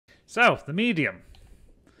So, the Medium.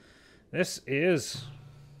 This is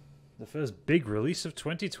the first big release of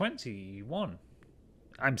 2021.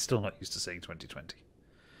 I'm still not used to saying 2020.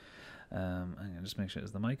 I'm going to just make sure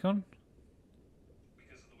there's the mic on.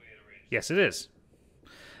 Because of the way it arranged. Yes, it is.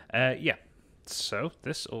 Yeah. So,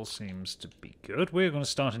 this all seems to be good. We're going to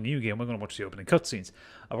start a new game. We're going to watch the opening cutscenes.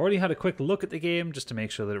 I've already had a quick look at the game just to make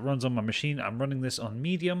sure that it runs on my machine. I'm running this on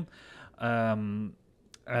medium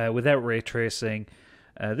without ray tracing.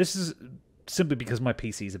 This is simply because my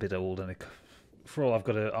PC is a bit old, and for all I've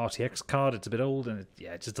got an RTX card, it's a bit old, and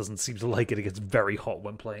it just doesn't seem to like it. It gets very hot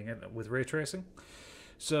when playing it with ray tracing.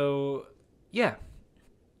 So, yeah.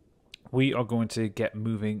 We are going to get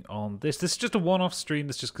moving on this. This is just a one-off stream.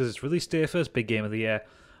 That's just because it's release day, first big game of the year.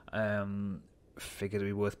 Figured it'd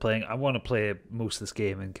be worth playing. I want to play most of this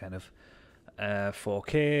game in kind of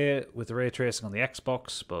 4K with the ray tracing on the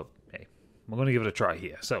Xbox, but hey, we're going to give it a try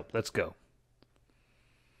here. So, let's go.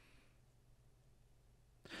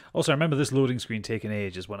 Also, I remember this loading screen taking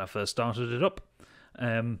ages when I first started it up.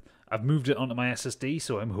 I've moved it onto my SSD,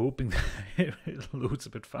 so I'm hoping that it loads a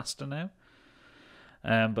bit faster now.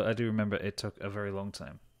 But I do remember it took a very long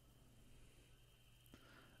time.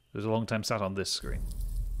 There's a long time sat on this screen.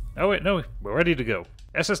 Oh wait, no, we're ready to go.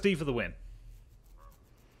 SSD for the win.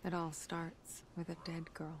 It all starts with a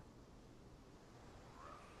dead girl.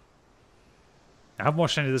 I haven't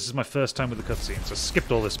watched any of this. This is my first time with the cutscenes. I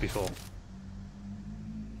skipped all this before.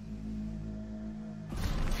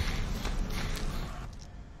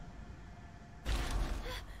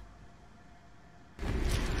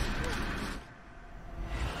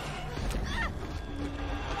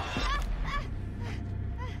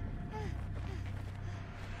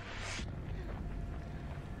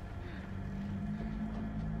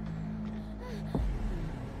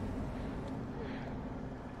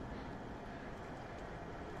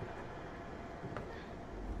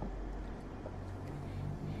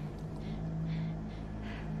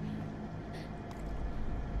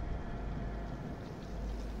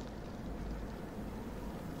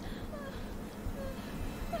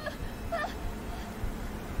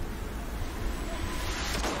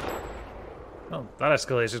 Well, that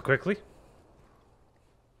escalated quickly.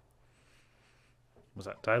 Was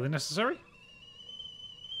that entirely necessary?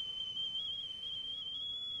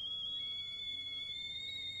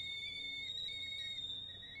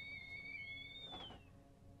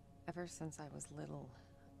 Ever since I was little,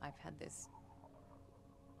 I've had this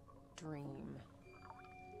dream.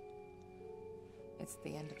 It's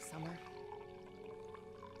the end of summer.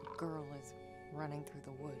 A girl is running through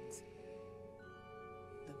the woods.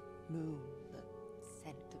 The moon, the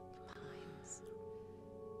scent of pines.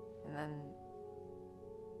 And then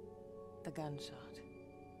the gunshot.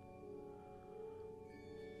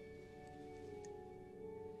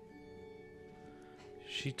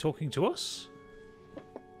 She talking to us?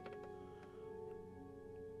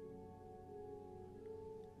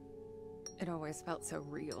 It always felt so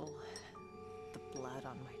real. The blood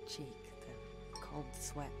on my cheek, the cold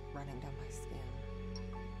sweat running down my skin.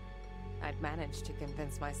 I'd managed to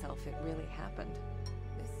convince myself it really happened.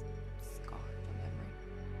 This scar of a memory.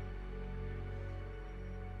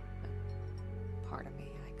 But part of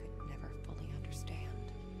me I could never fully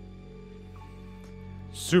understand.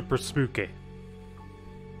 Super spooky.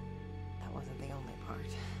 That wasn't the only part.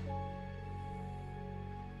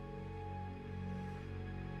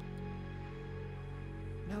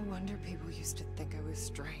 No wonder people used to think I was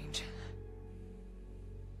strange.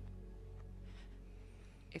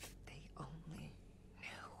 If they only knew.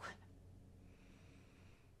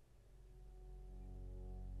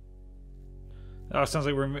 Oh, it sounds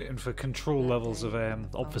like we're in for control levels of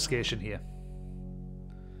obfuscation here.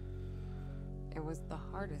 It was the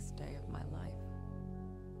hardest day of my life.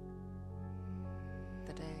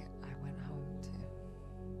 The day I went home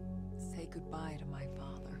to say goodbye to my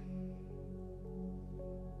father.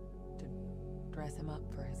 To dress him up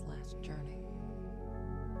for his last journey.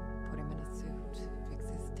 Put him in a suit, fix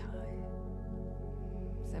his tie.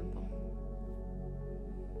 Simple.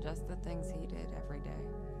 Just the things he did every day.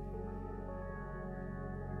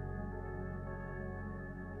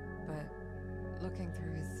 But looking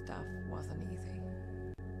through his stuff wasn't easy.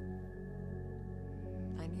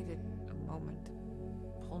 I needed a moment to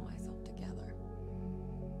pull myself together.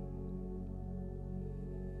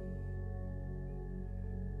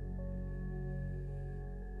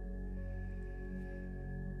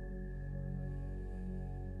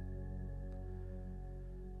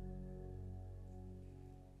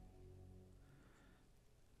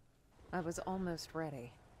 I was almost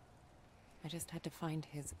ready. I just had to find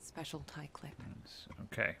his special tie clip.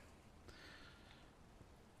 Okay.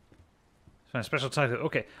 Special title.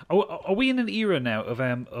 Okay. Are we in an era now of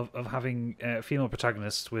having female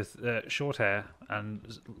protagonists with short hair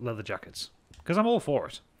and leather jackets? Because I'm all for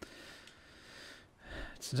it.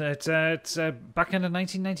 It's back end of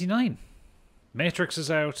 1999. Matrix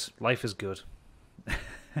is out. Life is good.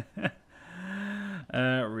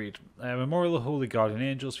 Read. Memorial of Holy Guardian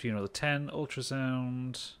Angels, Funeral of 10,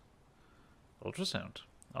 Ultrasound.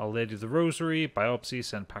 Our Lady of the Rosary, Biopsy,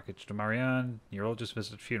 Send Package to Marianne, Neurologist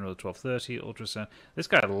Visit, Funeral at 12:30, Ultrasound. This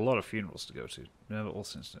guy had a lot of funerals to go to. Never all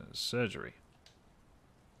since surgery.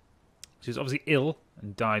 She was obviously ill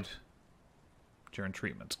and died during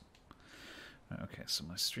treatment. Okay, so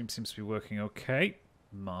my stream seems to be working okay.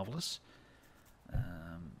 Marvellous.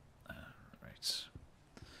 Right.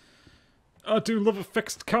 I do love a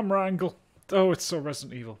fixed camera angle. Oh, it's so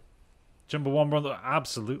Resident Evil. Chumbawamba on the...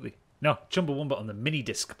 Absolutely. No, Chumbawamba on the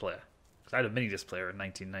mini-disc player. Because I had a mini-disc player in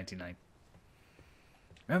 1999.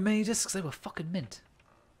 Remember mini-discs? They were fucking mint.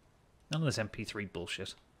 None of this MP3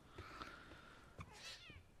 bullshit.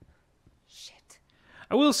 Shit.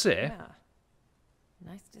 I will say... Yeah.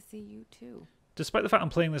 Nice to see you, too. Despite the fact I'm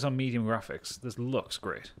playing this on medium graphics, this looks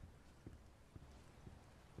great.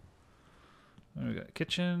 There we go.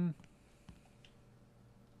 Kitchen.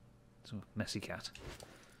 It's a messy cat.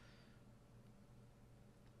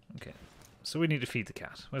 Okay. So we need to feed the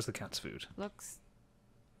cat. Where's the cat's food? Looks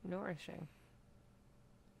nourishing.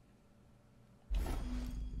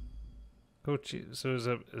 Coach, so is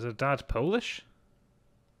a dad Polish?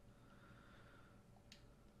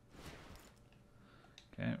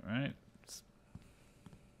 Okay, right.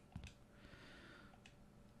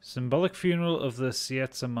 Symbolic funeral of the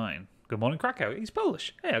Sietza mine. Good morning, Krakow. He's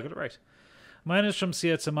Polish. Hey, I got it right. Miners from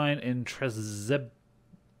Sietza mine in Trzebinia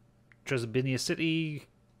City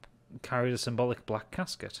carried a symbolic black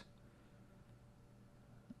casket.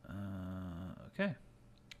 Okay.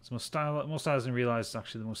 It's most stylists didn't realize it's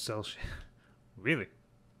actually the most sell shit. Really?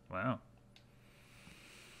 Wow.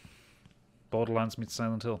 Borderlands meets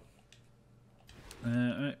Silent Hill.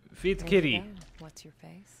 Feed the kitty. Again. What's your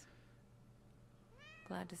face?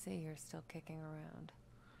 Glad to see you're still kicking around.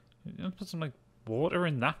 You want to put some like water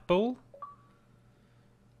in that bowl?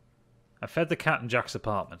 I fed the cat in Jack's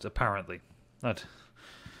apartment, apparently. That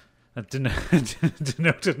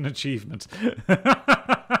denoted an achievement.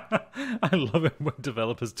 I love it when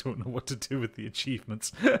developers don't know what to do with the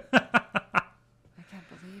achievements. I can't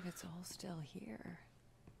believe it's all still here.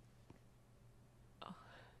 Oh,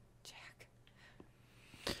 Jack.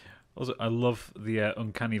 Also, I love the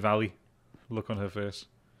uncanny valley look on her face.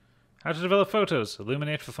 How to develop photos.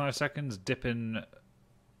 Illuminate for 5 seconds, dip in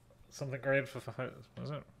something grade for 5... What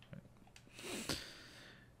is it?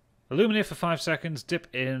 Illuminate for 5 seconds, dip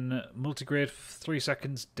in multigrade for 3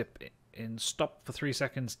 seconds, dip in stop for 3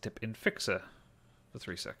 seconds, dip in fixer for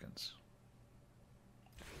 3 seconds.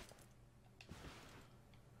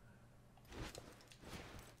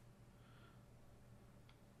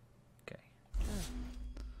 Okay.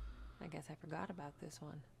 I guess I forgot about this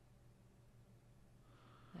one.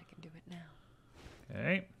 I can do it now.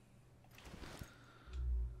 Okay.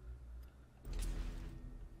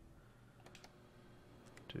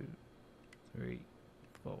 Two, 3,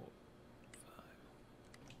 4, 5.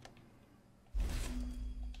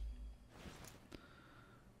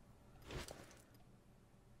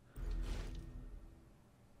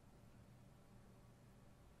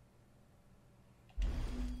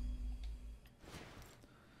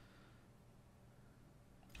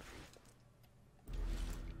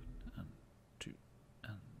 And 2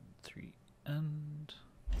 and 3 and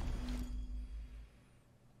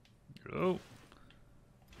go.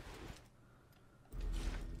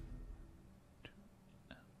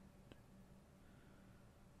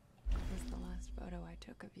 I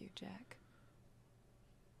took of you, Jack.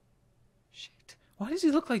 Shit. Why does he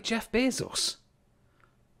look like Jeff Bezos?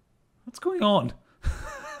 What's going on?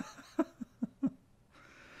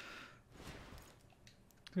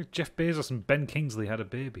 Like Jeff Bezos and Ben Kingsley had a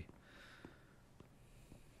baby.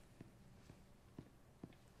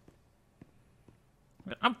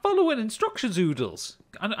 I'm following instructions, Oodles.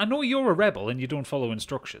 I know you're a rebel and you don't follow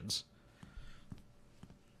instructions.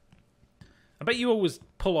 I bet you always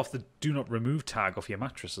pull off the do not remove tag off your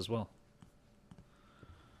mattress as well.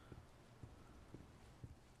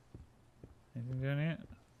 Anything down here?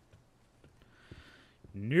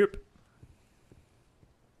 Nope.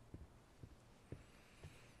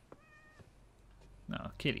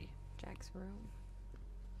 No, kitty. Jack's room.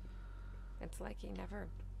 It's like he never...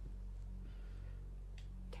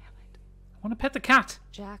 Damn it. I want to pet the cat.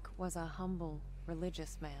 Jack was a humble,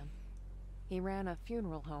 religious man. He ran a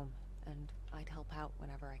funeral home, and I'd help out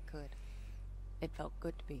whenever I could. It felt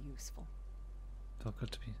good to be useful. Felt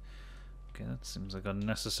good to be. Okay, that seems like a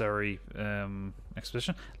necessary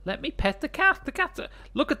exposition. Let me pet the cat. The cat.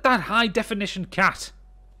 Look at that high definition cat.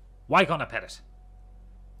 Why can't I pet it?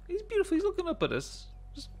 He's beautiful. He's looking up at us.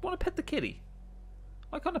 Just want to pet the kitty.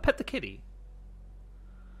 Why can't I pet the kitty?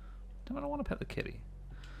 I don't want to pet the kitty.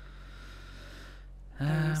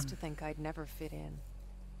 I used to think I'd never fit in.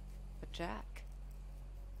 But Jack,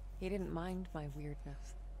 he didn't mind my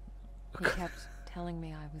weirdness. He kept telling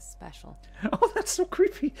me I was special. Oh, that's so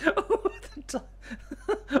creepy. Oh,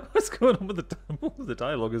 what's going on with the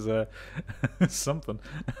dialogue is something.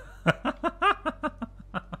 I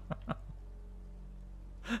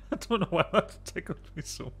don't know why that tickled me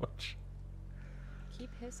so much. Keep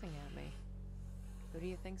hissing at me. Who do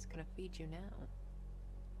you think's gonna feed you now?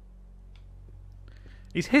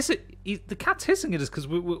 He's hissing. The cat's hissing at us because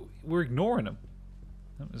we're ignoring him.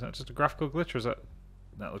 Is that just a graphical glitch, or is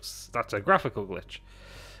that's a graphical glitch?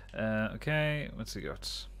 Okay, what's he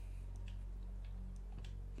got?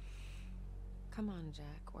 Come on,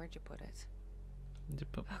 Jack. Where'd you put it?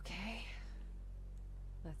 Okay.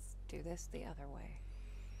 Let's do this the other way.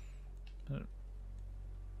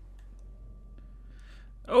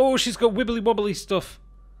 Oh, she's got wibbly wobbly stuff.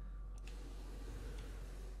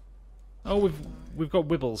 Oh, we've got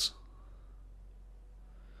wibbles.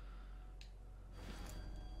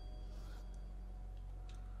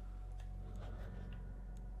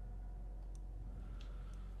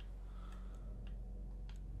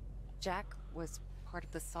 Jack was part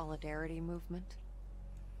of the Solidarity movement.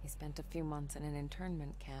 He spent a few months in an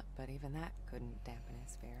internment camp, but even that couldn't dampen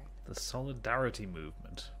his spirit. The Solidarity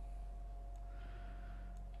movement.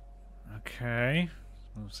 Okay.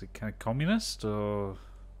 Was it kind of communist or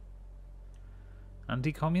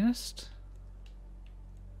anti-communist?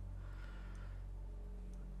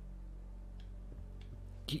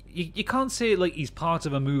 You can't say like he's part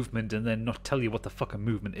of a movement and then not tell you what the fucking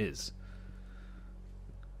movement is.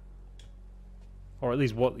 Or at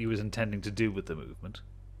least what he was intending to do with the movement.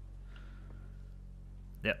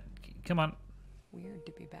 Yep, come on. Weird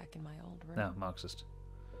to be back in my old room. No, Marxist.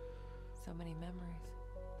 So many memories.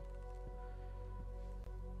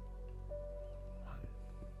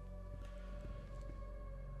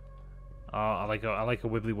 Oh, I like a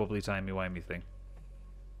wibbly wobbly timey wimey thing.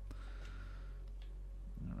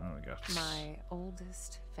 Oh, we got my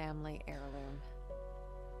oldest family heirloom.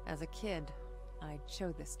 As a kid, I'd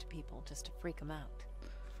show this to people just to freak them out.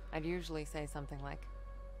 I'd usually say something like,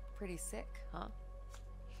 "Pretty sick, huh?"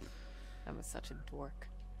 I was such a dork.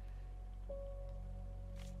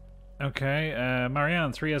 Okay,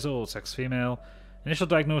 Marianne, 3 years old, sex female. Initial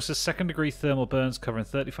diagnosis, second-degree thermal burns covering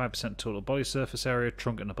 35% total body surface area,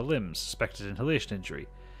 trunk and upper limbs. Suspected inhalation injury.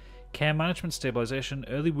 Care management, stabilization,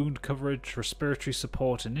 early wound coverage, respiratory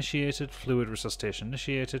support initiated, fluid resuscitation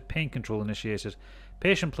initiated, pain control initiated.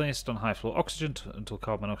 Patient placed on high-flow oxygen until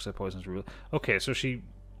carbon monoxide poison is removed. Okay, so she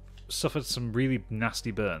suffered some really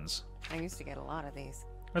nasty burns. I used to get a lot of these.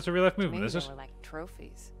 That's a real-life movement, is it? They were like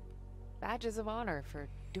trophies. Badges of honor for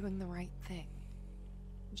doing the right thing.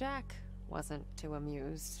 Jack wasn't too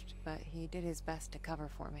amused, but he did his best to cover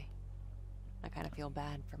for me. I kind of feel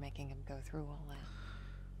bad for making him go through all that.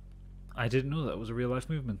 I didn't know that was a real-life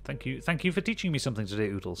movement. Thank you for teaching me something today,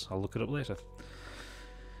 Oodles. I'll look it up later.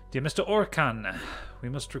 Dear Mr. Orkan, we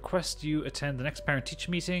must request you attend the next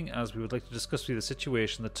parent-teacher meeting as we would like to discuss with you the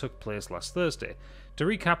situation that took place last Thursday. To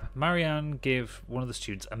recap, Marianne gave one of the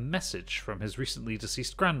students a message from his recently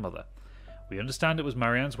deceased grandmother. We understand it was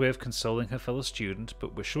Marianne's way of consoling her fellow student,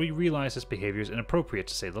 but we're sure you realise this behaviour is inappropriate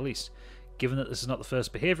to say the least. Given that this is not the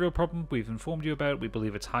first behavioural problem we've informed you about, we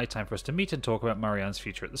believe it's high time for us to meet and talk about Marianne's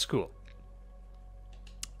future at the school.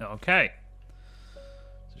 Okay.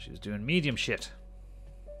 So she was doing medium shit.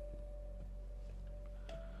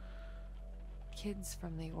 Kids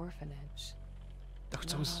from the orphanage.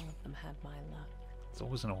 Not all of them had my luck. It's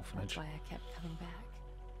always an orphanage. That's why I kept coming back.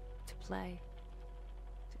 To play.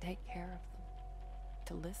 To take care of them.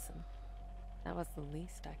 To listen. That was the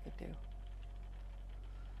least I could do.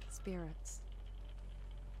 Spirits.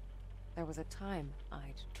 There was a time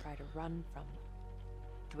I'd try to run from them.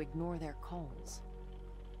 To ignore their calls.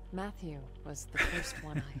 Matthew was the first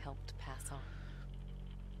one I helped pass on.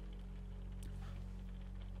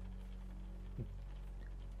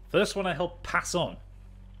 First one I helped pass on.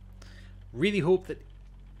 Really hope that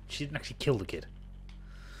she didn't actually kill the kid.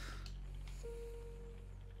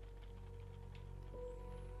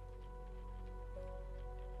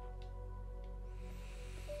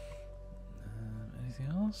 Anything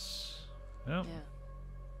else? No. Yeah.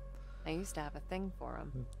 I used to have a thing for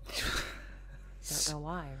him. Don't know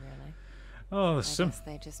why, really. Oh, I guess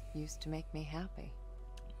they just used to make me happy.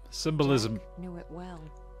 Symbolism. Jack knew it well.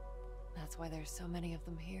 That's why there's so many of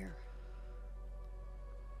them here.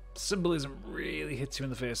 Symbolism really hits you in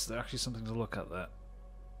the face. There's actually something to look at there.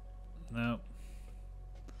 No.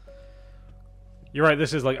 You're right,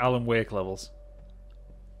 this is like Alan Wake levels.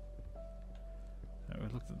 Right,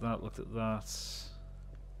 we looked at that, looked at that.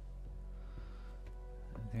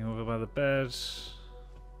 Anything over by the bed?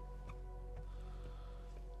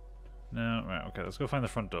 No, right, okay, let's go find the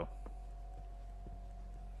front door.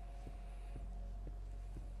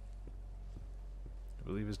 I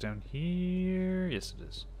believe it's down here. Yes, it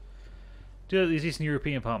is. Do these Eastern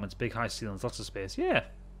European apartments, big high ceilings, lots of space. Yeah.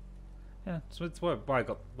 Yeah, so it's why I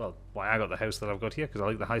got the house that I've got here, because I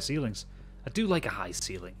like the high ceilings. I do like a high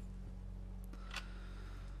ceiling.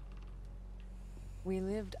 We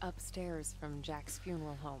lived upstairs from Jack's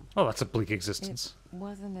funeral home. Oh, that's a bleak existence. It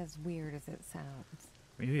wasn't as weird as it sounds.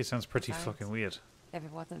 Really, it sounds pretty Besides, fucking weird. If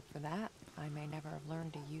it wasn't for that, I may never have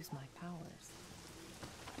learned to use my powers.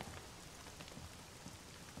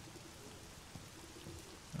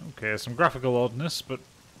 Okay, some graphical oddness, but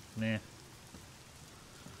nah.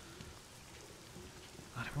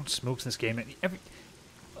 God, everyone smokes in this game.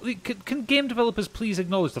 Can game developers please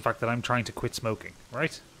acknowledge the fact that I'm trying to quit smoking,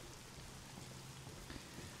 right?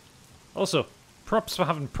 Also, props for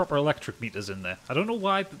having proper electric meters in there. I don't know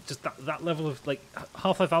why, but just that level of, like,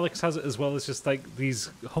 Half-Life Alyx has it as well as just, like, these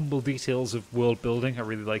humble details of world building. I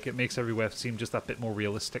really like it. It makes everywhere seem just that bit more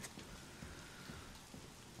realistic.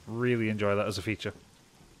 Really enjoy that as a feature.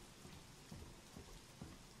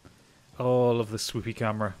 Oh, I love the swoopy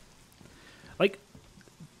camera. Like,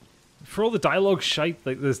 for all the dialogue shite,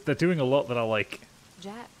 like, they're doing a lot that I like.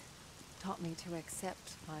 Jack taught me to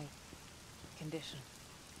accept my condition.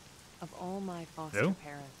 Of all my foster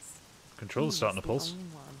parents, Controller's starting to pulse. the only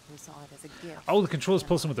one who saw it as a gift. Oh, the controller's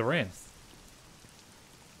pulsing with the rain.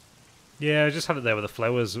 Yeah, I just had it there with the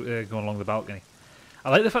flowers going along the balcony. I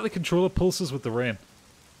like the fact the controller pulses with the rain.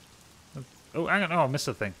 Oh, hang on. Oh, I missed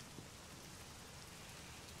a thing.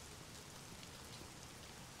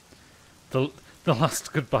 The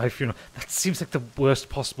last goodbye funeral. That seems like the worst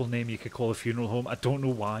possible name you could call a funeral home. I don't know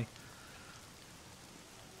why.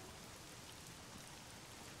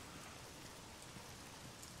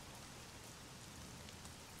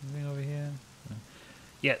 Anything over here? No.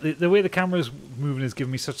 Yeah, the way the camera's moving is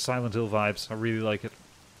giving me such Silent Hill vibes. I really like it.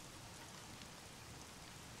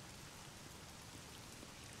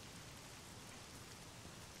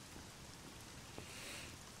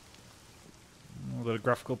 A little bit of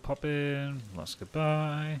graphical pop in. Last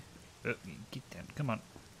goodbye. Get down. Come on.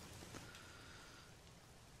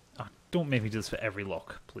 Oh, don't make me do this for every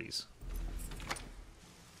lock, please.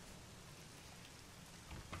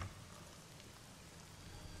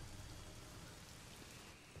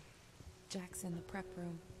 Jack's in the prep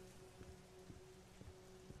room.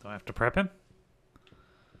 Do I have to prep him?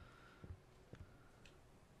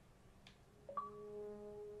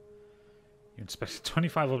 You inspected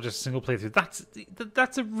 25 objects single playthrough.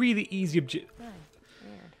 That's a really easy object. Oh,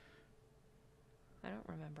 weird. I don't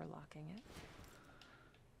remember locking it.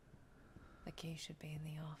 The key should be in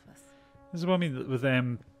the office. This is what I mean with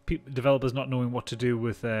developers not knowing what to do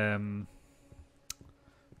with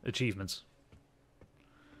achievements.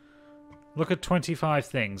 Look at 25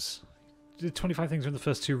 things. 25 things are in the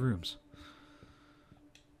first 2 rooms.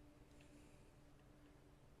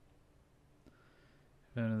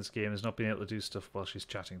 And in this game is not being able to do stuff while she's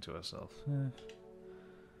chatting to herself.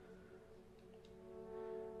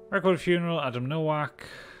 Record funeral, Adam Nowak.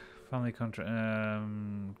 Family contract,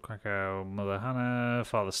 Krakow, Mother Hannah,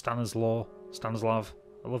 Father Stanislav.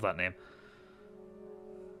 I love that name.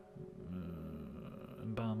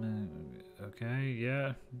 Embalming. Okay,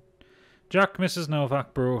 yeah. Jack, Mrs.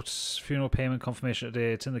 Novak brought funeral payment confirmation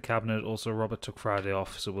today. It's in the cabinet. Also, Robert took Friday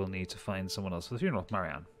off, so we'll need to find someone else for the funeral.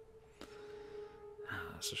 Marianne.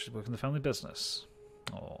 So she's working the family business.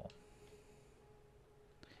 Oh.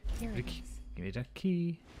 Here it is. Give me that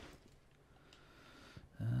key.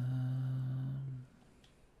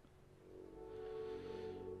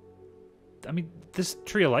 I mean, this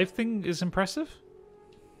Tree of Life thing is impressive.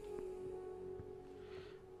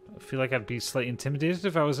 I feel like I'd be slightly intimidated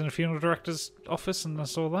if I was in a funeral director's office and I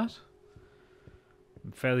saw that.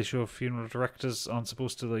 I'm fairly sure funeral directors aren't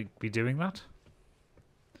supposed to like be doing that.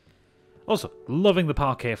 Also, loving the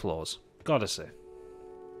parquet floors. Gotta say.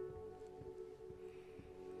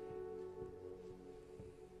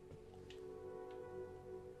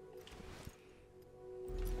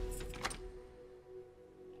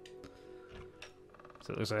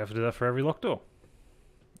 So it looks like I have to do that for every locked door.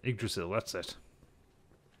 Yggdrasil, that's it.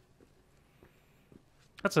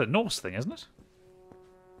 That's a Norse thing, isn't it?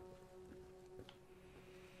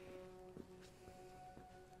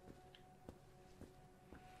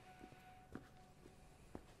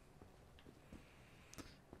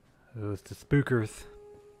 Oh, it's the spookers.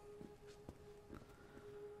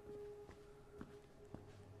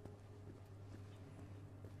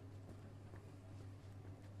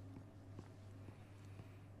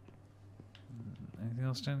 Anything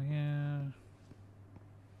else down here?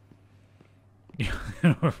 Yeah,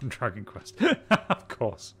 from Dragon Quest. Of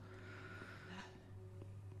course.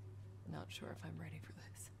 Not sure if I'm ready for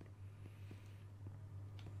this.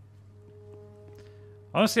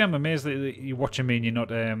 Honestly, I'm amazed that you're watching me and you're not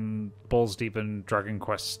balls deep in Dragon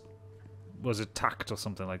Quest. Was it Tact or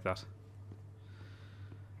something like that?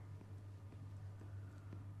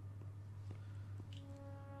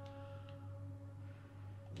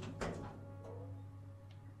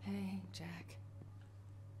 Hey, Jack.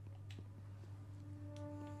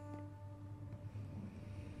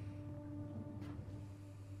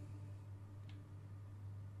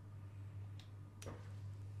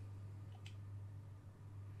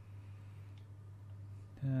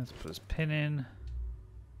 Yeah, let's put his pin in.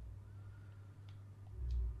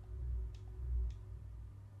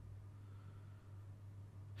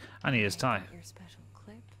 And he is tie. Your special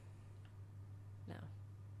clip? No.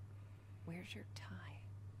 Where's your tie?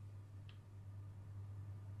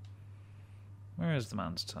 Where is the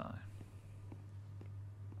man's tie?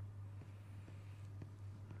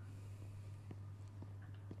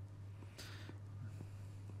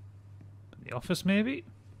 In the office, maybe?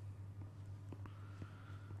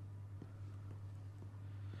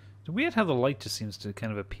 It's weird how the light just seems to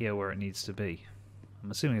kind of appear where it needs to be.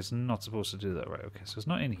 I'm assuming it's not supposed to do that, right? Okay, so it's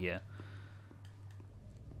not in here.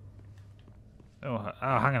 Oh,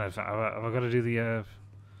 hang on. Have I got to do the...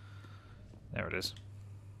 There it is.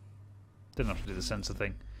 Didn't have to do the sensor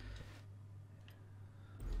thing.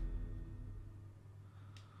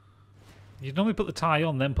 You'd normally put the tie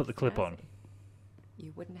on, then put the clip on.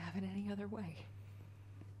 You wouldn't have it any other way.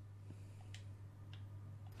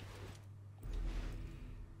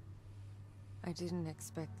 I didn't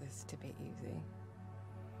expect this to be easy.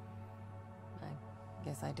 I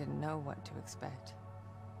guess I didn't know what to expect.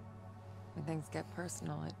 When things get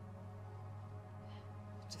personal, it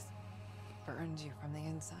just burns you from the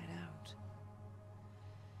inside out.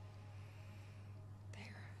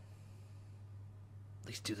 There. At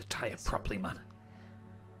least do the tie up properly, man.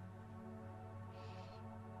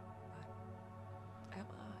 But am I?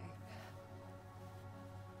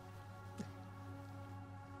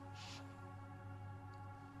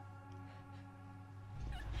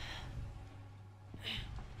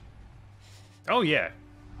 Oh, yeah.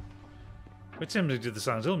 It's him to do the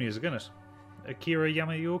Silent Hill music, isn't it? Akira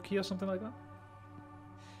Yamaoka or something like that?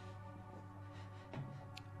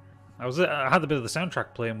 I had a bit of the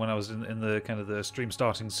soundtrack playing when I was in the kind of the stream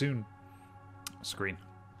starting soon screen.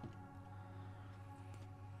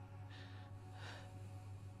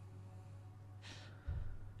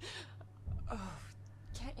 Oh,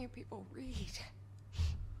 can't you people read?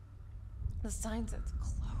 The sign says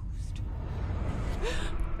closed.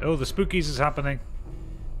 Oh, the spookies is happening.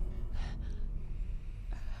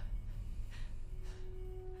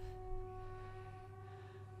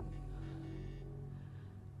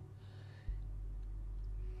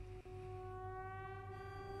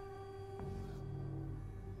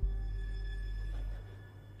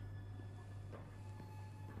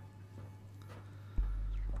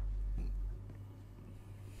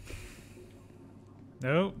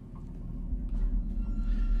 No.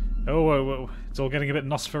 Oh, whoa. It's all getting a bit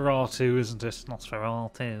Nosferatu, isn't it?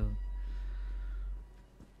 Nosferatu.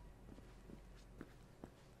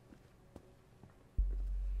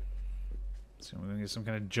 So we're going to get some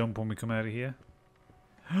kind of jump when we come out of here.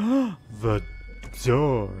 The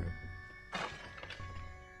door.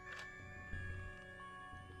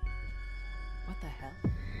 What the hell?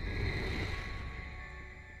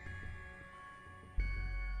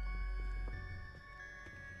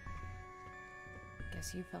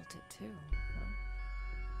 Guess you felt it too, huh?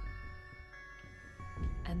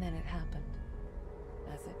 And then it happened,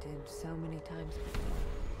 as it did so many times before.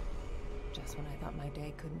 Just when I thought my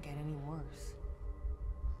day couldn't get any worse.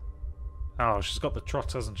 Oh, she's got the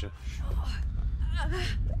trot, hasn't she?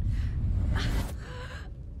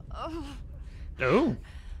 Oh. Oh.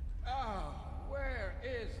 Oh, where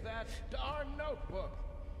is that darn notebook?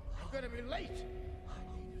 I'm gonna be late. I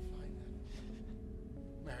need to find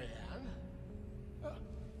that. Marianne? Oh,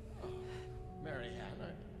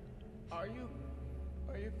 Marianne, are you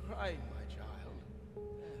crying, my child?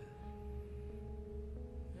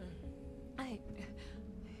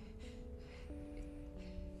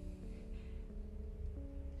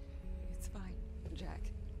 It's fine,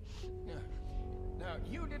 Jack. Now,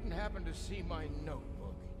 you didn't happen to see my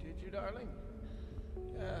notebook, did you, darling?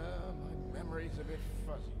 My memory's a bit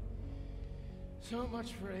fuzzy. So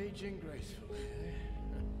much for aging gracefully, eh?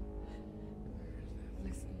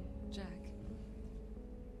 Listen, Jack.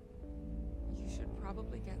 You should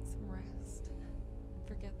probably get some rest.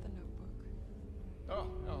 Forget the notebook. Oh,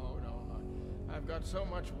 no, no. I've got so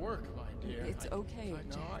much work, my dear. It's okay, No,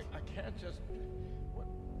 Jack. I can't just... What?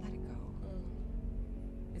 Let it go.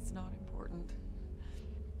 It's not important.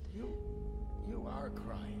 You are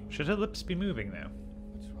crying. Should her lips be moving now?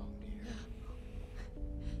 What's wrong, dear?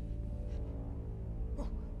 Oh,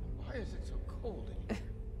 why is it so cold in here?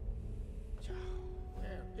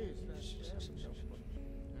 Where is that damn notebook?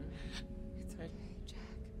 It's okay, Jack.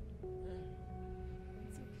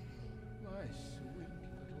 It's okay. My sweet little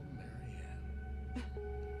Marianne.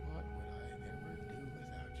 What would I ever do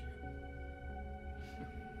without you?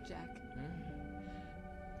 Jack,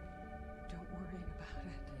 don't worry about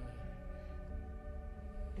it.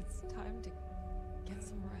 It's time to get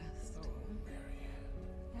some rest. Oh, Marianne.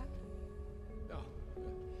 Yeah? Oh,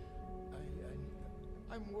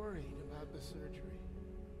 I'm worried about the surgery.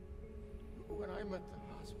 When I'm at the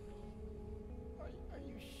hospital, are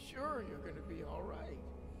you sure you're going to be all right?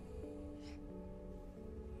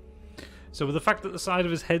 So with the fact that the side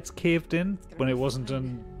of his head's caved in when it wasn't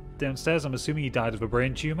done downstairs, I'm assuming he died of a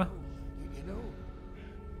brain tumor You know,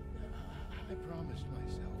 I promised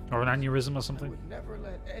myself. or an aneurysm or I something. would never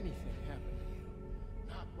let anything happen to you.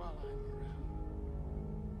 Not while I'm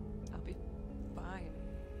around. I'll be fine.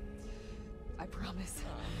 I promise.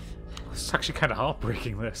 It's actually kind of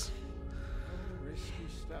heartbreaking, this. Oh, risky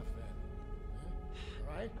stuff, then.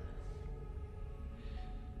 Huh? Right?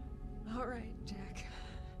 All right, Jack.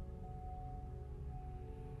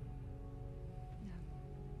 Now,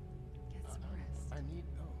 get some rest. I need...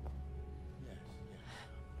 Oh, yes,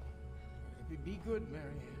 yes. Be good,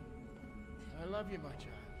 Marianne. I love you, my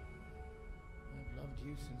child. I've loved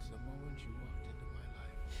you since the moment you walked into my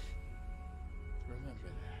life. Remember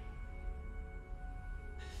that.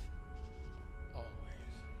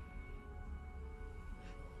 Always.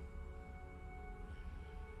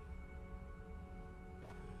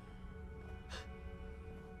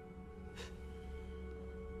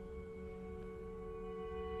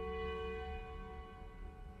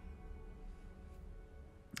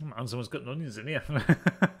 Oh, man, someone's got onions in here. Not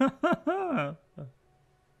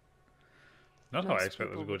how I Most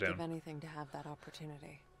expected it to people go would down. give anything to have that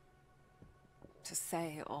opportunity. To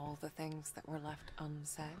say all the things that were left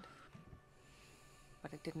unsaid.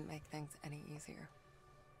 But it didn't make things any easier.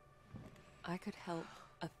 I could help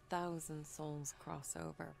 1,000 souls cross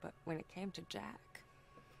over, but when it came to Jack,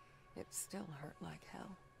 it still hurt like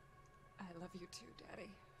hell. I love you too, Daddy.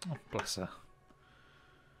 Oh, bless her.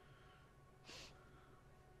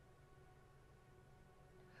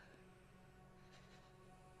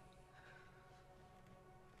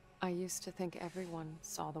 I used to think everyone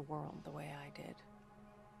saw the world the way I did.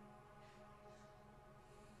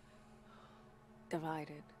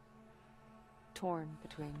 Divided. Torn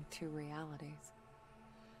between two realities.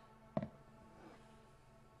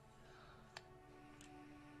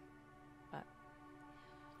 But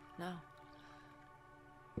no.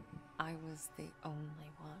 I was the only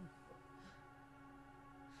one.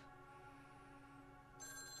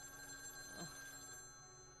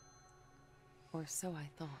 Or so I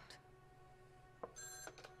thought.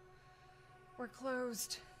 We're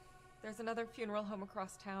closed. There's another funeral home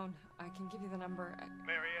across town. I can give you the number.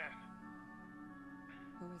 Marianne,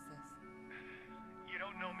 Who is this? you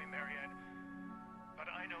don't know me, Marianne, but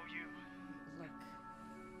I know you. Look,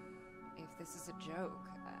 if this is a joke...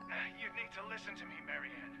 You need to listen to me,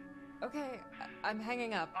 Marianne. Okay, I'm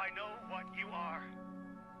hanging up. I know what you are.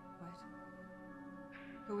 What?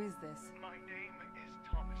 Who is this? My name is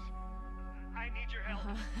Thomas. I need your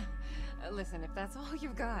help. Listen, if that's all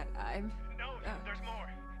you've got, I'm... No, there's more.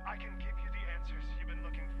 I can give you the answers you've been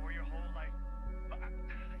looking for your whole life. But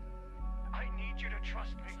I need you to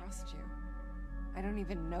trust me. Trust you. I don't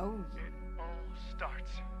even know you. It all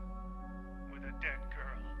starts with a dead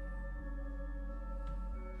girl.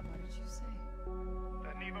 What did you say?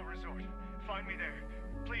 The Neva Resort. Find me there.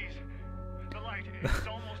 Please. The light is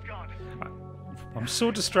almost gone. I'm so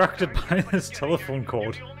distracted by this telephone You're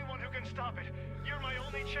cord. the only one who can stop it. You're my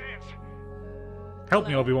only chance. Help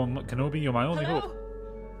me, Hello? Obi-Wan Kenobi, you're my only Hello? hope.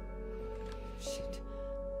 Shit.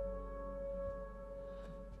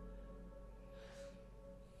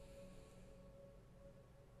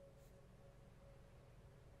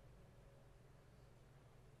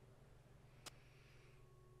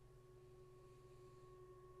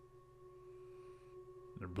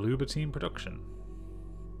 The Bloober Team production.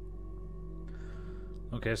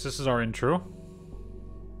 Okay, so this is our intro.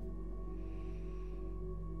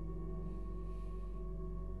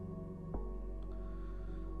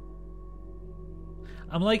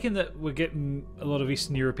 I'm liking that we're getting a lot of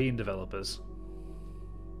Eastern European developers.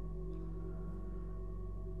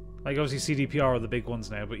 Like, obviously CDPR are the big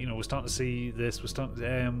ones now, but, you know, we're starting to see this. We're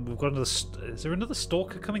starting. We've got another. Is there another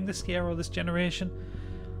Stalker coming this year or this generation?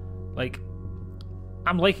 Like,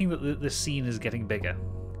 I'm liking that this scene is getting bigger.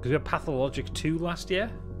 Because we had Pathologic 2 last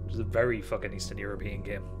year, which is a very fucking Eastern European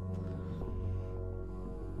game.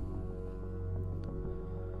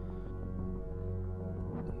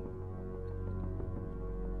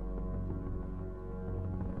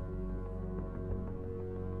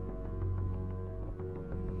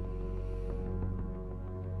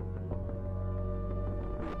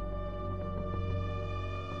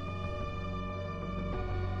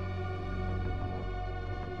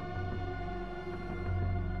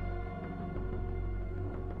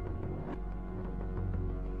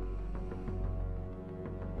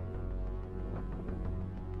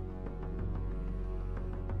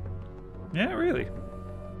 Yeah, really.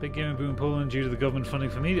 Big gaming boom in Poland due to the government funding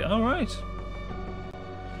for media. All right.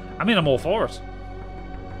 I mean, I'm all for it.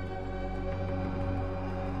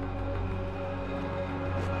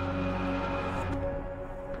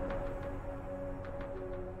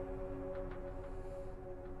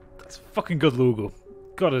 That's a fucking good logo.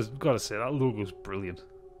 Gotta say, that logo's brilliant.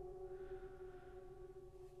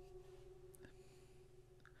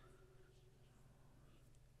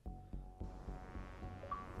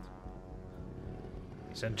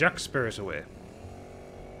 Send Jack's spirit away.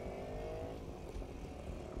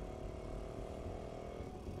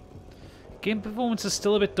 Game performance is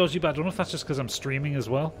still a bit dodgy, but I don't know if that's just because I'm streaming as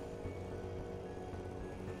well.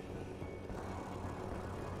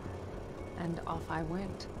 And off I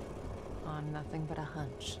went, on nothing but a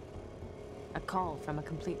hunch. A call from a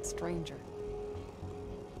complete stranger.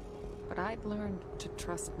 But I'd learned to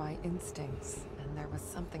trust my instincts, and there was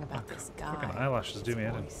something about this guy. Fucking eyelashes do me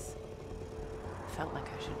in. Felt like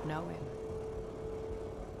I should know him.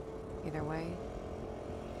 Either way,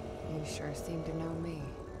 you sure seem to know me.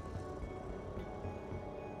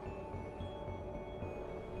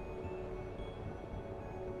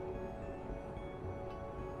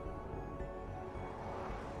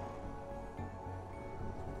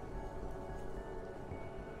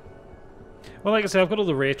 Well, like I said, I've got all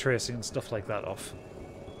the ray tracing and stuff like that off.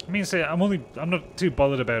 I mean, say I'm not too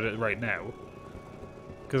bothered about it right now.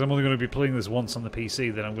 Because I'm only going to be playing this once on the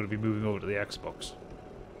PC, then I'm going to be moving over to the Xbox.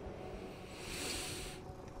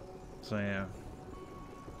 So yeah.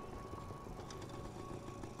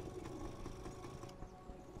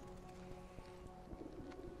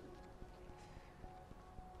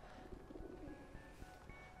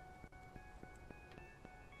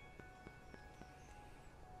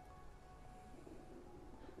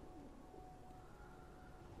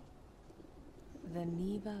 The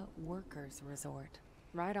Neva Workers Resort.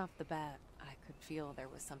 Right off the bat, I could feel there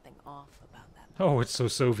was something off about that. Oh, it's so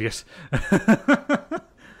Soviet. The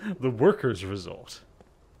Workers' Resort.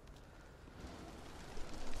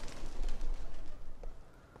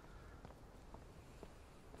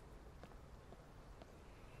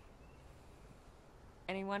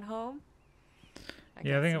 Anyone home?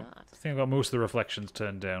 Yeah, I think not. I got most of the reflections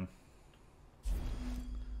turned down.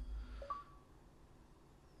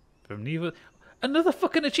 From Neva. Another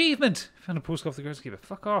fucking achievement! Found a postcard off the groundskeeper.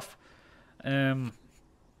 Fuck off.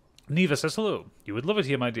 Neva says hello. You would love it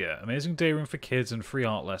here, my dear. Amazing day room for kids and free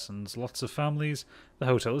art lessons. Lots of families. The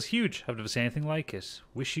hotel is huge. Have never seen anything like it.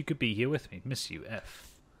 Wish you could be here with me. Miss you,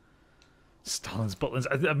 F. Stalin's Butlins.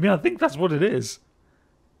 I mean, I think that's what it is.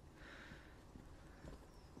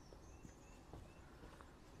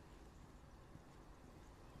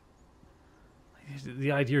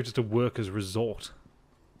 The idea of just a workers' resort.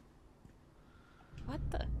 What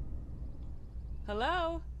the?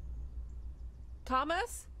 Hello?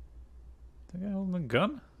 Thomas? The guy holding a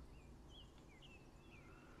gun?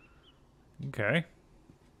 Okay.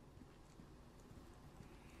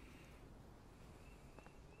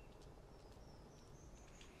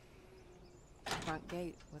 The front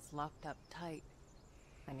gate was locked up tight.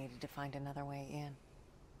 I needed to find another way in.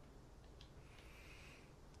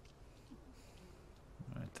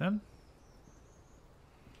 Right then.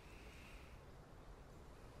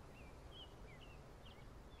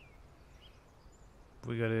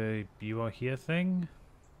 We got a "you are here" thing?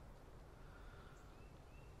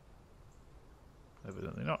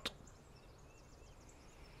 Evidently not.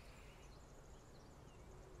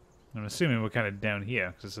 I'm assuming we're kind of down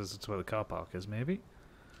here, because it says it's where the car park is, maybe?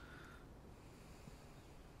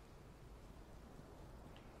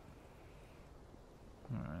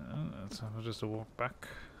 Alright, let's have just a walk back.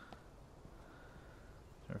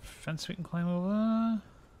 Is there a fence we can climb over?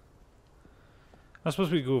 I suppose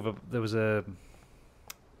we go over... There was a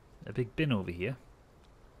A big bin over here.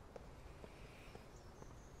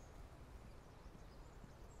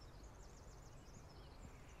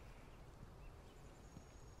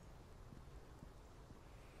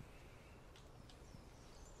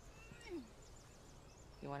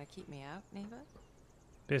 You want to keep me out, Neva?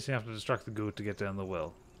 Basically have to distract the goat to get down the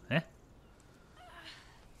well. Eh?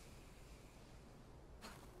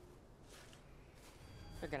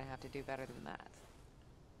 We're gonna have to do better than that.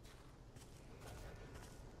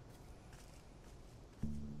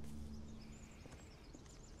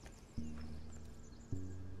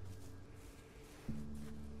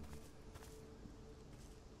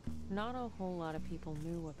 Not a whole lot of people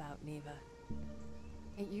knew about Neva.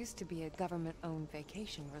 It used to be a government-owned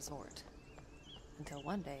vacation resort. Until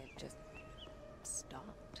one day it just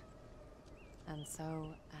stopped. And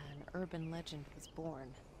so an urban legend was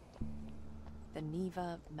born. The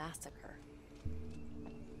Neva Massacre.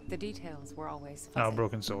 The details were always fuzzy. Oh,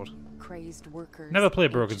 Broken Sword. Crazed workers. Never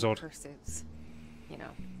played Broken ancient Sword. Pursuits. You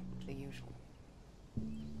know, the usual.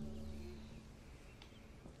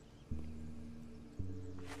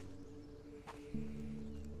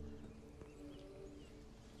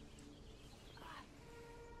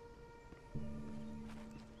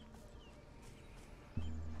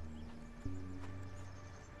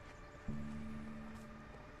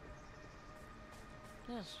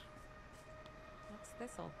 Yes. What's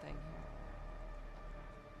this old thing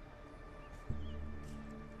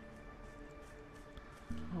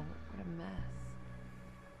here? Oh, what a mess.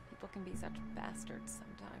 People can be such bastards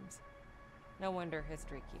sometimes. No wonder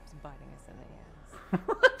history keeps biting us in the ass.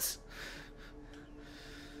 What?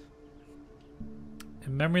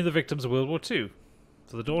 In memory of the victims of World War II.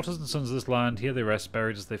 For the daughters and sons of this land, here they rest,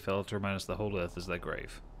 buried as they fell, to remind us the whole earth is their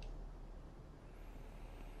grave.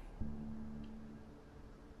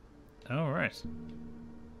 Oh, right.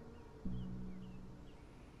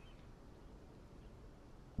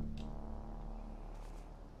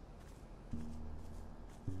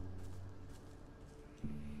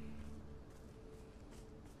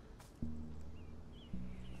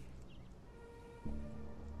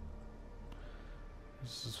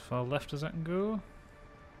 This is as far left as I can go.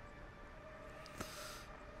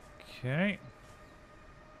 Okay.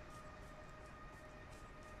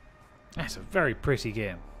 That's a very pretty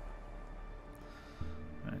game.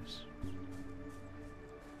 Nice.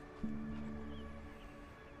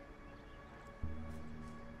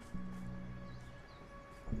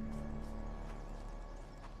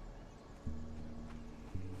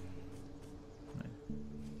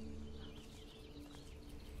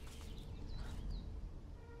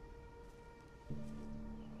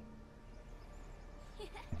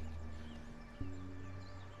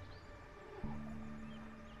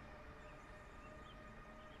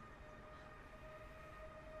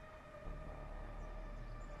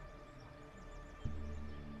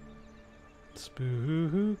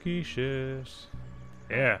 Spooky shit.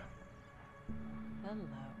 Yeah. Hello.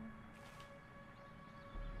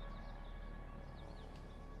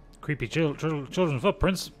 Creepy children's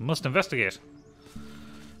footprints. Must investigate.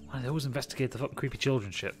 Why do they always investigate the fucking creepy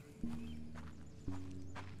children shit?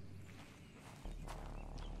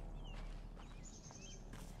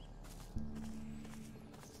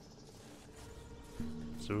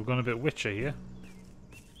 So we've gone a bit Witcher here.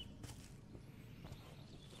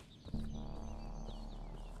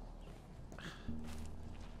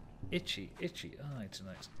 Itchy eye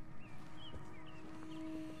tonight.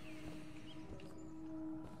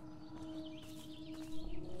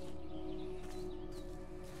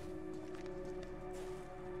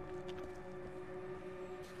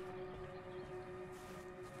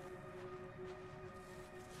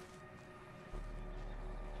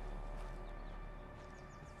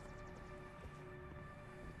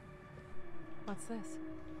 What's this?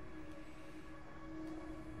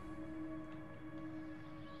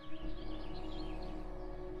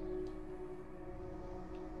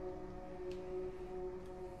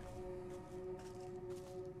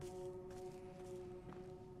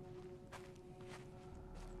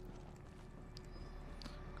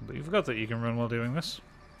 But you forgot that you can run while doing this.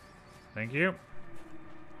 Thank you.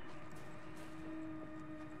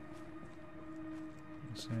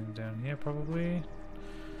 Something down here probably.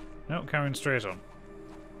 No, carrying straight on.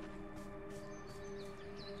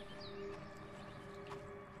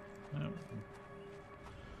 No.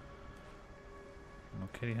 More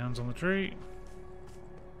kitty hands on the tree.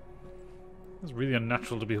 It's really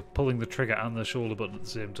unnatural to be pulling the trigger and the shoulder button at the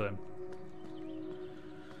same time.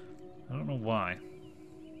 I don't know why.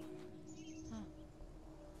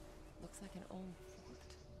 Looks like an old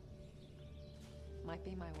fort. Might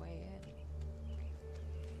be my way in.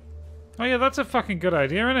 Oh yeah, that's a fucking good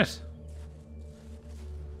idea, isn't it?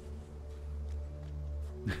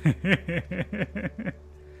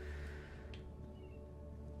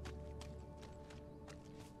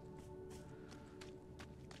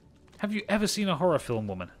 Have you ever seen a horror film,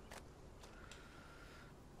 woman?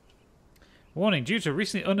 Warning, due to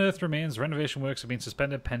recently unearthed remains, renovation works have been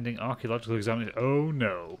suspended pending archaeological examination. Oh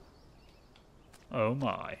no. Oh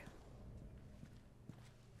my.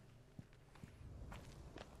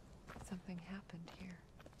 Something happened here.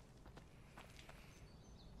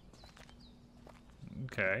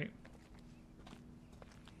 Okay.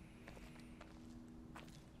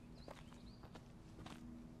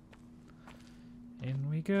 In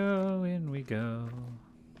we go, in we go.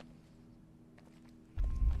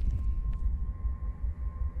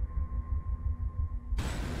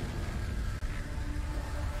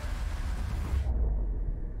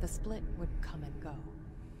 The split would come and go.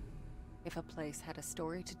 If a place had a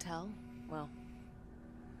story to tell, well,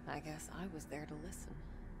 I guess I was there to listen.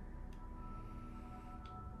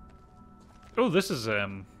 Oh, this is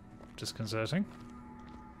disconcerting.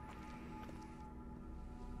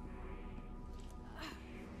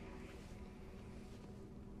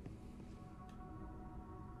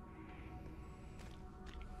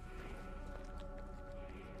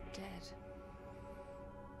 Dead.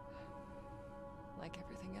 Like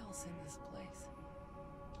everything else in this place.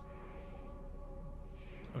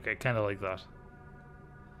 Okay, kind of like that.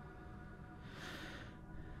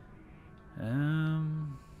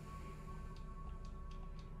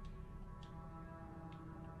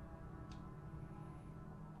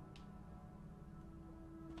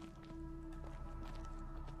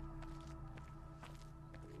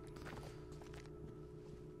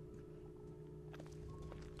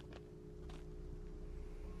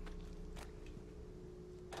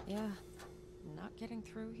 Yeah, not getting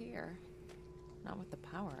through here. Not with the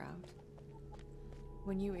power out.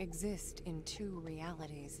 When you exist in two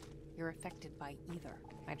realities, you're affected by either.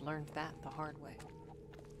 I'd learned that the hard way.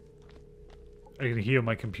 I can hear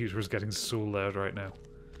my computer is getting so loud right now.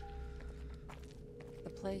 The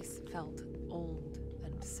place felt old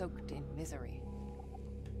and soaked in misery.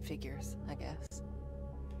 Figures, I guess.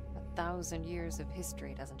 1,000 years of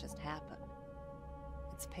history doesn't just happen.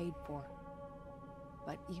 It's paid for.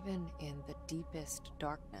 But even in the deepest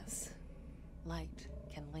darkness, light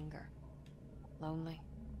can linger. Lonely,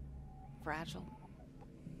 fragile,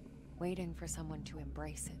 waiting for someone to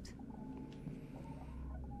embrace it.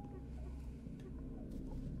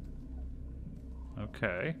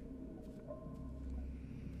 Okay.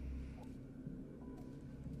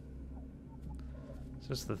 It's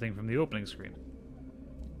just the thing from the opening screen.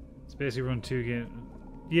 It's basically run 2 games.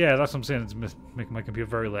 Yeah, that's what I'm saying. It's making my computer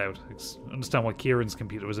very loud. I understand why Kieran's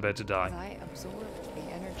computer was about to die. As I absorbed the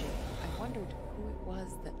energy, I wondered who it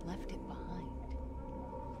was that left it behind.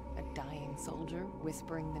 A dying soldier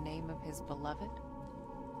whispering the name of his beloved?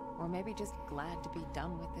 Or maybe just glad to be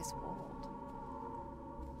done with this world.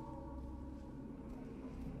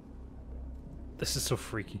 This is so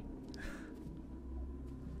freaky.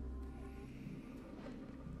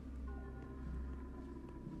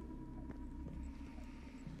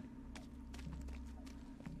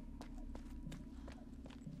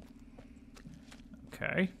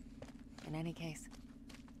 Okay. In any case,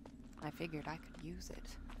 I figured I could use it.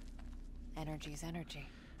 Energy's energy.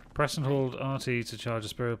 Press and hold RT to charge a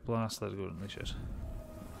spirit blast. Let it go and unleash it.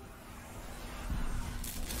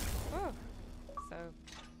 Oh, so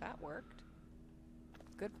that worked.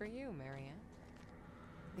 Good for you, Marianne.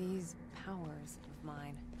 These powers of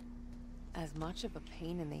mine, as much of a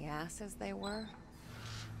pain in the ass as they were,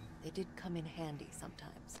 they did come in handy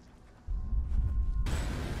sometimes.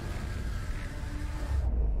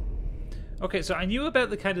 Okay, so I knew about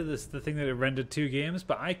the kind of the thing that it rendered 2 games,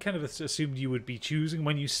 but I kind of assumed you would be choosing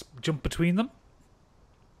when you jump between them.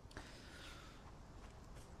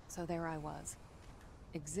 So there I was,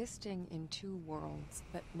 existing in 2 worlds,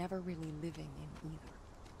 but never really living in either.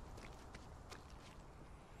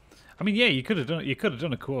 I mean, yeah, you could have done it. You could have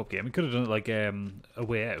done a co-op game. You could have done it like a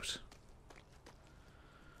way out.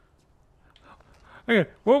 Okay,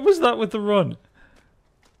 what was that with the run?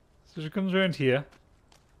 So she comes around here.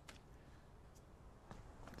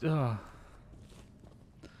 Ugh.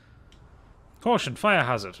 Caution, fire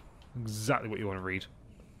hazard. Exactly what you want to read.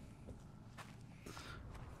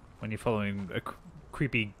 When you're following a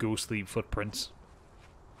creepy, ghostly footprints.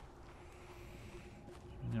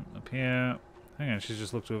 Yep, up here. Hang on, she's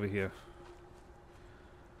just looked over here.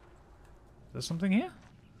 Is there something here?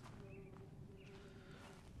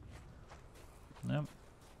 Nope.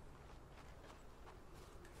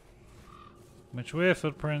 Which way,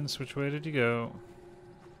 footprints? Which way did you go?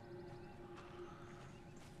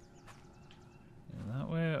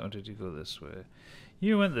 did you go this way?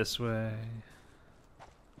 You went this way.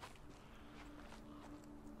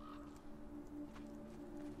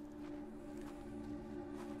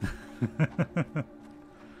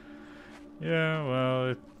 Yeah,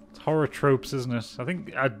 well, it's horror tropes, isn't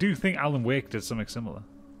it? I do think Alan Wake did something similar.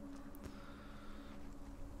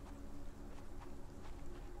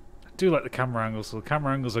 I do like the camera angles, so the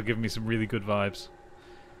camera angles are giving me some really good vibes.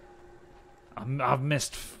 I've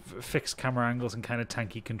missed fixed camera angles and kind of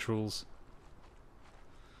tanky controls.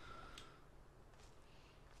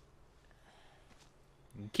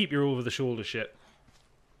 Keep your over-the-shoulder shit.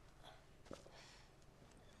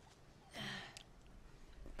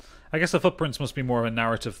 I guess the footprints must be more of a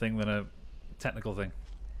narrative thing than a technical thing.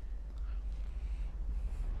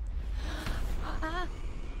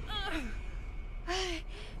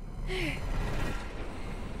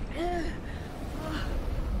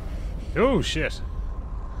 Oh, shit.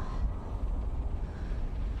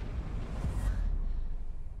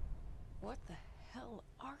 What the hell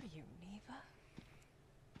are you, Neva?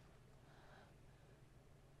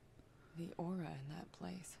 The aura in that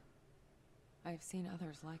place. I've seen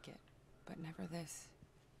others like it, but never this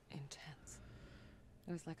intense.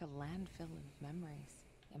 It was like a landfill of memories,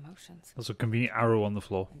 emotions, There's a convenient arrow on the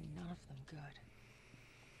floor. and none of them good.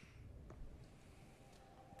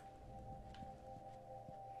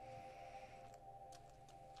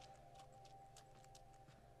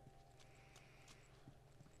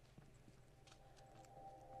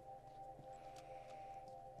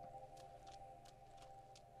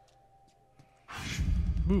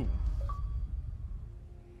 Ooh.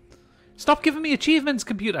 Stop giving me achievements,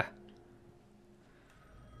 computer!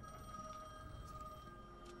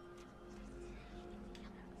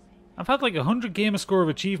 I've had like 100 gamer score of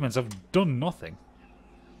achievements. I've done nothing.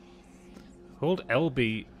 Hold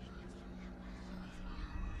LB.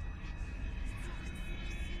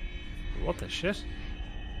 What the shit?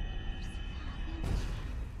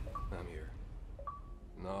 I'm here.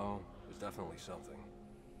 No, there's definitely something.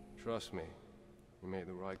 Trust me. You made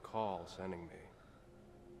the right call sending me.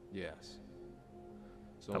 Yes.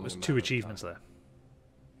 It's That only was a 2 matter of achievements time.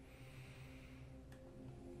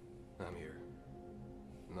 there. I'm here.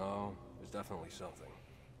 No, there's definitely something.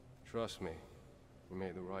 Trust me. You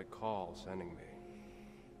made the right call sending me.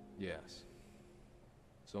 Yes.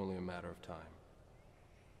 It's only a matter of time.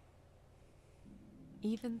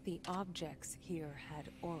 Even the objects here had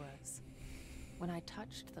auras. When I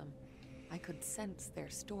touched them, I could sense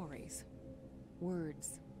their stories.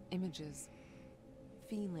 Words, images,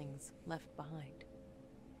 feelings left behind.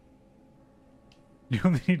 You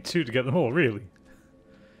only need 2 to get them all, really?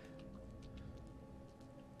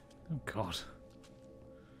 Oh god.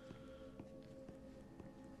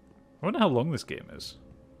 I wonder how long this game is.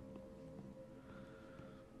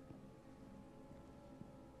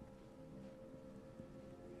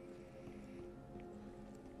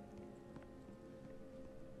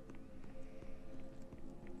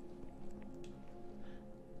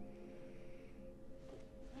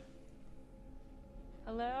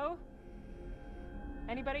 Hello?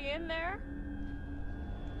 Anybody in there?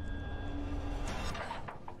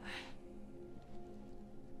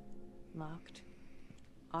 Locked.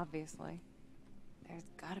 Obviously. There's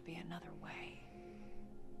gotta be another way.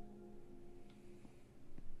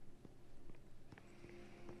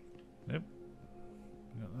 Yep.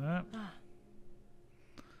 Got that. Ah.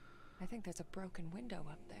 I think there's a broken window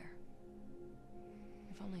up there.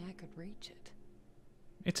 If only I could reach it.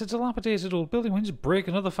 It's a dilapidated old building. Why don't you just break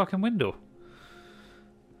another fucking window?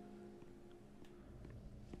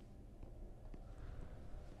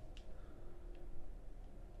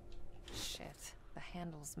 Shit. The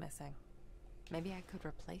handle's missing. Maybe I could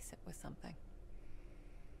replace it with something.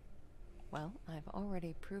 Well, I've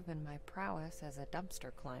already proven my prowess as a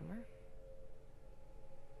dumpster climber.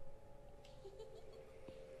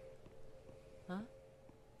 Huh?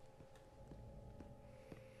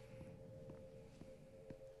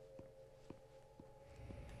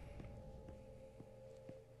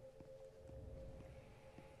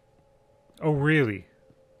 Oh, really?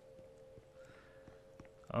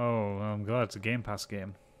 Oh, well, I'm glad it's a Game Pass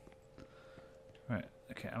game. Right,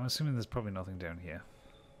 okay, I'm assuming there's probably nothing down here.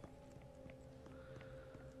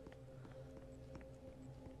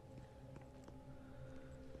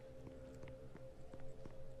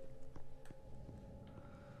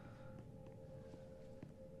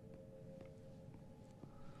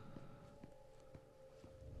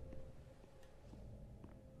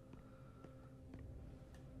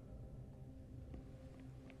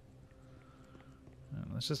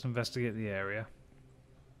 Let's just investigate the area.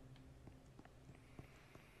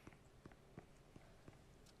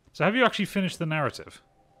 So have you actually finished the narrative?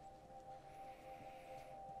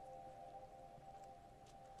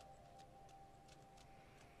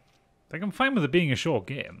 Like, I'm fine with it being a short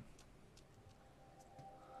game.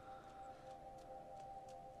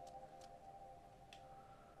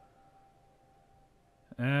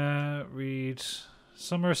 Read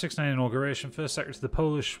Summer '69 inauguration. First secretary to the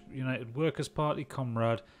Polish United Workers' Party,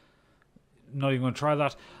 comrade. Not even going to try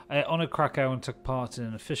that. Honoured Krakow and took part in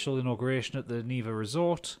an official inauguration at the Neva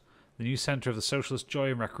Resort, the new centre of the socialist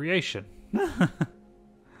joy and recreation.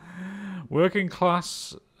 Working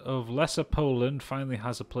class of Lesser Poland finally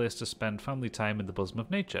has a place to spend family time in the bosom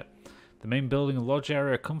of nature. The main building and lodge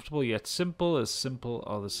area are comfortable, yet simple as simple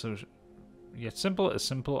are the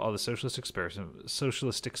socialistic spirit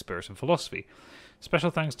and philosophy.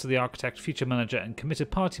 Special thanks to the architect, feature manager, and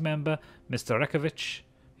committed party member, Mr. Rekovich,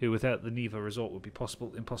 who without the Neva Resort would be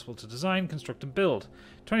impossible to design, construct, and build.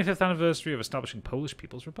 25th anniversary of establishing Polish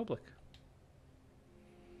People's Republic.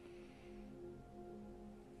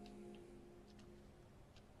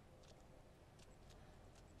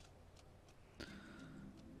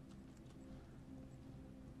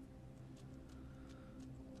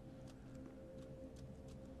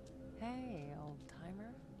 Hey, old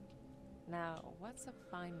timer. Now, what's a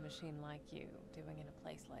fine machine like you doing in a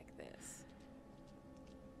place like this?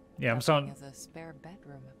 Yeah, I'm Nothing starting as a spare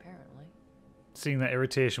bedroom, apparently. seeing that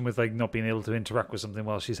irritation with like not being able to interact with something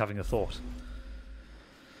while she's having a thought.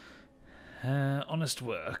 Honest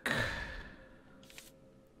work.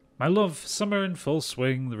 My love, summer in full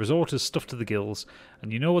swing, the resort is stuffed to the gills,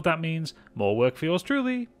 and you know what that means. More work for yours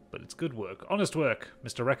truly, but it's good work. Honest work.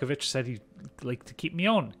 Mr. Rekovich said he'd like to keep me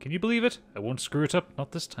on. Can you believe it? I won't screw it up.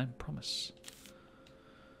 Not this time, promise.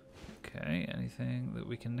 Okay, anything that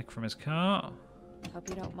we can nick from his car? Hope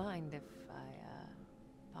you don't mind if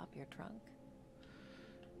I, pop your trunk.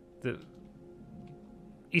 The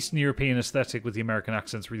Eastern European aesthetic with the American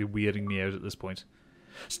accent's really weirding me out at this point.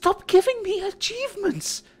 Stop giving me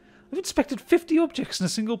achievements! I've inspected 50 objects in a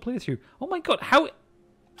single playthrough. Oh my god, how...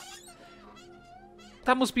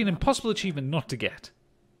 That must be an impossible achievement not to get.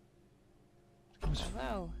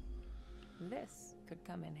 Although, this could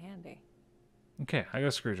come in handy. Okay, I got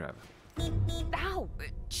a screwdriver. Ow!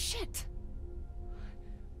 Shit!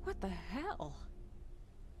 What the hell?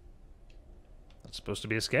 That's supposed to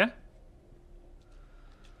be a scare?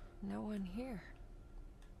 No one here.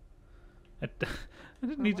 I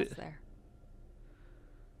didn't Or need was it. there?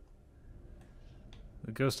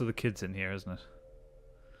 The ghost of the kid's in here, isn't it?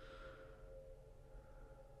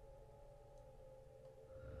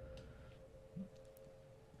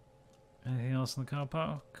 Anything else in the car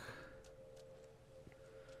park?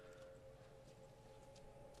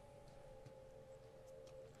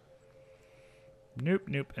 Nope,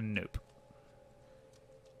 nope, and nope.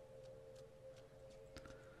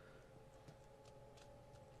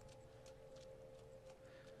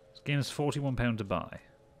 This game is £41 to buy.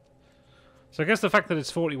 So I guess the fact that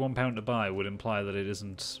it's £41 to buy would imply that it's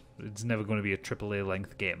never going to be a AAA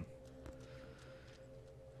length game.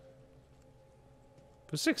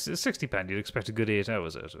 For £60, you'd expect a good 8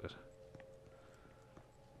 hours out of it.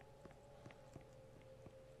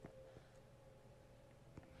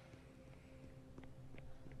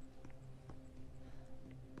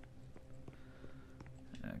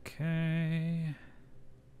 Okay.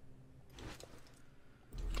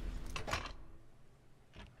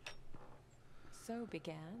 So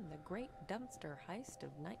began the great dumpster heist of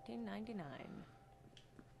 1999.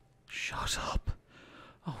 Shut up.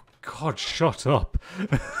 Oh god, shut up.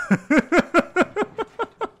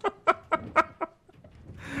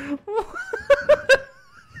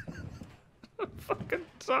 Fucking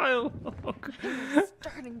dialogue. I'm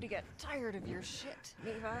starting to get tired of your shit,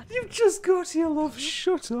 Neva. You've just got here, love.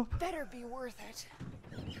 Shut up. Better be worth it.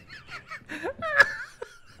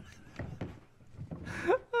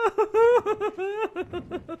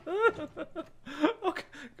 Okay,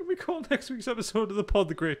 can we call next week's episode of the pod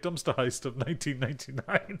The Great Dumpster Heist of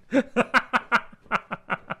 1999?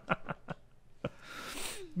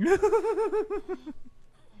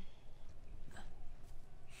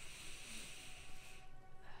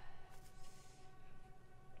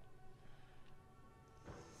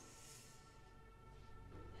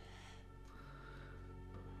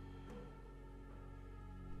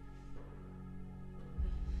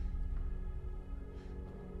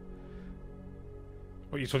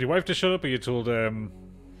 What, you told your wife to shut up, or you told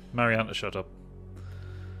Marianne to shut up?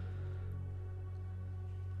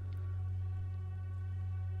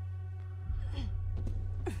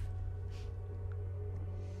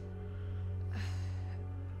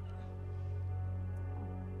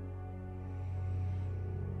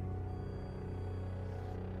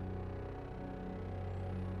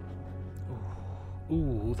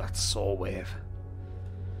 Ooh, that saw wave.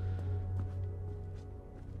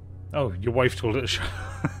 Oh, your wife told it to shut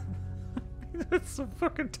up. That's some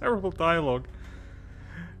fucking terrible dialogue.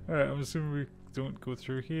 Alright, I'm assuming we don't go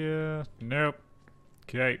through here. Nope.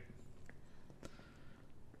 Okay.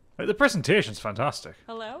 Like, the presentation's fantastic.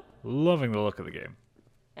 Hello? Loving the look of the game.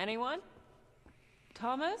 Anyone?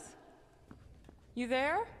 Thomas? You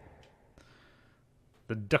there?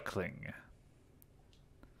 The Duckling.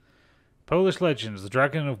 Polish legends. The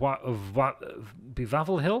Dragon of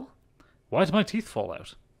Bivavel Hill? Why did my teeth fall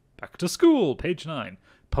out? Back to school, page 9.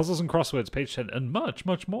 Puzzles and crosswords, page 10. And much,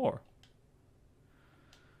 much more.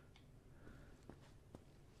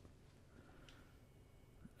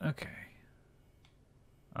 Okay.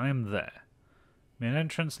 I am there. Main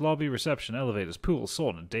entrance, lobby, reception, elevators, pool,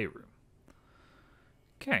 sauna, day room.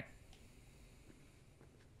 Okay.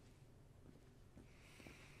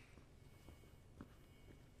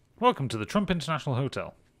 Welcome to the Trump International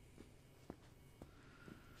Hotel.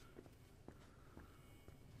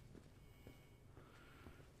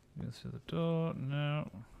 Go through the door. No.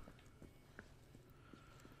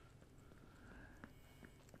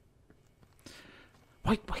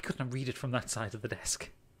 Why couldn't I read it from that side of the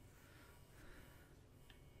desk?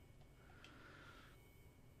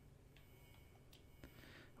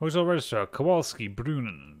 Hotel Registrar, Kowalski,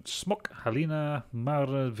 Brunen, Smok, Halina,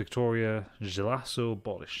 Mara, Victoria, Gelasso,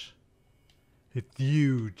 Boris. It's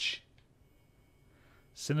huge.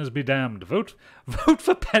 Sinners be damned. Vote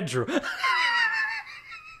for Pedro.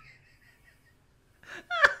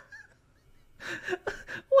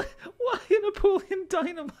 Why a Napoleon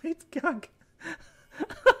Dynamite gag?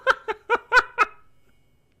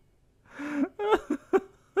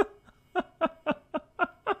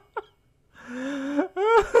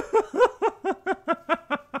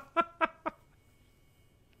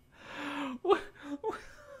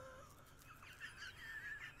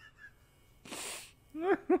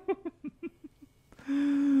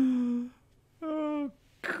 Oh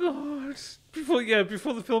God!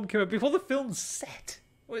 Before the film came out, before the film's set.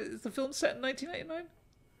 Wait, is the film set in 1989?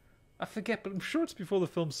 I forget, but I'm sure it's before the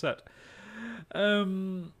film's set.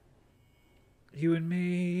 You and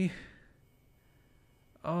Me.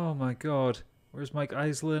 Oh my God! Where's Mike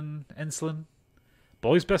Enslin?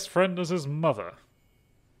 Boy's best friend is his mother.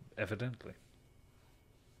 Evidently.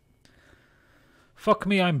 Fuck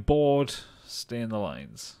me, I'm bored. Stay in the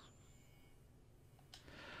lines.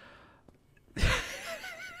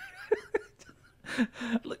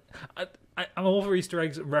 Look, I'm all for Easter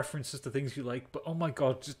eggs and references to things you like, but oh my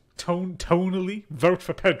God, just tonally, vote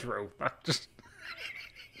for Pedro. That just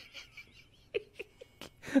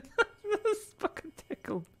that's fucking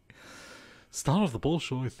tickled. Star of the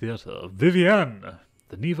Bolshoi Theatre, Vivienne,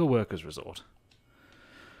 the Neva Workers Resort.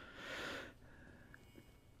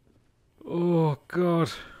 Oh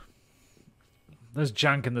God, there's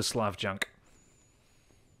jank in the Slav jank.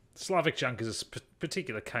 Slavic jank is a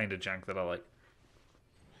particular kind of jank that I like.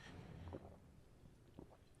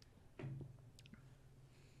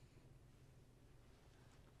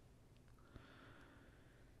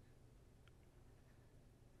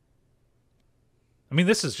 I mean,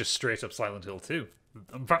 this is just straight up Silent Hill 2.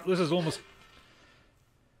 In fact, this is almost...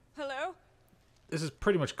 Hello? This is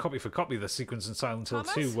pretty much copy for copy the sequence in Silent Hill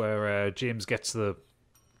Thomas? 2 where James gets the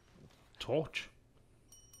torch.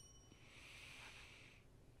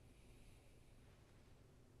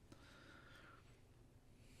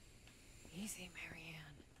 Easy,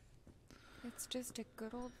 Marianne. It's just a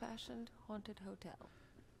good old-fashioned haunted hotel.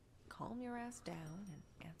 Calm your ass down and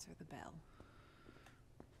answer the bell.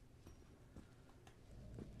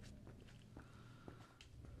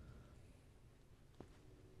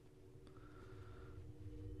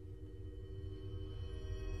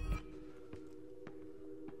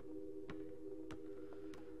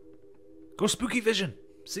 Go Spooky Vision!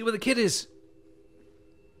 See where the kid is!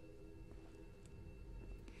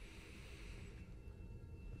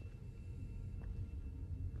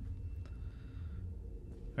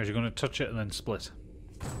 Or you're going to touch it and then split.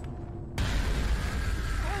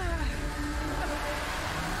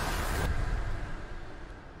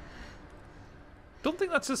 Don't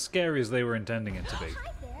think that's as scary as they were intending it to be.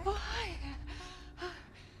 Hi there. Oh, hi.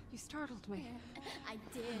 You startled me. I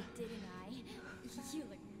did, didn't I? You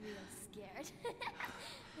look real scared.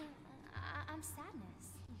 I'm Sadness.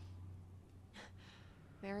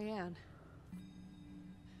 Marianne.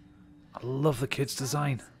 I love the kid's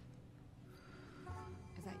design.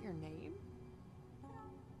 Is that your name?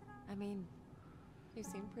 I mean, you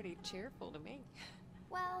seem pretty cheerful to me.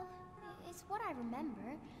 Well, it's what I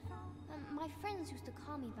remember. My friends used to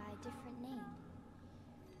call me by a different name.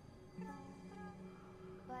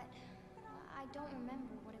 But I don't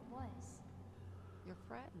remember what it was. Your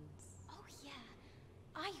friends. Oh yeah,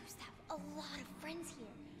 I used to have a lot of friends here.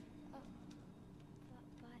 But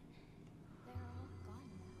they're all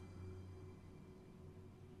gone now.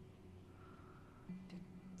 Did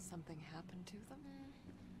something happen to them?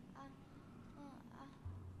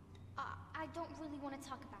 I don't really want to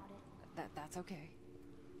talk about it. That's okay.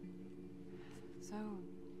 So,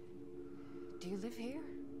 do you live here?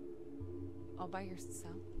 All by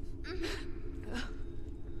yourself? You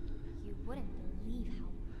wouldn't believe how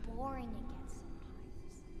boring it gets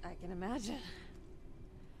sometimes. I can imagine.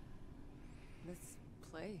 This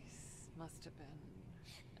place must have been...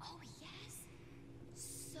 Oh yes,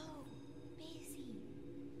 so busy.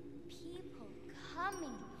 People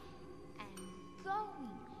coming and going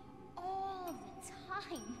all the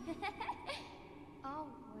time.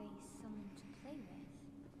 Always someone to play with.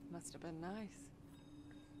 Must have been nice.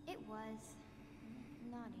 It was.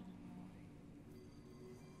 Not anymore.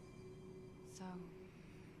 So...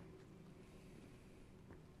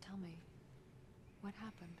 Tell me, what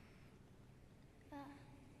happened?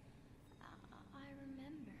 I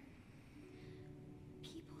remember.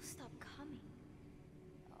 People stopped coming.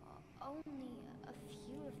 Only a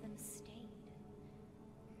few of them stayed.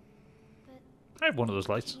 But I have one of those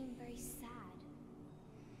lights. became very sad.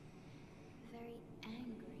 Very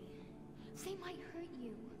angry. They might hurt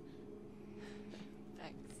you.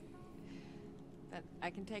 Thanks. But I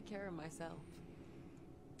can take care of myself.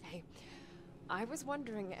 Hey, I was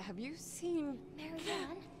wondering, have you seen...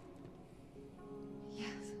 Marianne,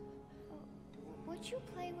 Yes. would you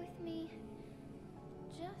play with me?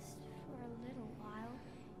 Just for a little while.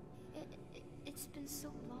 It's been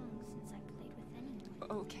so long since I played with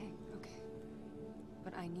anyone. Okay.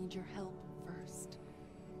 But I need your help first.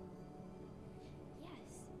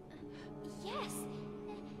 Yes. Yes!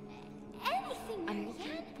 Anything, I'm Marianne!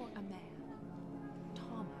 looking for a man.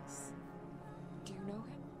 Thomas. Do you know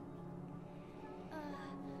him?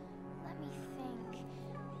 Let me think.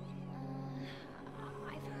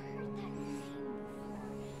 I've heard that name before.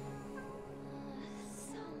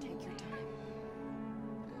 Take your time.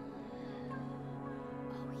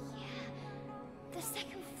 Oh yeah. The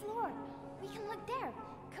second floor. We can look there.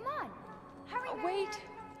 Come on. Hurry, Oh, Marianne. wait!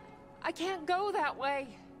 I can't go that way!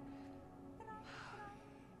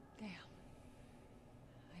 Damn.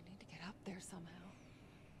 I need to get up there somehow.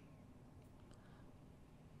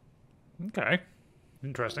 Okay.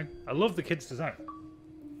 Interesting. I love the kid's design.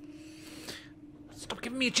 Stop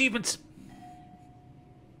giving me achievements!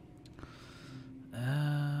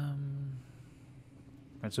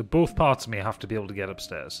 Right, so both parts of me have to be able to get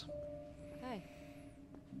upstairs. Hey.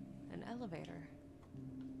 An elevator.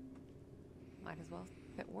 Might as well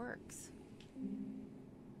if it works.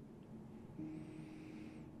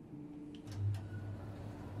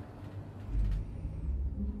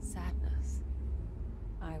 Sadness.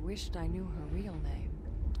 I wished I knew her real name.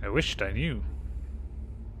 I wished I knew.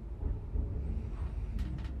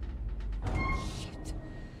 Shit.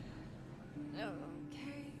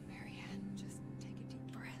 Okay, Marianne, just take a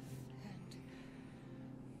deep breath and...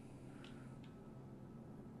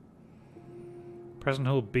 Present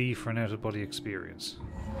hold B for an out-of-body experience.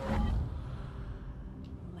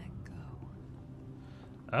 let go.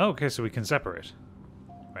 Oh, okay, so we can separate.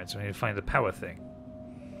 Right, so we need to find the power thing.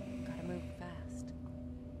 Gotta move fast.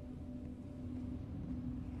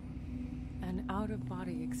 An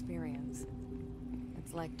out-of-body experience.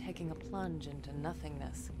 It's like taking a plunge into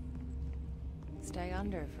nothingness. Stay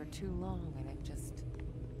under for too long and it just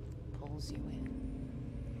pulls you in.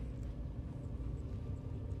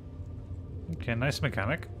 Okay, nice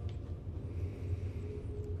mechanic.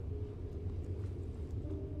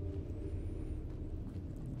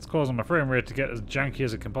 It's causing my frame rate to get as janky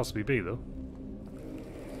as it can possibly be, though.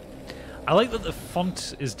 I like that the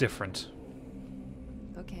font is different.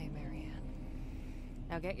 Okay, Marianne.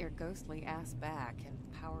 Now get your ghostly ass back and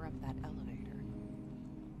power up that elevator.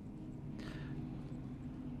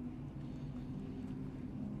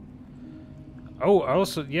 Oh, I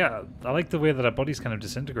also, yeah, I like the way that our body's kind of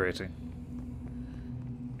disintegrating.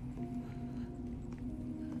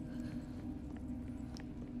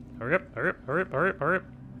 Hurry up, hurry up, hurry up, hurry up, hurry up.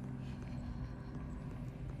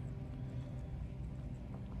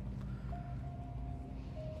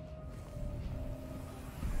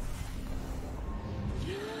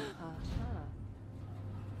 Uh-huh.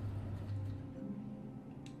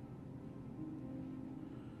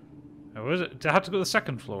 Oh, was it? Do I have to go to the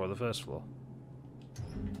second floor or the first floor?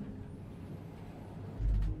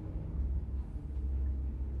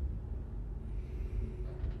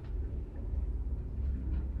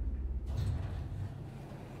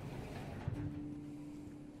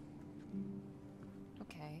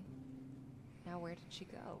 Okay. Now where did she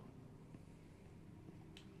go?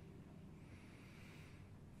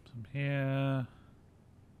 From here.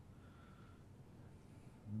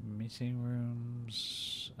 Meeting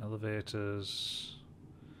rooms, elevators.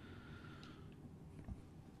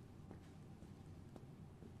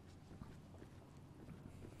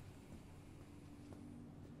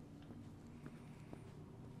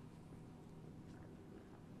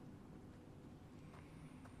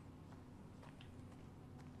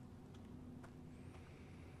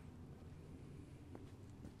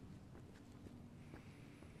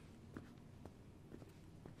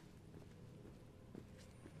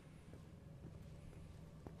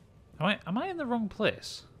 Am I in the wrong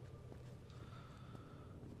place?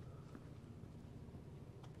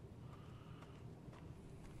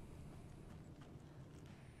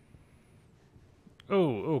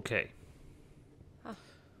 Oh, okay. Huh.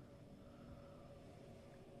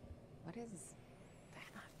 What is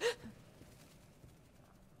that?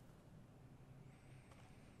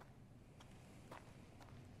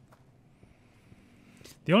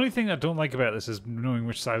 The only thing I don't like about this is knowing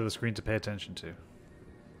which side of the screen to pay attention to.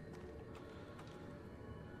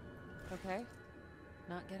 Okay.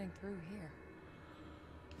 Not getting through here.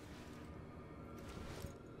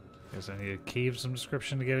 Guess I need a key of some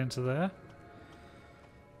description to get into there.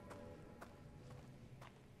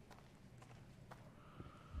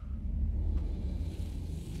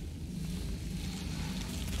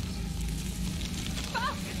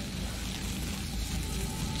 Fuck!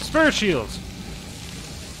 Spirit shields!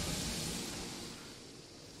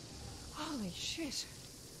 Holy shit.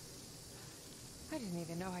 I didn't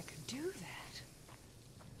even know I could do that.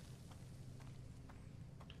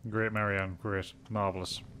 Great, Marianne. Great.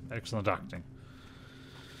 Marvellous. Excellent acting.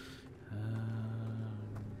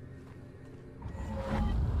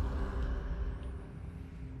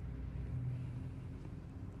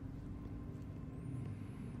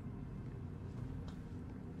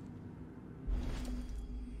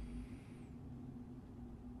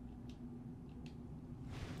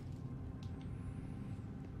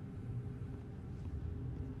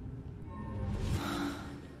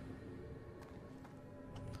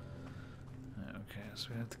 Okay, so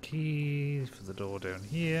we have the key for the door down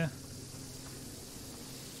here.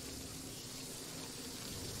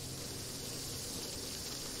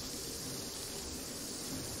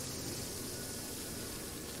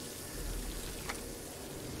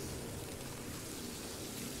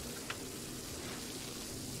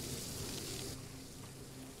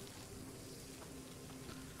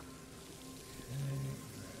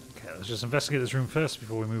 Okay, let's just investigate this room first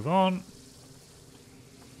before we move on.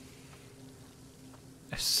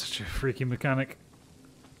 It's such a freaky mechanic.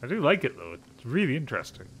 I do like it though. It's really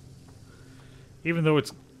interesting. Even though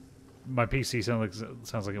it's my PC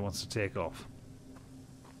sounds like it wants to take off.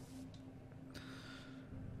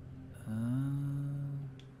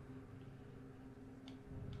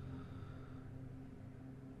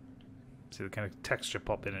 See the kind of texture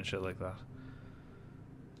pop in and shit like that.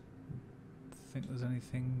 Think there's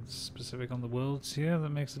anything specific on the worlds here that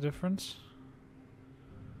makes a difference?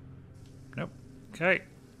 Nope. Okay.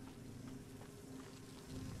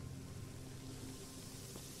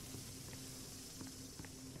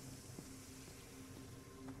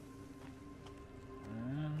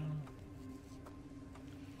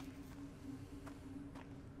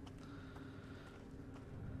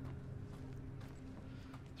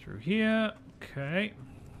 Through here. Okay.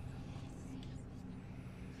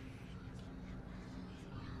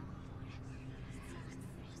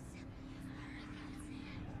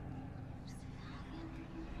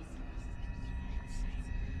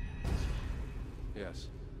 Yes.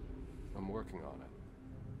 I'm working on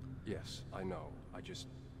it. Yes, I know.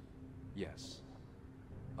 Yes.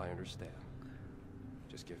 I understand.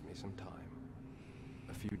 Just give me some time.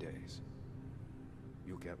 A few days.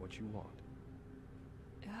 You'll get what you want.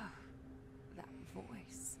 Ugh, that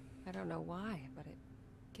voice. I don't know why, but it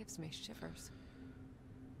gives me shivers.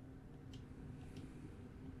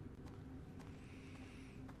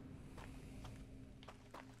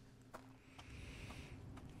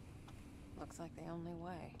 Looks like the only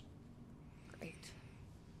way. Great.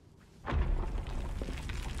 What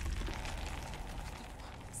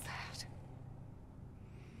was that?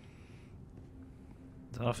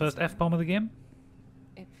 Is that our first F-bomb of the game?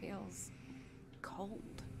 It feels cold.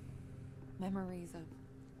 Memories of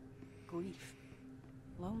grief,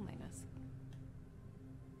 loneliness.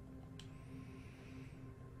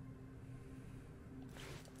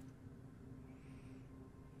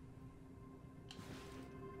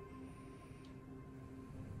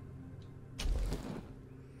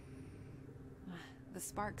 The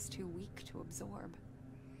spark's too weak to absorb.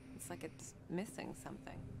 It's like it's missing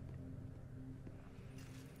something.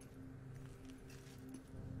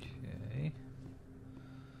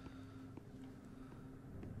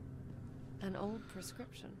 old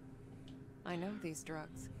prescription. I know these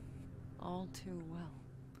drugs all too well.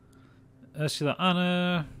 Ursula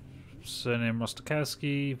Anna, surname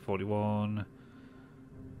Rostakowski, 41.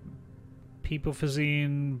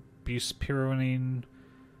 Pepofazine, buspirone.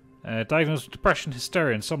 Diagnosed with depression,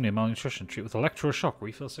 hysteria, insomnia, malnutrition. Treat with electroshock.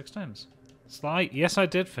 Refill 6 times. Sly, yes, I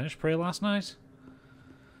did finish prayer last night.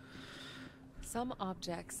 Some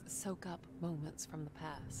objects soak up moments from the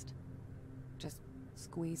past. Just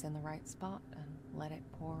squeeze in the right spot and let it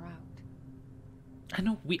pour out. I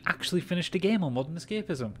know, we actually finished a game on Modern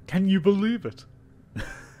Escapism. Can you believe it?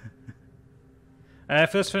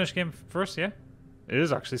 First finished game for us, yeah? It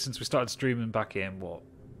is actually, since we started streaming back in, what?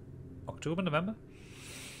 October, November?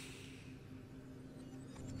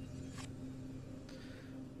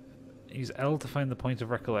 Use L to find the point of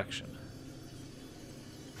recollection.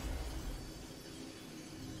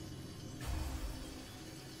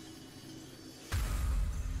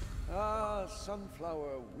 Ah,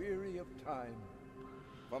 sunflower, weary of time.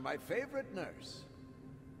 For my favorite nurse.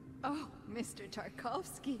 Oh, Mr.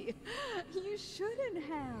 Tarkovsky, you shouldn't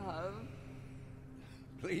have.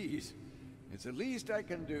 Please, it's the least I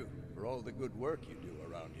can do for all the good work you do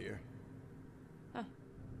around here. Huh.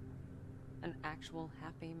 An actual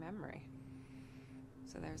happy memory.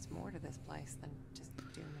 So there's more to this place than just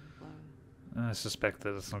doom and gloom. I suspect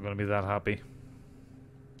that it's not going to be that happy.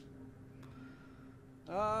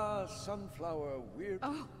 Ah, sunflower, weary...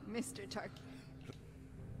 Oh, Mr. Tark...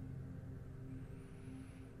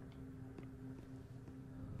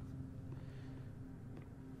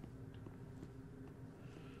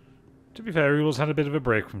 To be fair, Oodles had a bit of a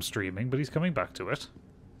break from streaming, but he's coming back to it.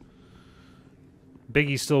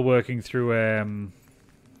 Biggie's still working through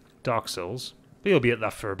Dark Souls. But he'll be at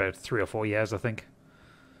that for about 3 or 4 years, I think.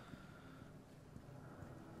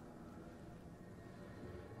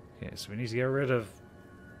 Okay, so we need to get rid of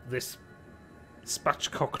this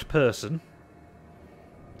spatchcocked person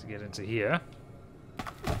to get into here.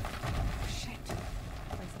 Shit. The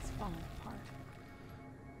place is falling apart.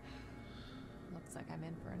 Looks like I'm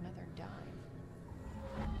in for another dive.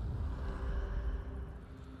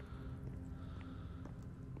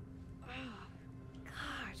 Oh,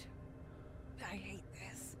 God. I hate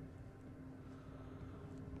this.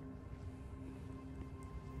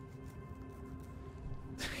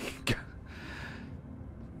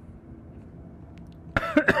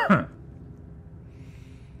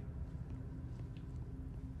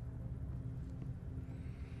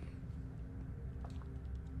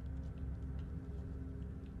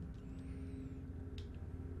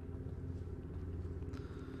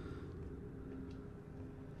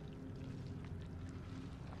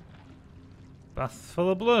 Bath full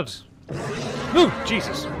of blood. Oh,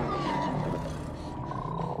 Jesus.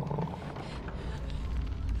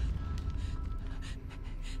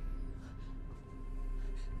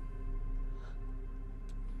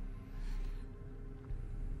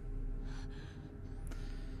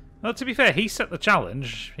 Well, to be fair, he set the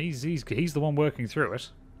challenge. He's the one working through it.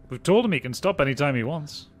 We've told him he can stop anytime he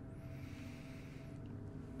wants.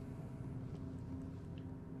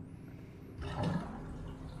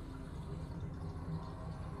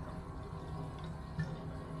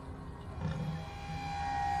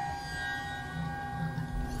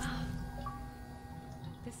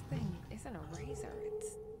 This thing isn't a razor,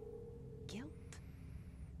 it's guilt,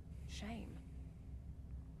 shame,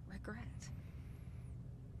 regret.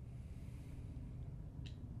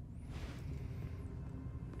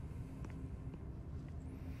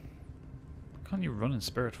 Can't you run in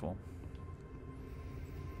spirit form?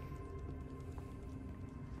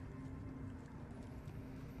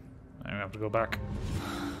 I have to go back.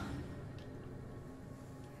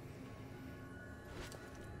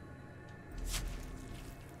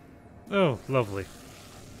 Oh, lovely.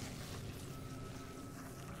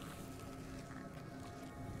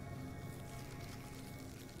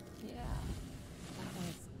 Yeah, that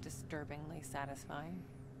was disturbingly satisfying.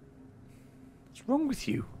 What's wrong with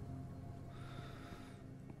you?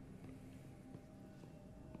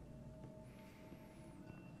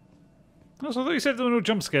 Oh, so I thought you said there were no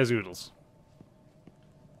jump scares, Oodles.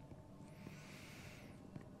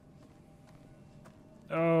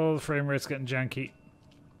 Oh, the frame rate's getting janky.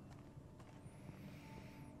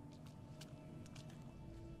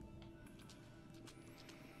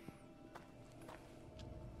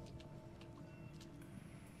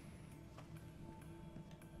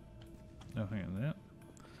 Nothing in there.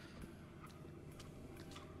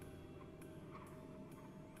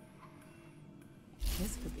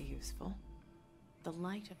 This could be useful. The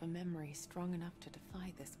light of a memory strong enough to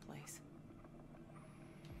defy this place.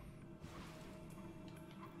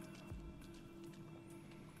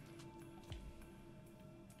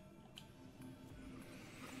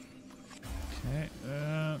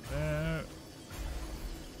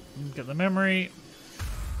 Get the memory.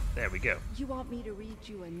 There we go. You want me to read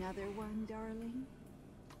you another one, darling?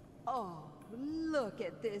 Oh, look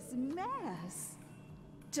at this mess.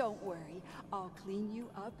 Don't worry, I'll clean you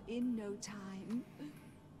up in no time.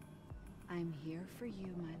 I'm here for you,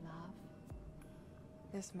 my love.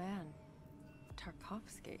 This man,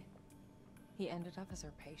 Tarkovsky, he ended up as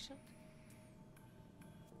her patient?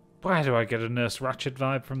 Why do I get a Nurse Ratched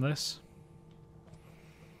vibe from this?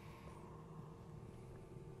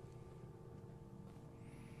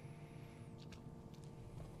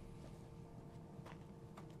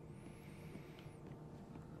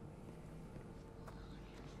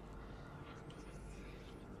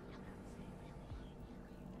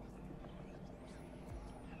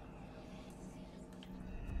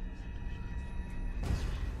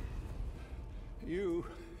 You...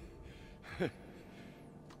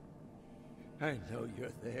 I know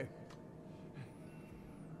you're there.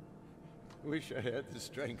 Wish I had the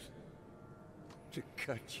strength to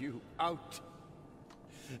cut you out.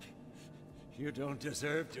 You don't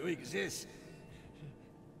deserve to exist.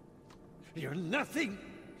 You're nothing.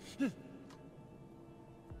 There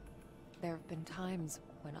have been times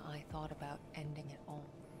when I thought about ending it all.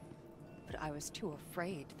 But I was too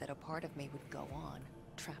afraid that a part of me would go on,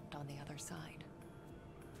 trapped on the other side.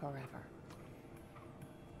 Forever.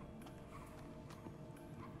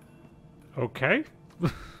 Okay.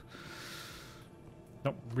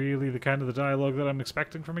 Not really the kind of the dialogue that I'm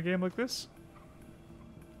expecting from a game like this.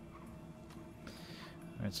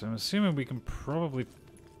 Alright, so I'm assuming we can probably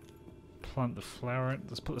plant the flower in.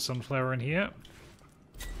 Let's put the sunflower in here.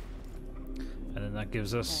 And then that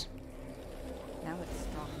gives us... Now it's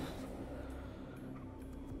strong enough.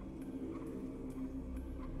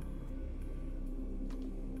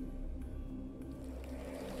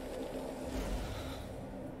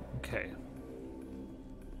 Okay.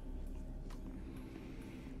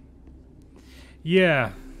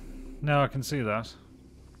 Yeah. No, I can see that.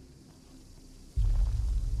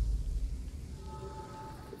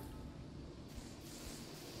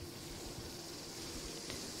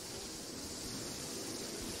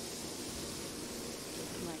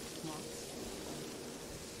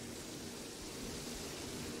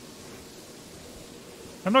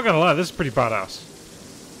 I'm not gonna lie, this is pretty badass.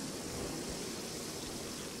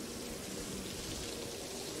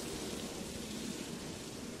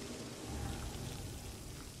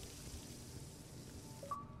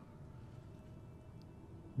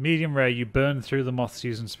 Medium rare, you burn through the moths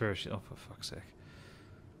using spirit shield. Oh, for fuck's sake.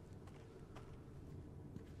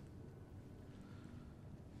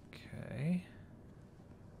 Okay.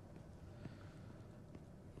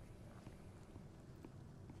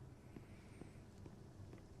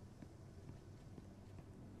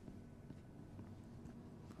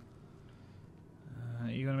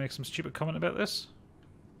 You gonna make some stupid comment about this?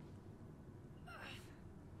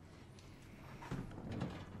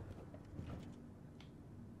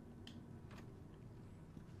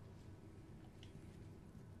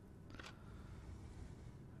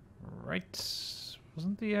 Right.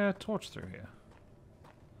 Wasn't the torch through here?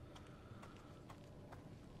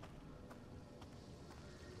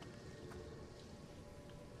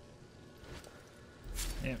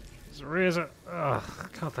 Yeah, there's a razor. Ugh,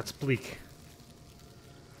 God, that's bleak.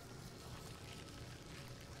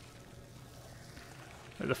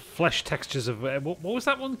 Like the flesh textures of... what was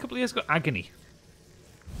that one a couple of years ago? Agony.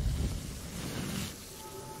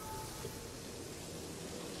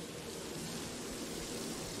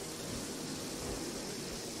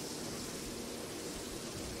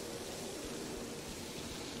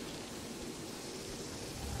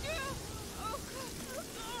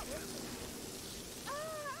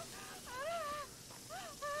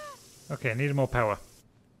 Okay, I need more power.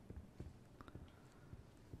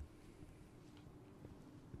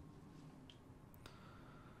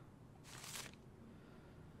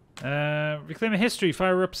 Reclaiming history,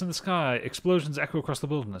 fire erupts in the sky, explosions echo across the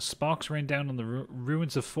wilderness, sparks rain down on the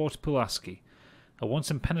ruins of Fort Pulaski, a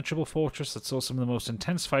once impenetrable fortress that saw some of the most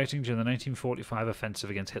intense fighting during the 1945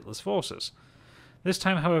 offensive against Hitler's forces. This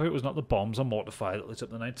time, however, it was not the bombs or mortar fire that lit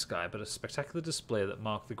up the night sky, but a spectacular display that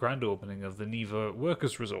marked the grand opening of the Neva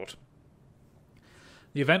Workers' Resort.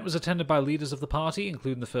 The event was attended by leaders of the party,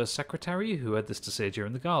 including the first secretary, who had this to say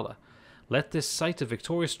during the gala. Let this site of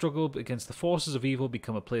victorious struggle against the forces of evil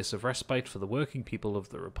become a place of respite for the working people of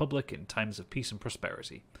the Republic in times of peace and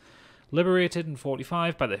prosperity. Liberated in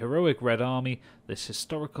 1945 by the heroic Red Army, this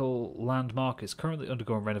historical landmark is currently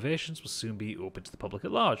undergoing renovations, will soon be open to the public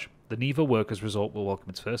at large. The Neva Workers' Resort will welcome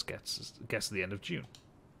its first guests at the end of June.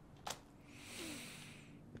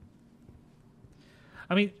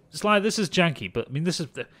 I mean, Sly, this is janky, but I mean, this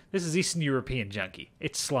is Eastern European janky.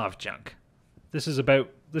 It's Slav jank. This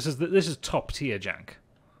is top tier jank.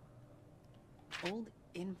 Old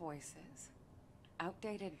invoices.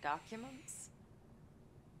 Outdated documents.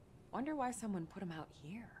 Wonder why someone put them out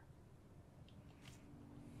here.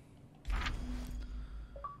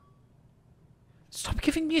 Stop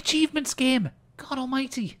giving me achievements, game! God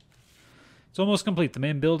almighty! It's almost complete. The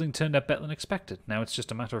main building turned out better than expected. Now it's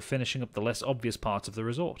just a matter of finishing up the less obvious parts of the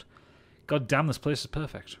resort. God damn, this place is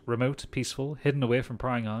perfect. Remote, peaceful, hidden away from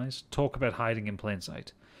prying eyes. Talk about hiding in plain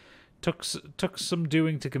sight. Took some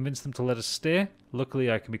doing to convince them to let us stay.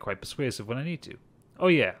 Luckily, I can be quite persuasive when I need to. Oh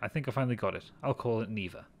yeah, I think I finally got it. I'll call it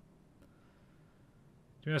Neva.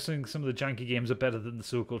 Do you know think some of the janky games are better than the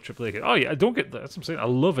so-called AAA game? Oh yeah, I don't get that. That's what I'm saying. I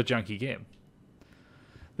love a janky game.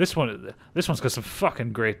 This one's got some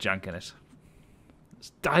fucking great jank in it.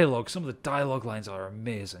 This dialogue, some of the dialogue lines are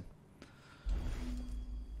amazing.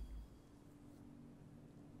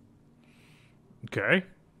 Okay.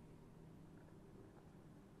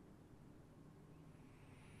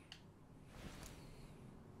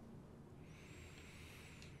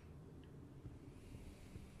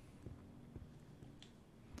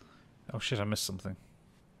 Oh shit, I missed something.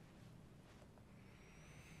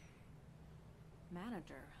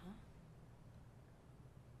 Manager, huh?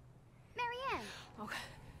 Marianne! Oh.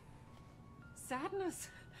 Sadness.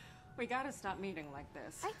 We gotta stop meeting like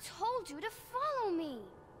this. I told you to follow me!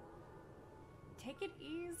 Take it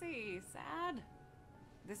easy, Sad.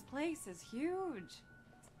 This place is huge.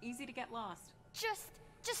 It's easy to get lost. Just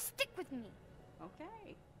stick with me.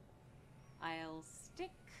 Okay. I'll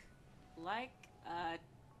stick like a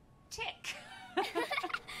tick.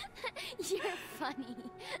 You're funny.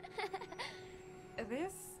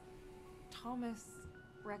 This Thomas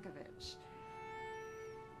Rekovich.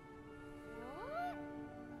 What?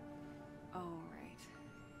 Oh, right.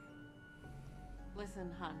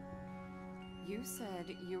 Listen, hun. You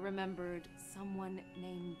said you remembered someone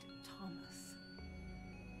named Thomas.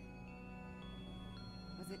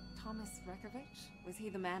 Was it Thomas Rekovich? Was he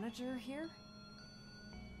the manager here?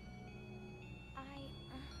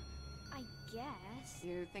 I guess.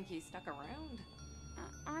 You think he stuck around?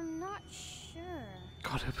 I'm not sure.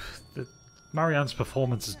 God, Marianne's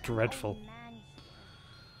performance is dreadful. Man here.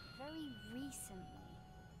 Very recently,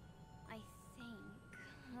 I think.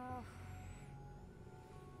 Oh.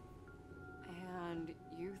 And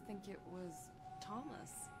you think it was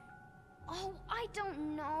Thomas? Oh, I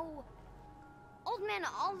don't know. Old men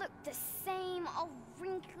all look the same, all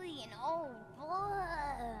wrinkly and old.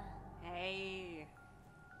 Blah. Hey,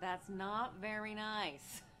 that's not very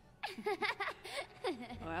nice.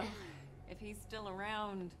 Well, if he's still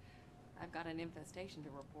around, I've got an infestation to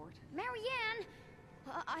report. Marianne!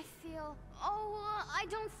 I feel... I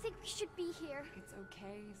don't think we should be here. It's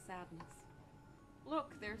okay, Sadness.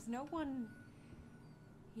 Look, there's no one...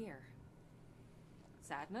 here.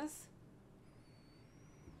 Sadness?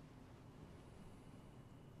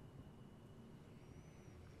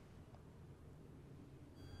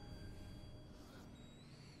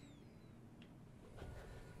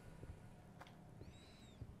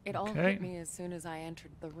 It all Okay. hit me as soon as I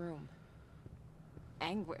entered the room.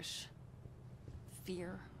 Anguish.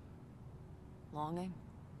 Fear. Longing.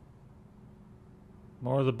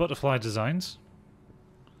 More of the butterfly designs.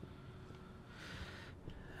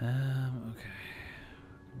 Okay. Let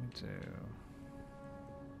me do...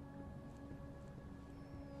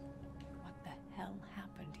 What the hell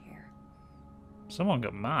happened here? Someone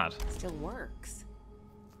got mad. Still works.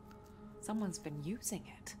 Someone's been using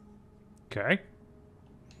it. Okay.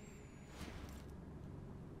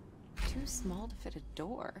 Too small to fit a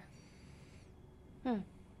door.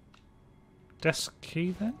 Desk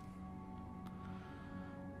key then?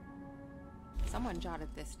 Someone jotted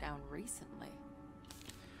this down recently.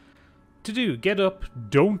 To do, get up,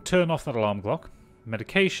 don't turn off that alarm clock.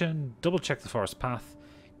 Medication, double check the forest path.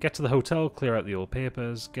 Get to the hotel, clear out the old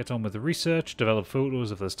papers. Get on with the research, develop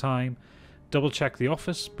photos if there's time. Double check the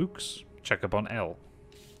office, books. Check up on L.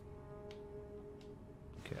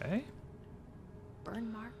 Okay.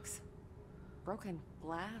 Burn marks. Broken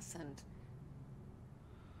glass and...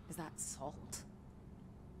 Is that salt?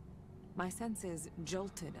 My senses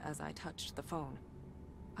jolted as I touched the phone.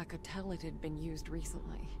 I could tell it had been used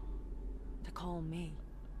recently. To call me.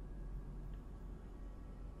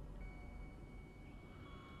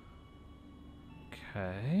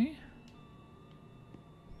 Okay.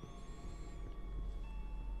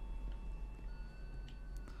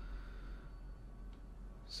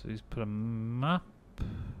 So he's put a map.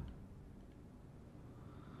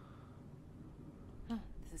 Huh,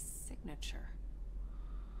 this signature.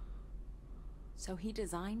 So he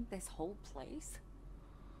designed this whole place?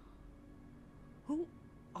 Who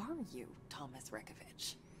are you, Thomas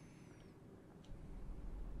Rekovich?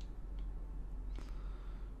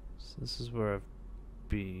 So this is where I've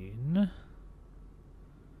been.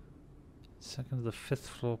 Second to the 5th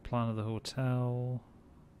floor plan of the hotel.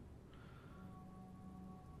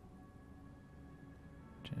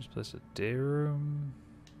 Change place of day room.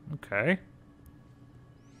 Okay.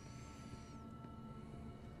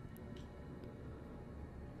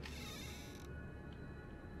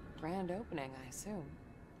 Grand opening, I assume.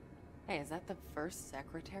 Hey, is that the first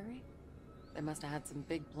secretary? They must have had some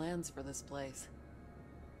big plans for this place.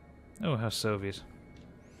 Oh, how Soviet.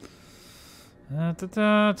 Da, da,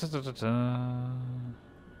 da, da, da, da.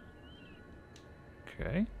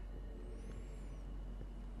 Okay.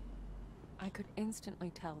 I could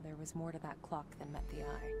instantly tell there was more to that clock than met the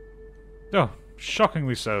eye. Oh,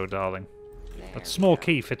 shockingly so, darling. That small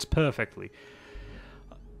key fits perfectly.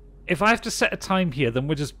 If I have to set a time here, then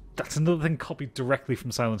that's another thing copied directly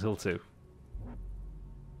from Silent Hill 2.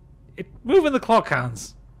 Moving the clock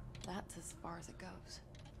hands. That's as far as it goes.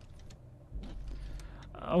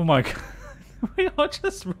 Oh my god. We are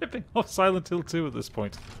just ripping off Silent Hill 2 at this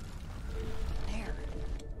point. There.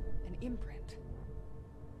 An imprint.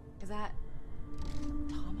 Is that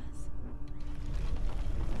Thomas?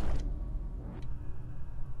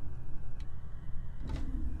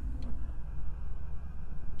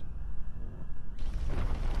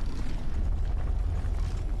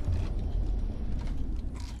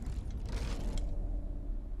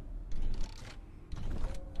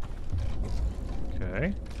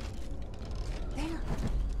 Okay. There.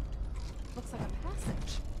 Looks like a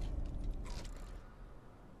passage.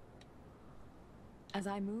 As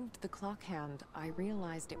I moved the clock hand, I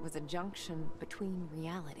realized it was a junction between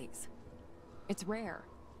realities. It's rare,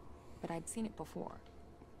 but I'd seen it before.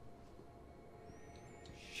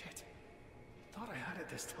 Shit. Thought I had it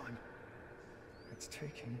this time. It's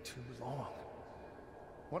taking too long.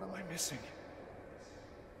 What am I missing?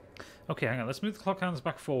 Okay, hang on. Let's move the clock hands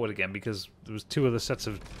back forward again because there was 2 other sets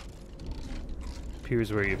of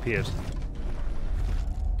periods where he appeared.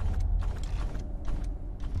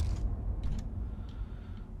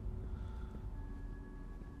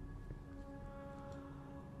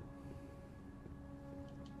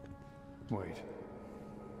 Wait.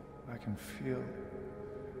 I can feel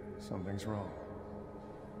something's wrong.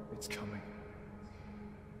 It's coming.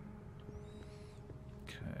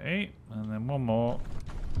 Okay, and then one more.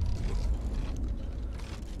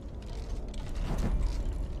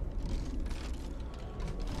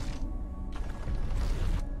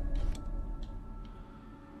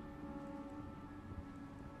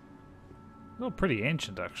 Oh, pretty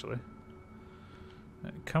ancient, actually.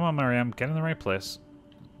 Come on, Mariam, get in the right place.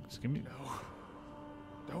 Just give me. No.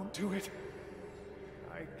 Don't do it.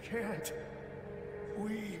 I can't.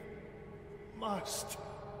 We must.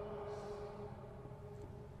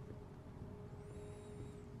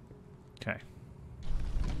 Okay.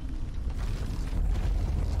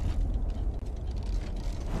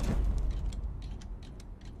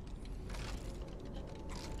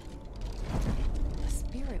 The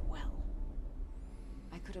spirit well.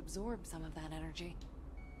 I could absorb some of that energy.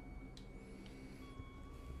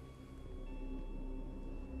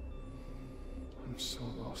 I'm so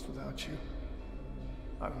lost without you.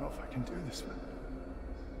 I don't know if I can do this, but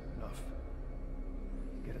enough.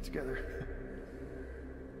 Get it together.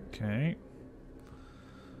 Okay.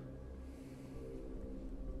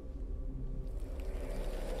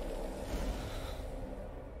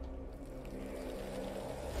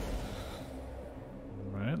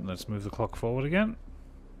 Right, let's move the clock forward again.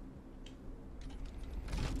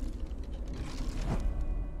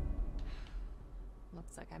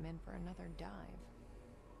 Looks like I'm in for another dive.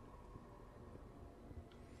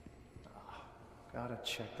 Gotta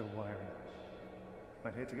check the wiring.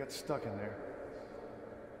 I'd hate to get stuck in there.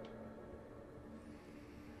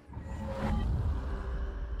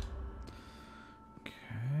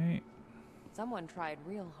 Okay. Someone tried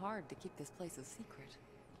real hard to keep this place a secret.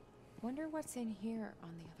 Wonder what's in here on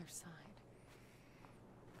the other side.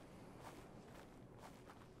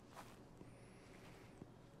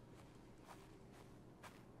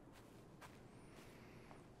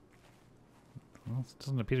 Well, it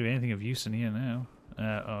doesn't appear to be anything of use in here now.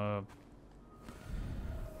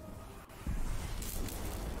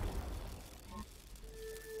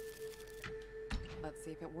 Let's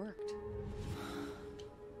see if it worked.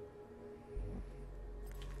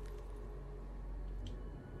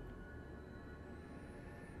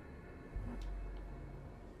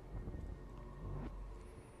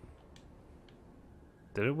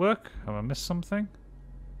 Did it work? Have I missed something?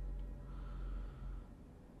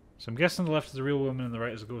 So I'm guessing the left is a real woman and the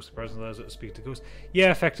right is a ghost. The present allows her to speak to ghosts.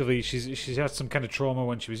 Yeah, effectively, she's had some kind of trauma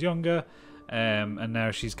when she was younger, and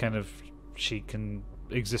now she can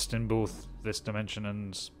exist in both this dimension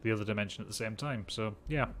and the other dimension at the same time. So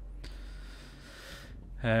yeah.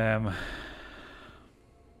 Right,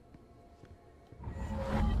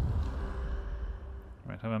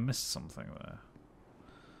 have I missed something there?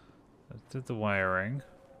 I did the wiring.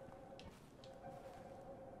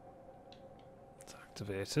 It's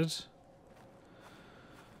activated.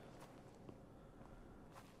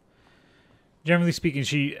 Generally speaking,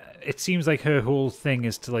 it seems like her whole thing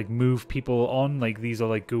is to like move people on. Like these are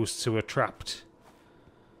like ghosts who are trapped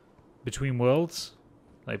between worlds,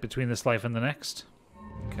 like between this life and the next.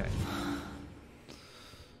 Okay.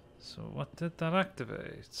 So what did that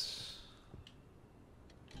activate?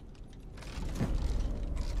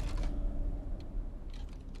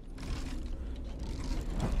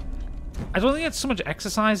 I don't think it's so much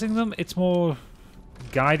exercising them, it's more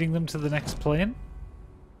guiding them to the next plane.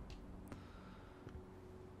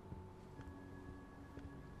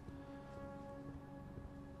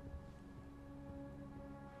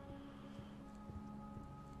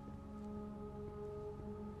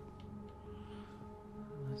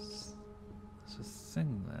 There's a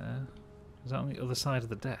thing there. Is that on the other side of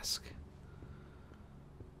the desk?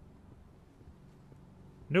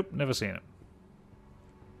 Nope, never seen it.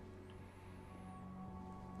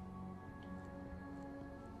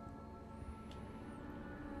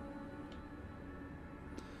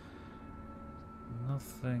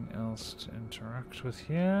 Nothing else to interact with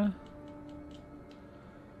here.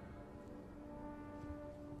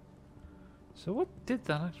 So what did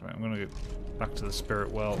that activate? I'm going to go back to the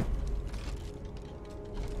spirit well.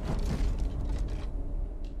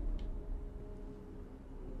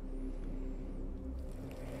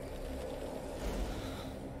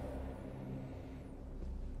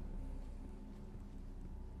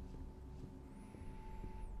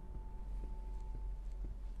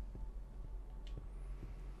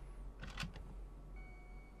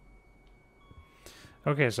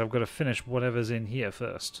 Okay, so I've got to finish whatever's in here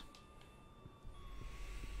first.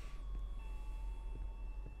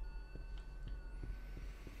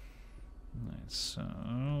 Right,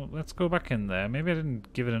 so let's go back in there. Maybe I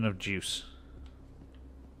didn't give it enough juice.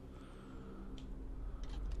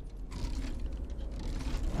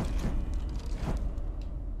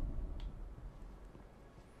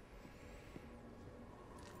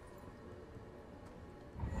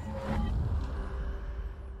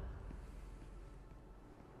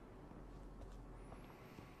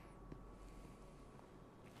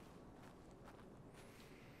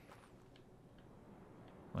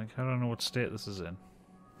 Like, I don't know what state this is in.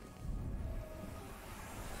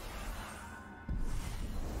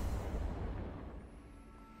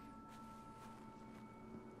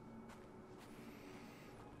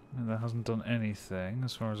 And that hasn't done anything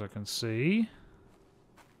as far as I can see.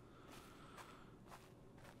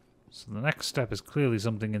 So the next step is clearly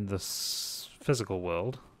something in the physical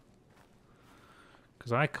world.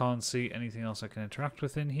 Because I can't see anything else I can interact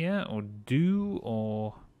with in here, or do,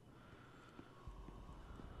 or...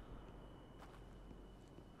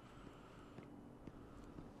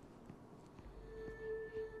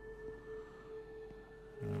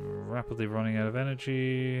 rapidly running out of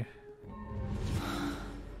energy.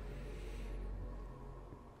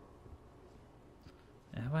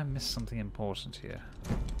 Have I missed something important here?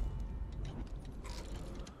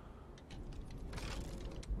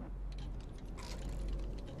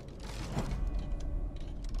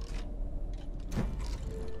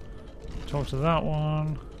 Talk to that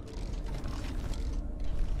one.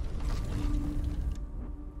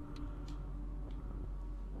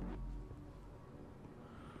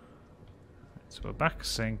 So we're back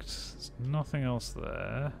synced. There's nothing else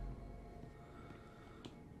there.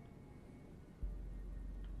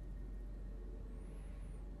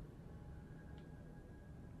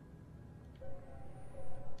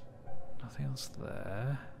 Nothing else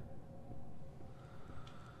there.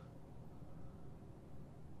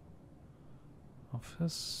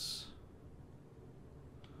 Office.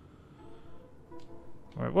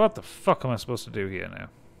 Right, what the fuck am I supposed to do here now?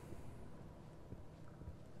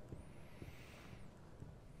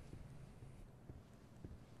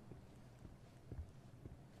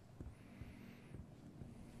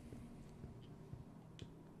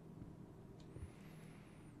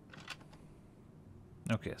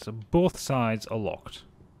 Okay, so both sides are locked.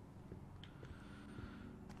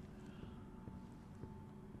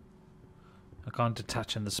 I can't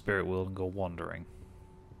detach in the spirit world and go wandering.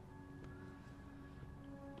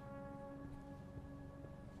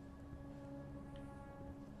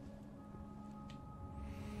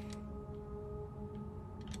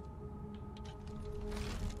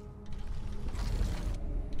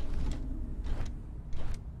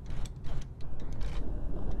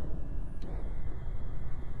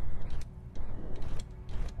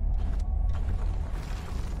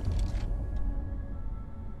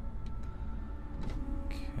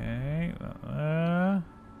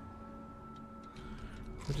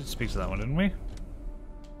 We did speak to that one, didn't we?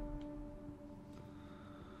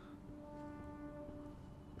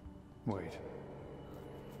 Wait.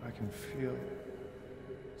 I can feel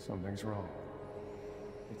something's wrong.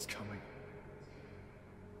 It's coming.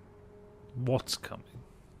 What's coming?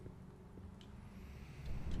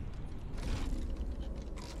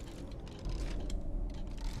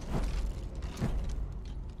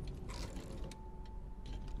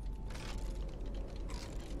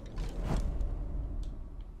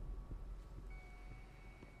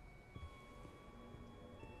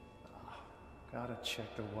 Gotta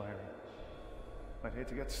check the wiring. I'd hate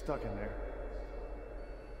to get stuck in there.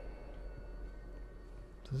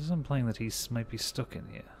 This is implying that he might be stuck in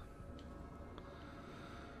here.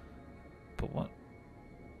 But what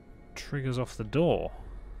triggers off the door?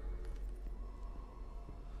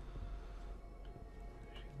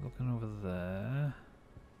 Looking over there.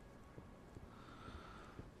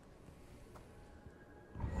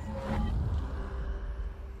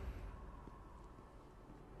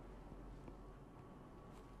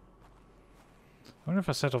 I wonder if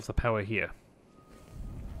I set off the power here.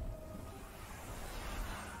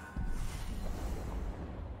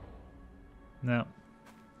 No.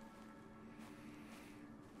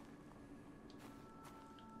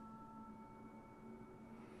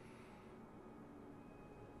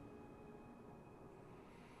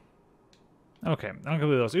 Okay, I'm gonna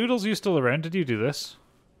do those. Oodles, you still around? Did you do this?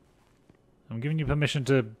 I'm giving you permission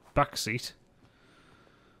to backseat.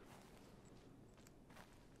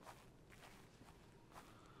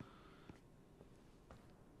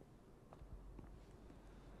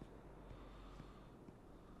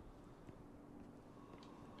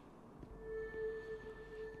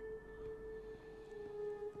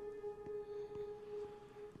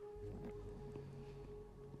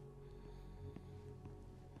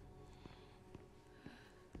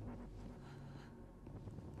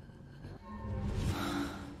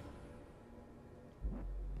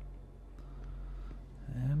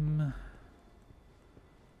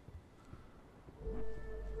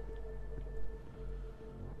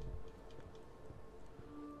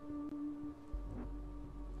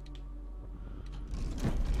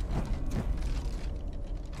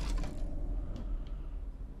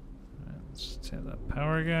 Let's take that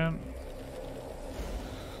power again.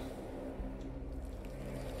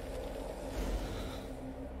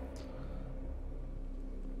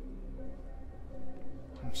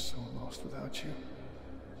 I'm so lost without you.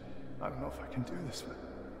 I don't know if I can do this, but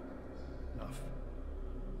enough.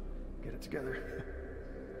 Get it together.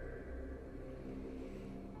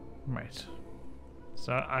 Right.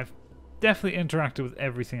 So I've definitely interacted with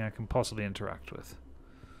everything I can possibly interact with.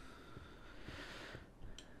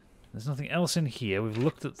 There's nothing else in here. We've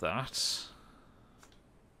looked at that.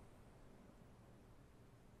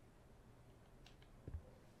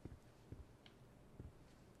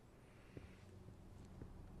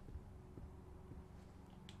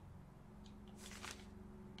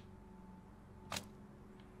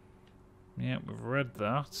 Yeah, we've read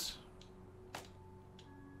that.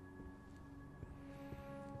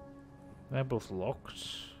 They're both locked.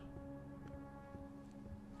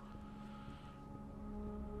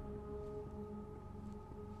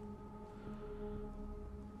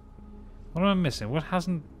 What am I missing? What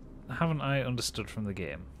haven't I understood from the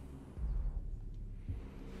game?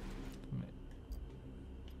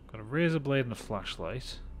 Got a razor blade and a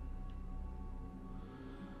flashlight.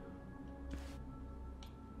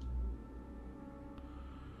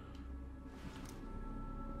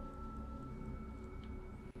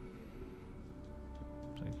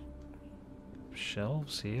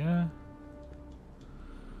 Shelves here.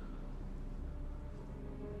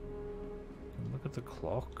 Look at the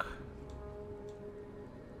clock.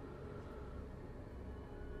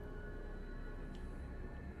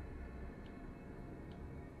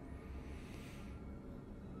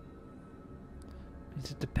 Is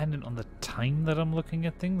it dependent on the time that I'm looking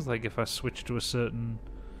at things? Like if I switch to a certain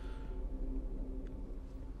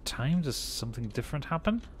time, does something different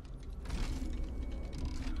happen?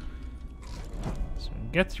 So we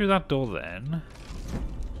can get through that door then.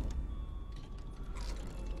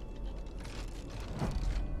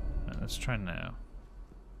 Let's try now.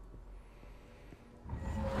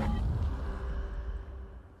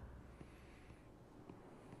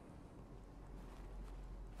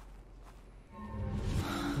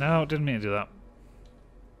 No, didn't mean to do that.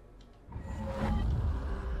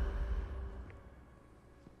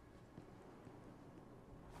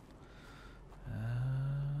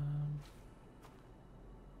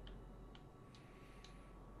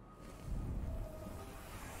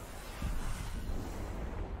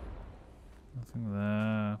 Nothing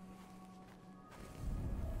there.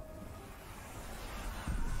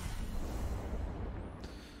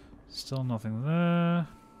 Still nothing there.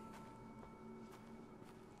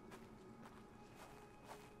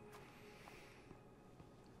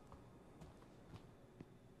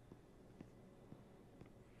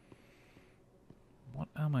 What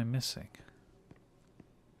am I missing?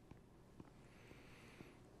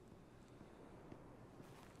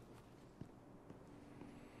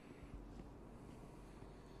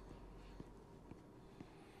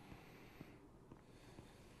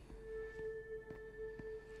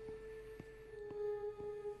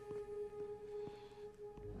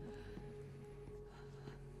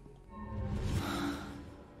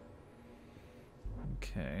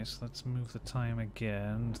 Okay, so let's move the time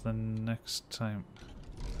again to the next time.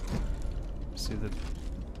 See the...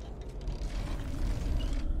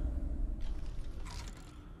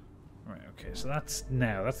 Right, okay, so that's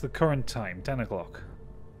now. That's the current time, 10 o'clock.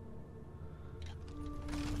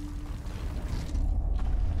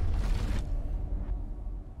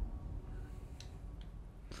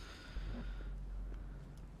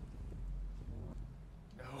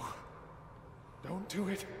 No. Don't do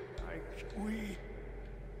it.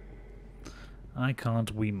 I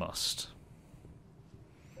can't, we must.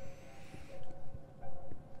 Yeah,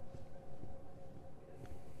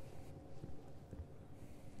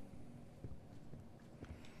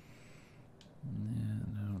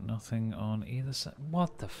 no, nothing on either side.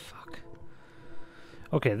 What the fuck?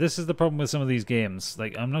 Okay, this is the problem with some of these games.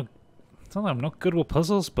 Like, it's not that I'm not good with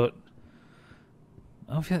puzzles, but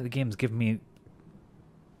I don't feel like the game's giving me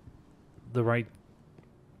the right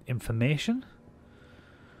information.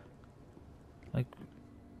 Like,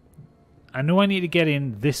 I know I need to get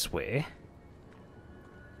in this way.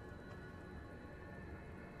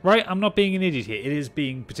 Right, I'm not being an idiot here. It is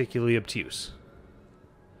being particularly obtuse.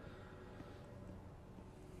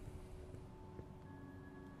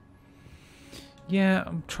 Yeah,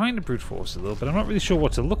 I'm trying to brute force a little, but I'm not really sure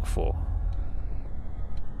what to look for.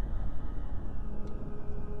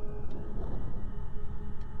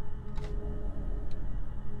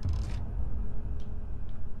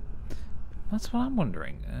 That's what I'm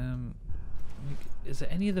wondering. Like, is there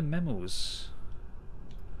any of the memos?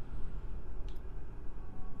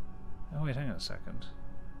 Oh wait, hang on a second.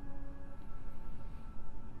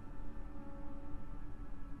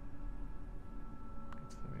 Get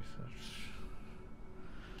to the research.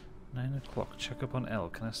 9 o'clock. Check up on L.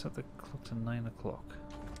 Can I set the clock to 9 o'clock?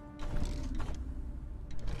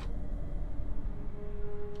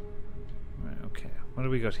 Right. Okay. What do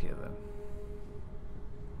we got here then?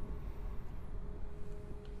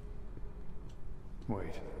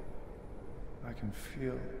 Wait. I can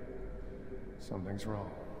feel something's wrong.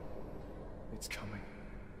 It's coming.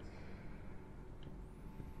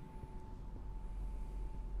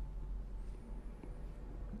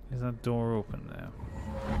 Is that door open now?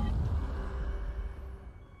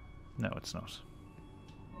 No, it's not.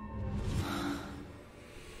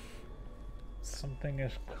 Something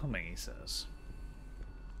is coming, he says.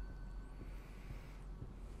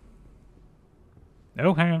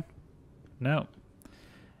 Oh, hang on. No.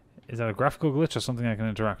 Is that a graphical glitch or something I can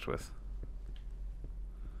interact with?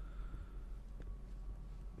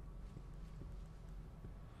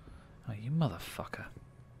 Oh, you motherfucker.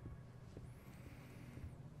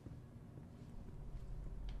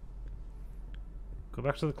 Go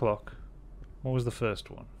back to the clock. What was the first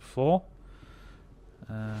one? 4?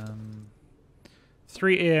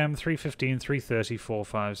 3 a.m., 3:15, 3:30, 4,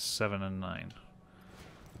 5, 7, and 9.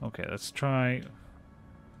 Okay, let's try...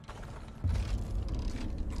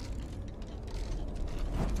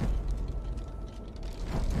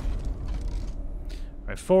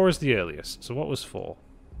 Right, 4 is the earliest. So what was 4?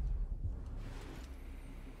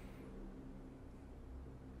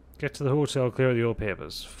 Get to the hotel, clear the old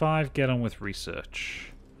papers. 5, get on with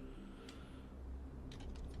research.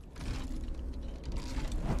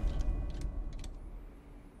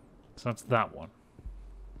 So that's that one.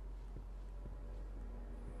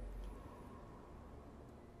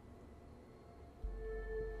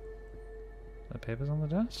 The papers on the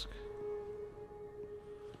desk?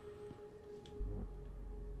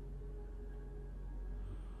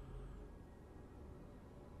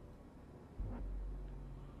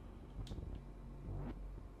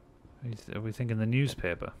 Are we thinking the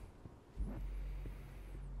newspaper?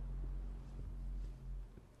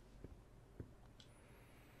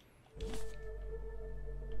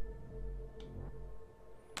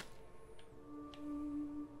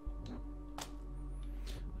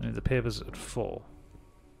 I need the papers at 4.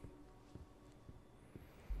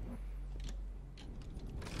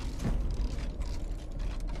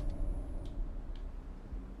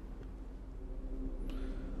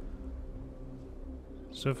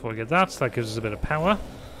 So if we get that, that gives us a bit of power.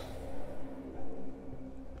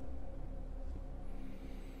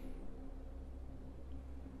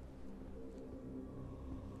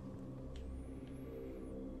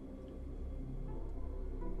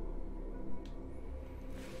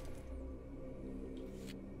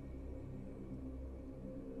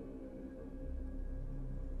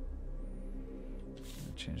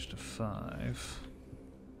 Change to 5.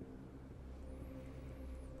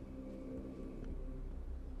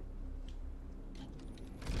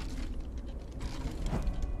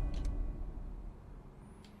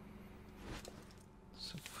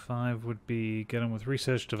 So 5 would be get on with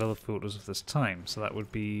research, develop photos of this time. So that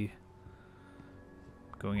would be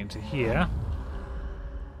going into here.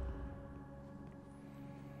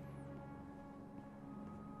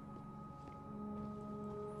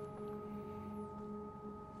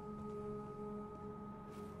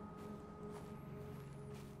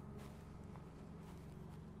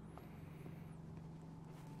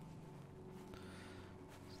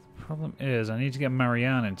 Problem is, I need to get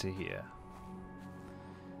Marianne into here.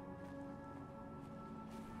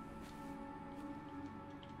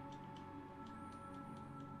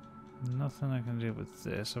 Nothing I can do with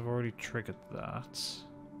this. I've already triggered that.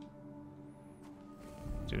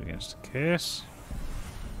 Do it against a case.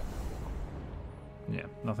 Yeah,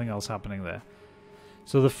 nothing else happening there.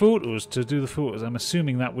 So the photos, to do the photos, I'm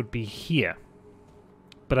assuming that would be here.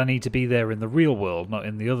 But I need to be there in the real world, not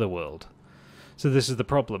in the other world. So this is the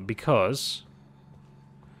problem, because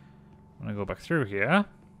when I go back through here,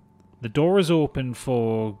 the door is open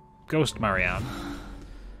for Ghost Marianne,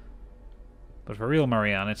 but for real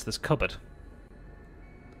Marianne, it's this cupboard.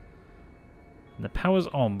 And the power's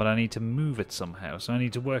on, but I need to move it somehow, so I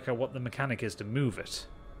need to work out what the mechanic is to move it.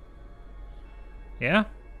 Yeah?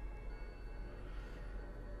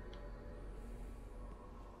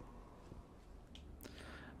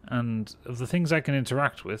 And of the things I can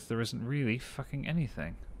interact with, there isn't really fucking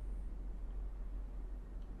anything.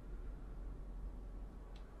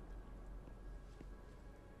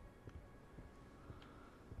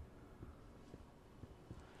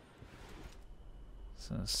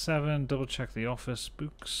 So 7, double check the office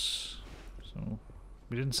books. So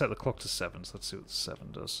we didn't set the clock to 7, so let's see what the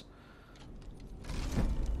 7 does.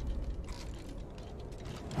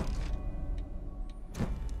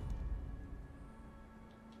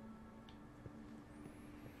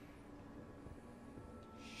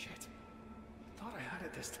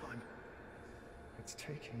 This time. It's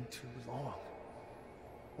taking too long.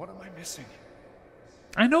 What am I missing?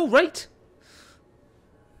 I know, right?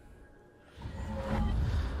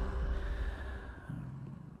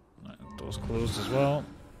 Door's closed as well.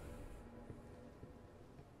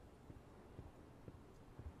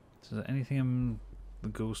 So is there anything in the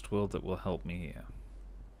ghost world that will help me here?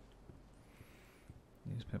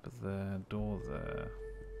 Newspaper there, door there.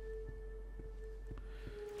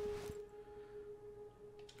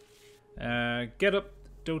 Get up,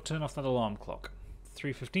 don't turn off that alarm clock.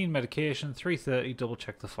 3:15 medication, 3:30 double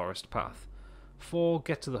check the forest path. 4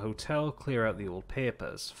 get to the hotel, clear out the old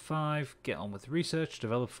papers. 5 get on with research,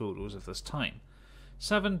 develop photos of this time.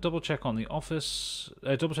 7 double check on the office,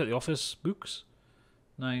 double check the office books.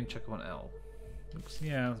 9 check on L. Books,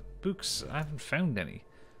 yeah, books, I haven't found any.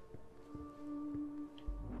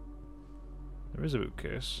 There is a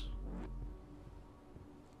bookcase.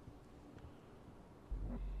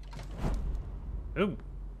 Oh.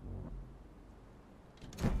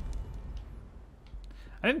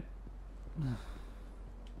 I didn't... Yeah,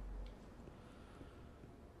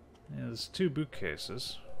 there's 2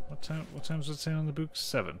 bookcases. What time does it say on the book?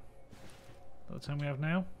 7. What time we have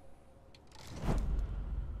now?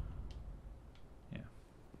 Yeah.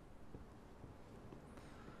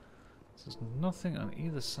 So there's nothing on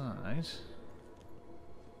either side.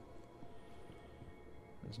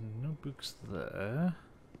 There's no books there.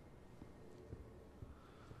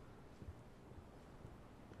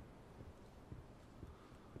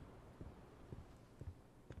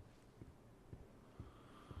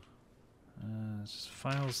 There's just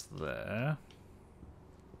files there.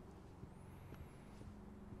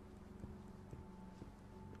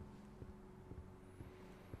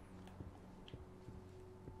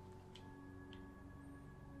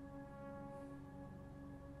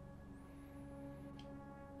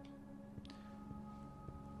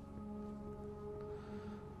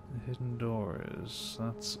 The hidden door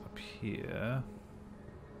that's up here.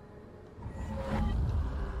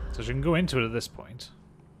 So you can go into it at this point.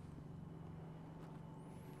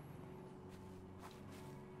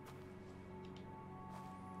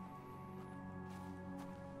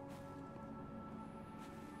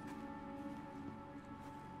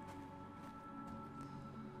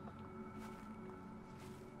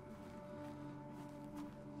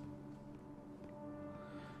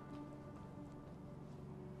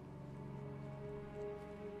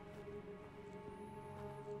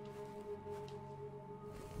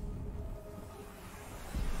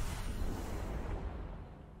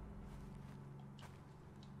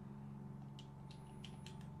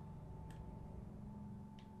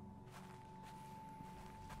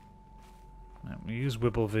 We use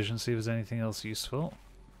Whipple Vision, see if there's anything else useful.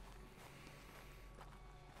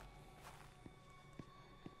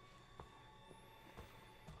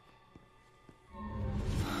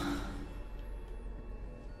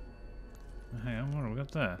 Hang on, what have we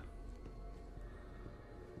got there?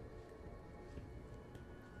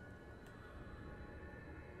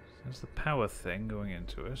 There's the power thing going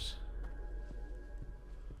into it.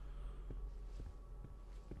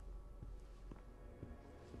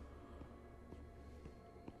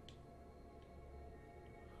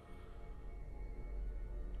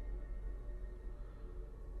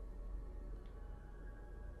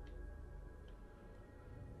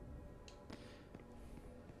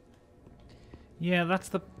 Yeah, that's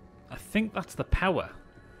the... I think that's the power.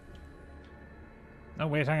 Oh,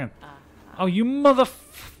 wait, hang on. Oh, you mother...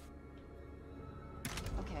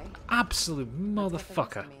 Okay. Absolute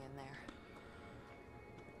motherfucker.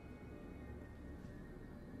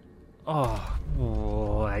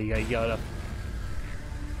 Oh, I gotta...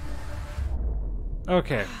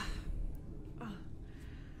 Okay.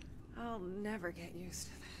 I'll never get used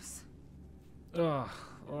to this. Oh,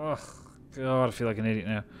 God, I feel like an idiot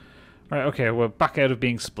now. Right, okay, we're back out of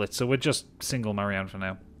being split, so we're just single Marianne for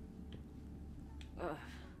now. Ugh.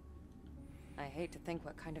 I hate to think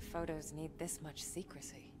what kind of photos need this much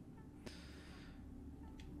secrecy.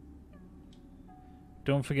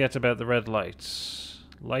 Don't forget about the red lights.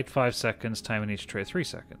 Light 5 seconds, time in each tray 3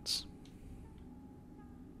 seconds.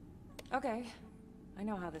 Okay, I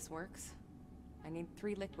know how this works. I need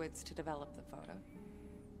 3 liquids to develop the photo.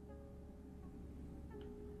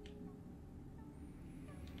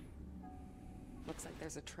 Looks like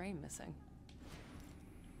there's a tray missing.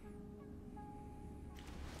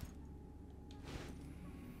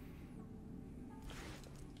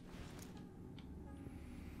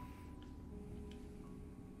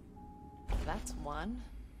 That's 1.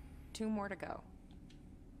 2 more to go.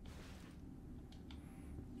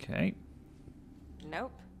 Okay.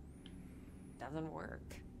 Nope. Doesn't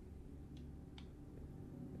work.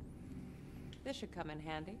 This should come in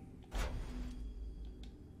handy.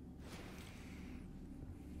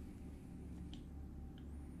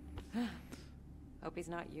 Hope he's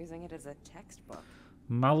not using it as a textbook.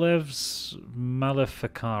 Malev's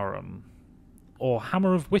Maleficarum. Or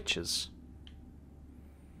Hammer of Witches.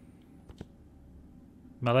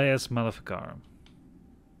 Malleus Maleficarum.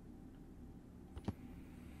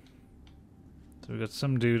 So we've got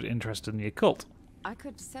some dude interested in the occult. I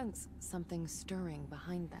could sense something stirring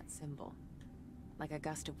behind that symbol. Like a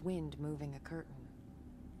gust of wind moving a curtain.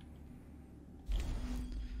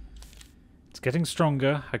 It's getting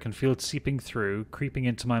stronger. I can feel it seeping through, creeping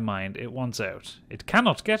into my mind. It wants out. It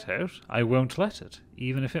cannot get out. I won't let it.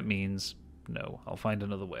 Even if it means, no, I'll find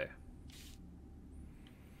another way.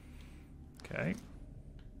 Okay.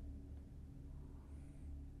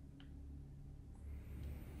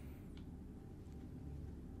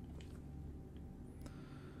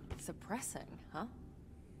 Suppressing, huh?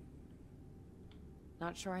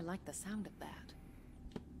 Not sure I like the sound of that.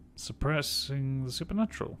 Suppressing the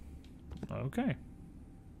supernatural. Okay.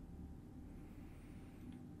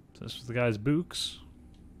 So this was the guy's books.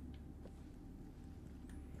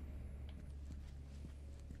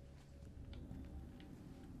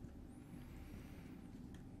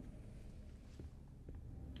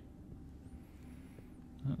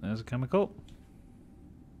 Oh, there's a chemical.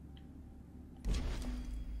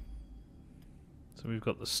 So we've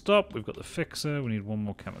got the stop, we've got the fixer, we need one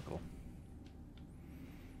more chemical.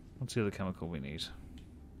 What's the other chemical we need?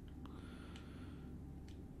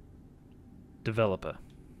 Developer.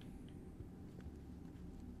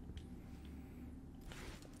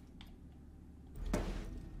 So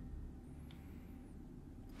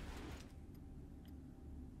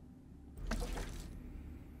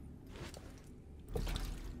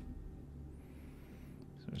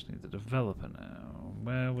we just need the developer now.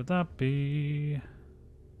 Where would that be?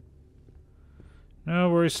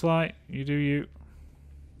 No worries, Sly. You do you.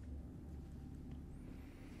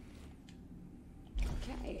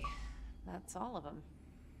 Okay, that's all of them.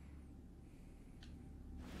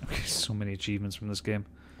 Okay, so many achievements from this game.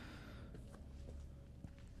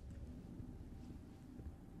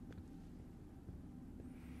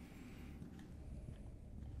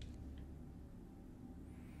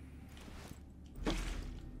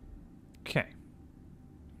 Okay.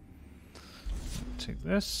 Take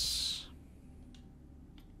this.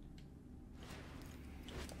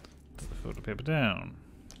 Put the photo paper down.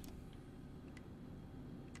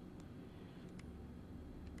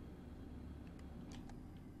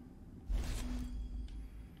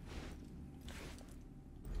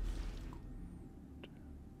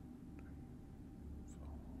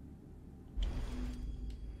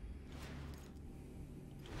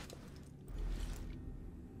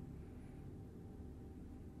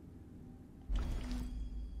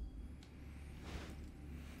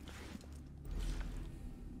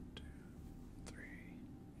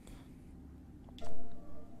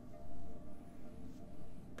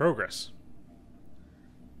 Progress.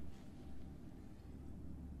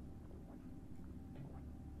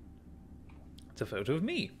 It's a photo of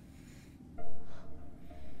me.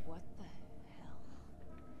 What the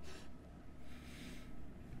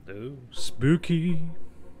hell? Oh, spooky.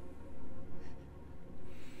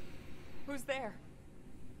 Who's there?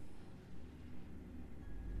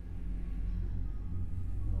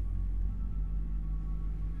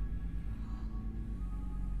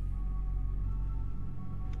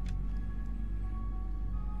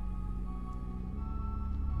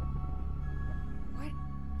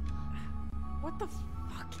 What the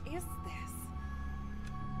fuck is this?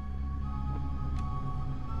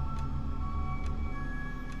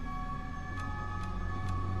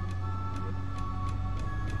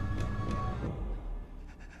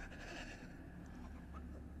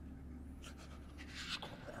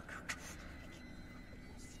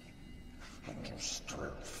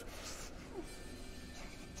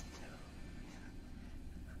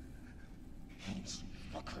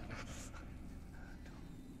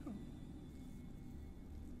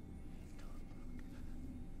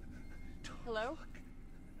 Hello?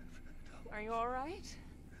 Are you all right?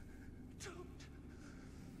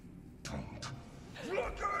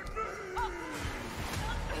 Look at me!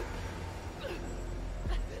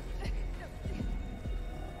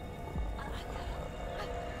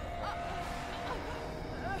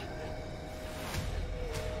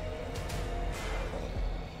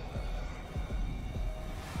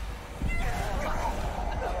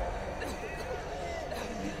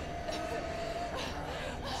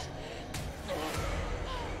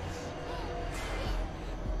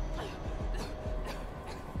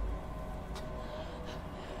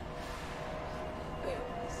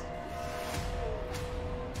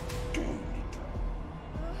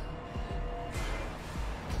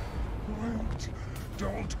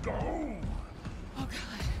 Don't go! Oh God.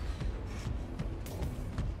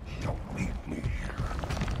 Don't leave me here.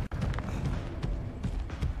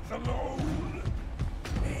 Alone!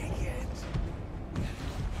 Make it!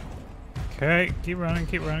 Okay, keep running,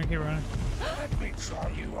 keep running, keep running. Let me try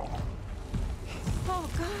you on. Oh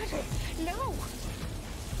God. No.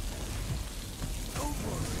 Don't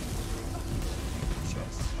worry.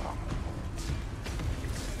 Just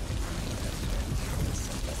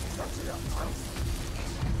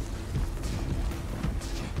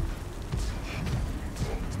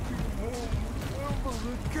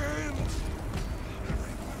again.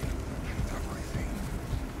 Everything.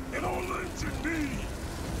 It all ends in me.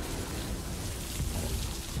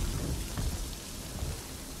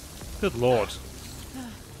 Good lord.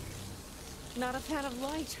 Not a fan of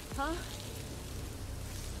light, huh?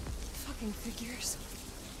 Fucking figures.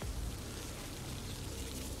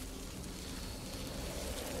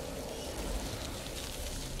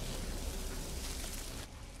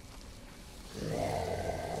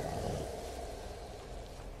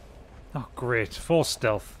 Oh, great. Force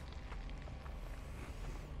stealth.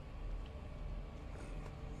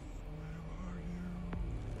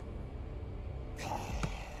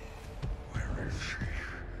 Where is she?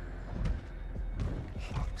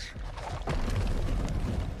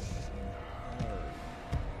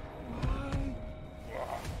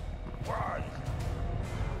 Why?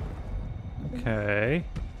 Okay.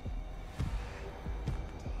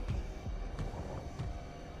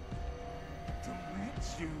 To meet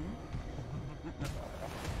you.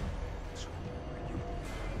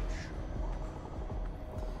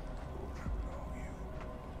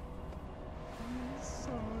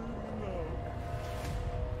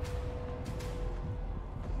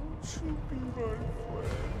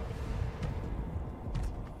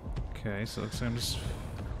 Okay, so it looks like I'm just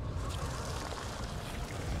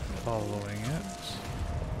following it.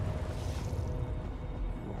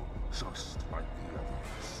 Just like the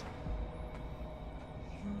others.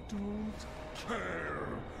 You don't care.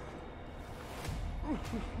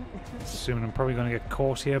 Assuming I'm probably going to get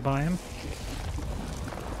caught here by him.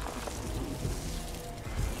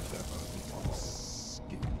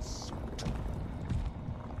 Skin suit.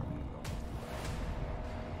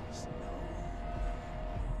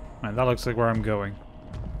 Man, that looks like where I'm going.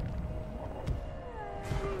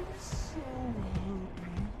 So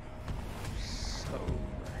happy. So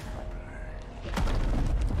happy.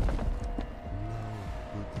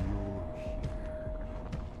 But you're here.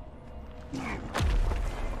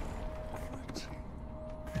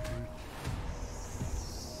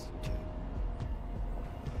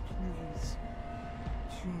 Please,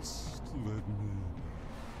 just let me.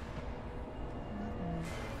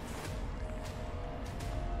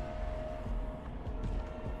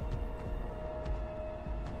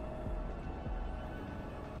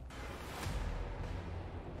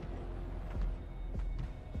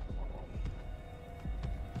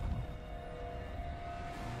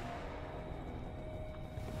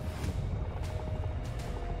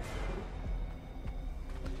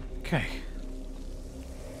 Okay.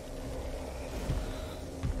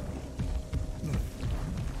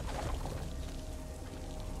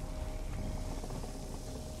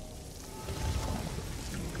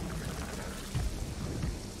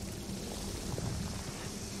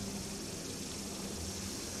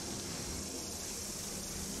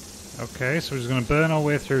 Okay, so we're just going to burn our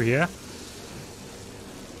way through here.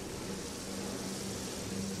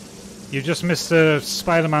 You just missed the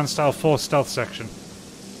Spider-Man style force stealth section.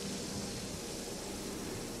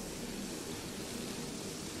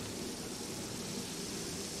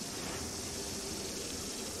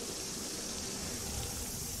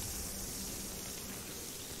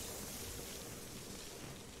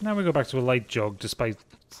 Now we go back to a light jog, despite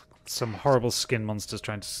some horrible skin monsters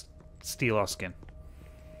trying to steal our skin.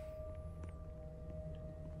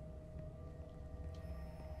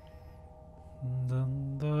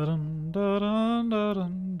 Dun, dun, dun, dun,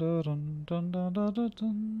 dun, dun, dun, dun, dun, dun,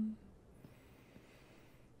 dun.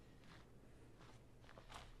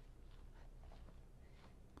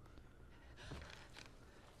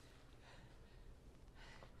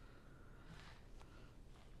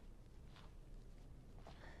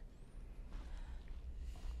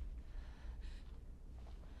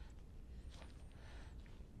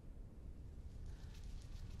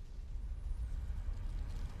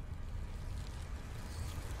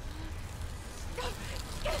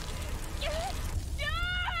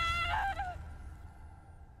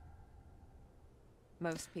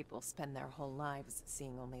 Most people spend their whole lives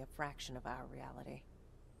seeing only a fraction of our reality.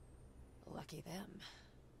 Lucky them.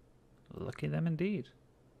 Lucky them indeed.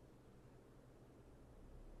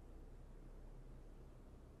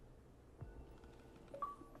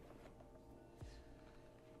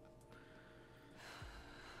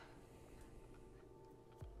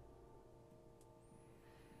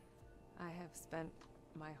 I have spent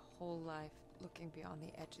my whole life looking beyond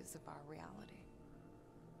the edges of our reality.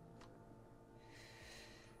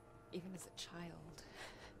 Even as a child,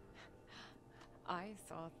 I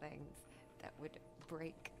saw things that would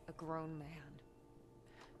break a grown man.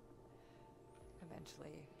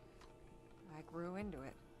 Eventually, I grew into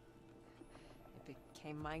it. It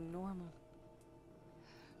became my normal.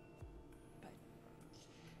 But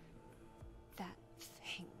that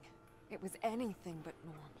thing, it was anything but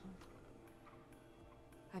normal.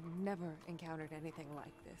 I've never encountered anything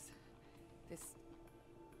like this. This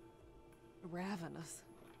ravenous.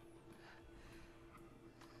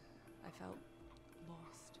 I felt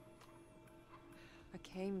lost. I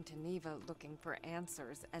came to Neva looking for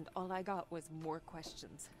answers, and all I got was more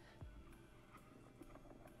questions.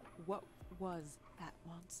 What was that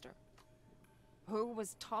monster? Who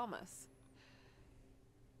was Thomas?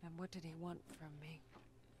 And what did he want from me?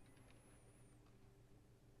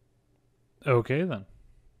 Okay, then.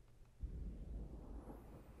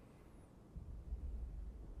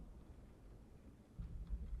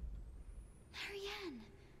 Marianne!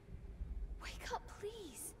 Wake up,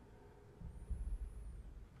 please!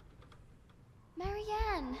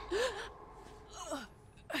 Marianne!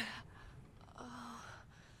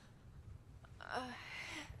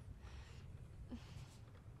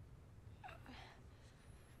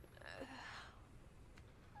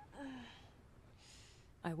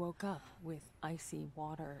 I woke up with icy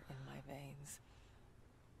water in my veins.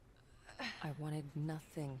 I wanted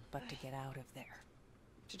nothing but to get out of there.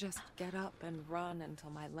 To just get up and run until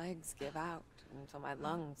my legs give out, until my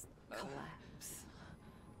lungs collapse.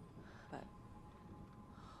 But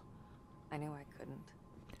I knew I couldn't.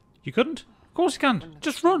 You couldn't? Of course you can.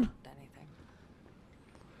 Just run. Anything.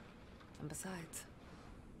 And besides,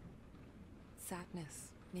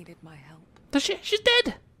 Sadness needed my help. She's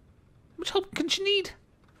dead. How much help can she need?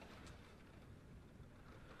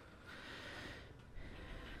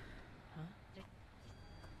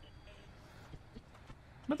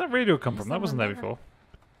 Where'd that radio come from? That wasn't there before.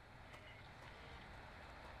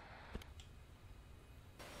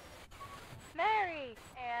 Merry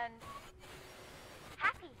and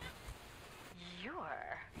happy.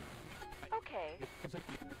 You're okay.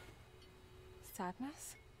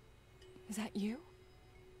 Sadness? Is that you?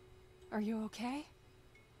 Are you okay?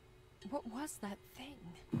 What was that thing?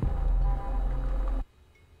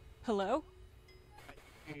 Hello?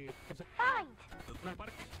 Find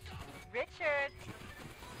Richard.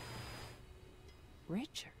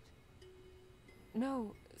 Richard?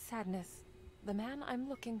 No, Sadness. The man I'm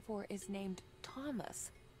looking for is named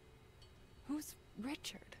Thomas. Who's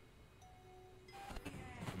Richard?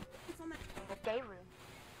 The day room.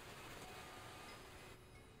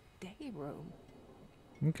 Day room?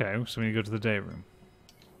 Okay, so we need to go to the day room.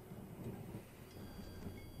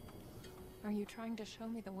 Are you trying to show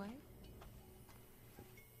me the way?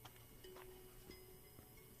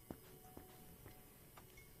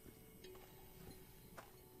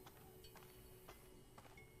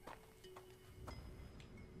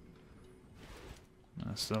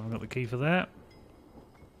 I still haven't got the key for that.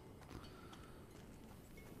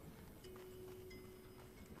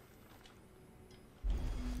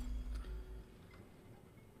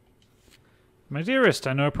 My dearest,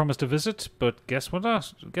 I know I promised a visit, but guess what?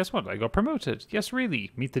 Guess what? I got promoted. Yes,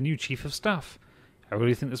 really. Meet the new chief of staff. I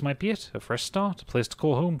really think this might be it. A fresh start, a place to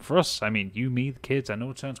call home for us. I mean, you, me, the kids. I know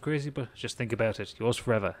it sounds crazy, but just think about it. Yours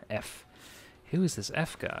forever, F. Who is this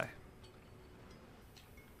F guy?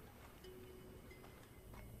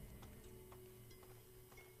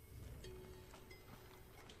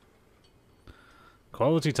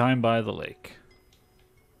 Quality time by the lake.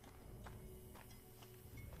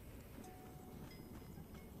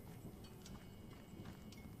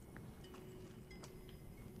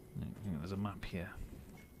 There's a map here.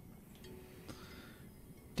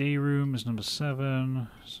 Day room is number 7,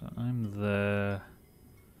 so I'm there.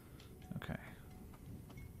 Okay.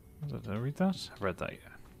 Did I read that? I've read that, yeah.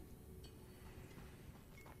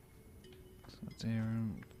 So day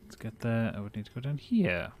room, to get there, I would need to go down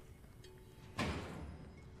here.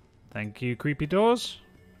 Thank you, creepy doors.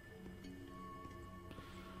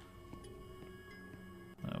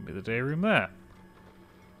 That'll be the day room there.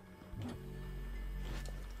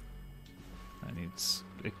 I need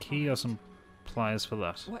a key or some pliers for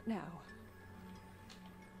that. What now?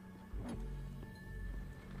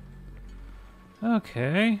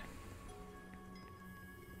 Okay.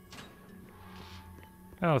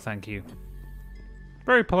 Oh, thank you.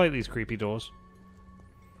 Very polite, these creepy doors.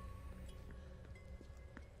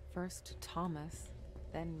 First Thomas,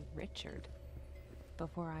 then Richard.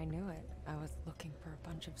 Before I knew it, I was looking for a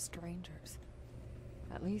bunch of strangers.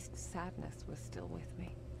 At least sadness was still with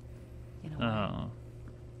me. In a way. Oh.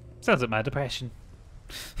 Sounds like my depression.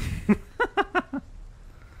 Can't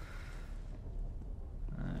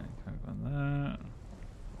go on that.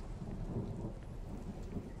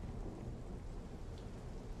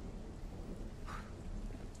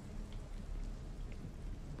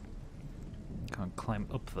 Can't climb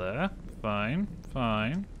up there. Fine,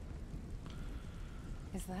 fine.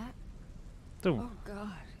 Is that? Oh. Oh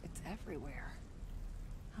god, it's everywhere.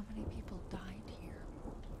 How many people died here?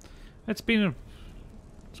 It's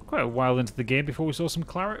quite a while into the game before we saw some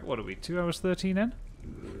claret. What are we, 2 hours 13 in?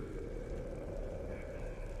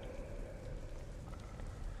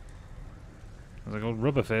 There's like old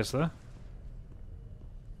rubber face there.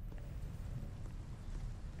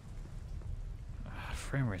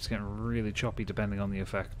 Frame rate's getting really choppy depending on the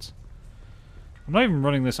effects. I'm not even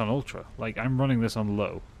running this on ultra. Like, I'm running this on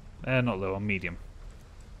low. Not low, on medium.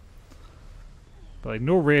 But like,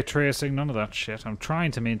 no ray tracing, none of that shit. I'm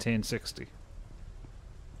trying to maintain 60.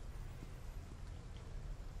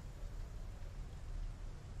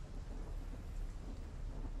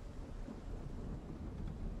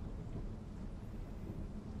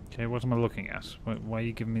 Okay, what am I looking at? Why are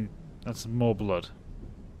you giving me... That's more blood.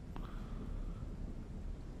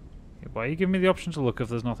 Okay, why are you giving me the option to look if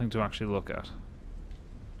there's nothing to actually look at?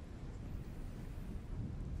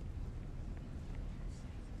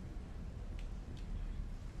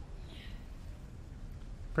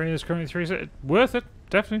 Bringing this currently 3 worth it,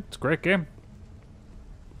 definitely. It's a great game.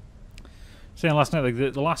 Saying last night, like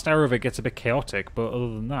the last hour of it gets a bit chaotic, but other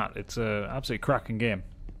than that, it's a absolutely cracking game.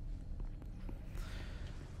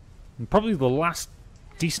 And probably the last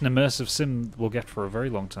decent immersive sim we'll get for a very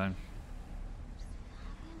long time.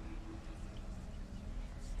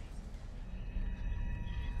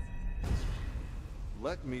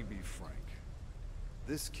 Let me be frank.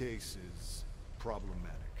 This case is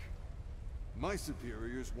problematic. My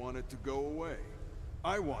superiors want it to go away.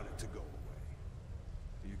 I want it to go away.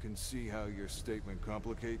 You can see how your statement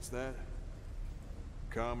complicates that?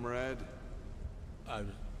 Comrade?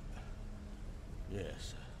 Yes,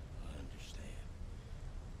 I understand.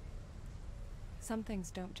 Some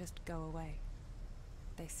things don't just go away.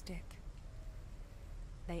 They stick.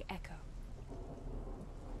 They echo.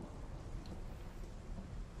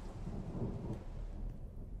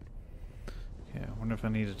 Yeah, I wonder if I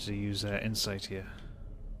needed to use insight here.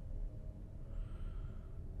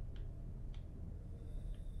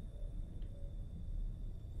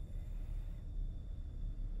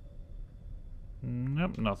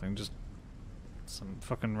 Nope, nothing. Just some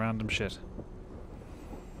fucking random shit.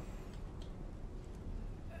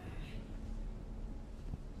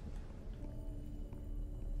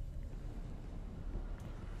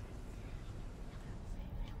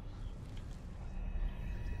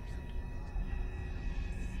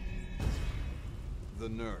 The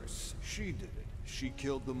nurse. She did it. She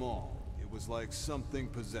killed them all. It was like something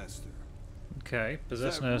possessed her. Okay,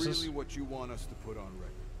 possessed Is that nurses. really what you want us to put on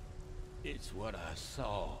record? It's what I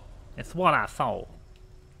saw. It's what I thought.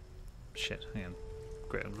 Shit, hang on.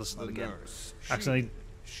 Great, I'll listen to A it again. nurse. Actually,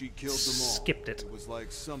 She killed them all. skipped it. It was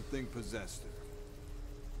like something possessed her.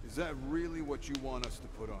 Is that really what you want us to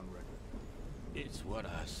put on record? It's what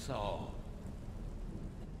I saw.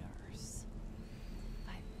 The nurse.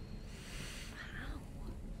 But how?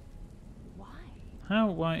 Why?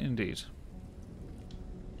 How? Why, indeed.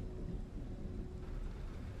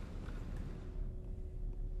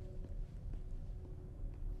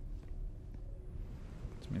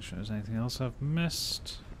 Let's make sure there's anything else I've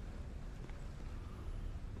missed.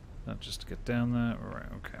 Not just to get down there. Right,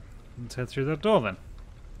 okay. Let's head through that door then.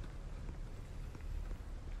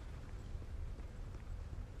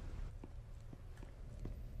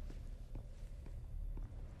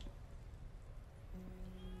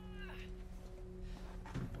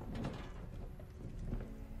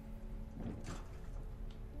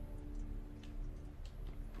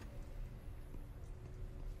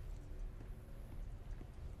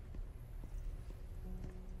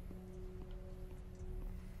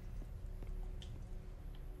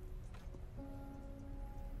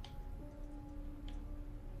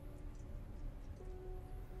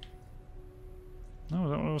 Oh,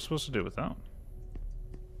 is that what I was supposed to do with that?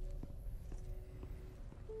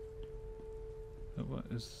 What,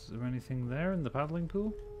 is there anything there in the paddling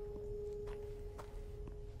pool?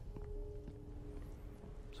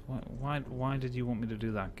 So why did you want me to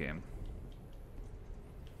do that game?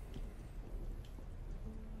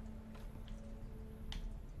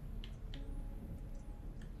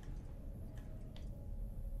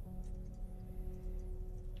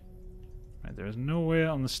 Right, there is no way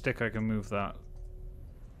on the stick I can move that.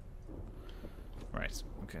 Right,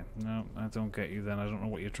 okay. No, I don't get you then. I don't know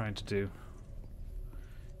what you're trying to do.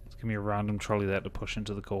 Just give me a random trolley there to push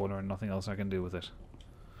into the corner and nothing else I can do with it.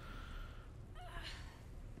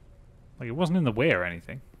 Like, it wasn't in the way or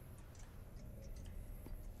anything.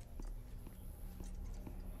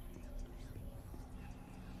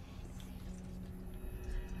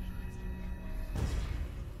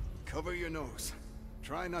 Cover your nose.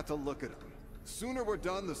 Try not to look at them. The sooner we're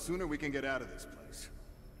done, the sooner we can get out of this place.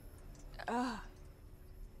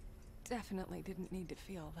 Definitely didn't need to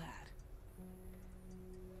feel that.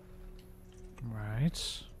 Right.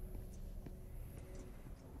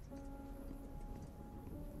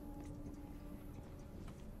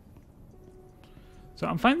 So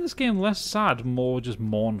I'm finding this game less sad, more just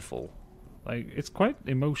mournful. Like, it's quite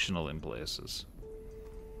emotional in places.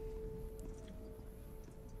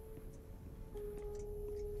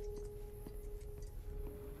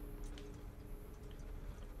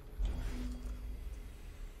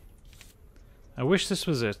 I wish this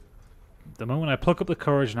was it. The moment I pluck up the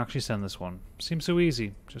courage and actually send this one. Seems so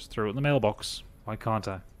easy. Just throw it in the mailbox. Why can't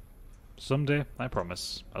I? Someday, I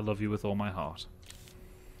promise. I love you with all my heart.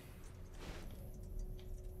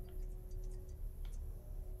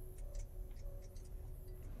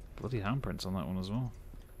 Bloody handprints on that one as well.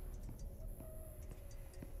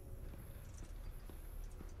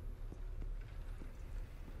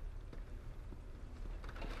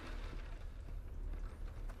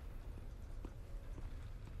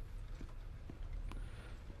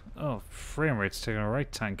 Oh, frame rate's taking a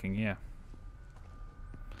right tanking, yeah.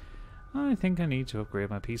 I think I need to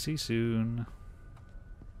upgrade my PC soon.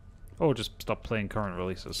 Or just stop playing current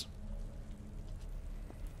releases.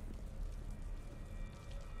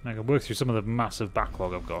 I can work through some of the massive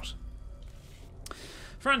backlog I've got.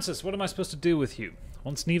 Francis, what am I supposed to do with you?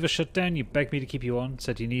 Once Neva shut down, you begged me to keep you on,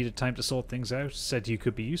 said you needed time to sort things out, said you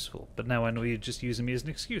could be useful, but now I know you're just using me as an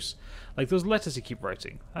excuse. Like those letters you keep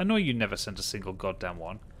writing. I know you never sent a single goddamn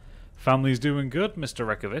one. Family's doing good, Mr.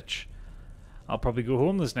 Rekovich. I'll probably go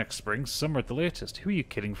home this next spring, summer at the latest. Who are you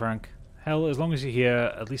kidding, Frank? Hell, as long as you're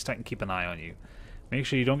here, at least I can keep an eye on you. Make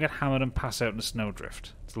sure you don't get hammered and pass out in a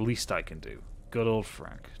snowdrift. It's the least I can do. Good old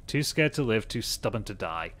Frank. Too scared to live, too stubborn to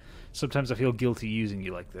die. Sometimes I feel guilty using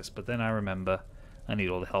you like this, but then I remember I need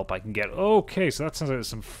all the help I can get. Okay, so that sounds like there's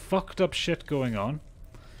some fucked up shit going on.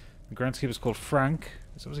 The groundskeeper's called Frank.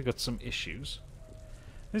 He's obviously got some issues.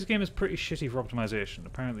 This game is pretty shitty for optimization.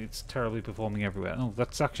 Apparently it's terribly performing everywhere. Oh,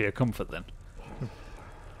 that's actually a comfort then.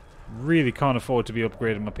 Really can't afford to be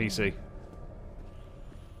upgrading my PC.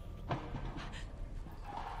 I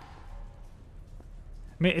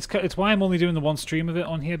mean, it's why I'm only doing the one stream of it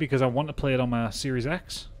on here, because I want to play it on my Series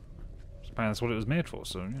X. Apparently that's what it was made for,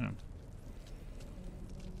 so, you know.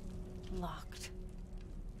 Locked.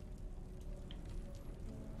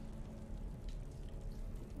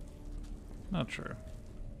 Not true.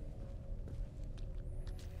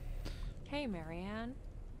 Hey, Marianne.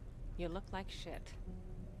 You look like shit.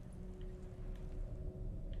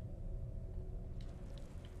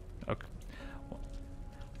 Okay.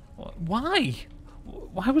 Why?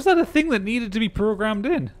 Why was that a thing that needed to be programmed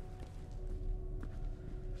in?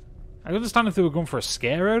 I understand if they were going for a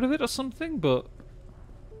scare out of it or something, but...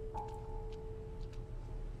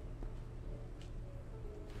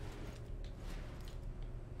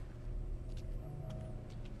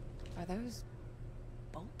 Are those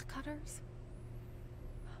bolt cutters?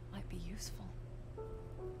 Might be useful.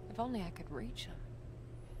 If only I could reach them.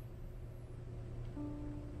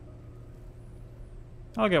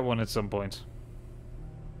 I'll get one at some point.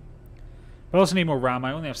 I also need more RAM.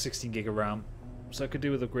 I only have 16 gig of RAM, so I could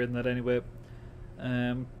do with upgrading that anyway.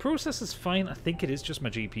 Processor's fine. I think it is just my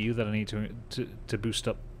GPU that I need to boost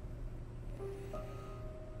up.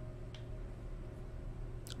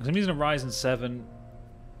 Because I'm using a Ryzen 7,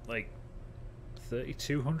 like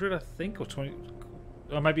 3200, I think, or 20,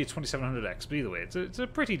 or maybe a 2700X. But either way, it's a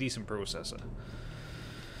pretty decent processor.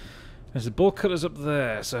 There's the bolt cutters up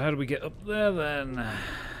there. So how do we get up there then?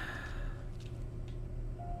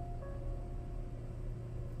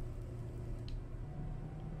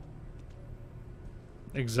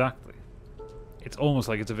 Exactly. It's almost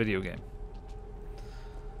like it's a video game.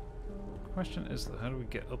 Question is, how do we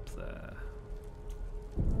get up there?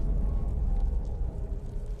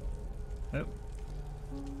 Oh.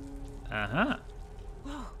 Uh-huh.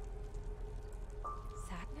 Whoa.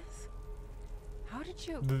 Sadness? How did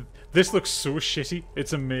you... This looks so shitty.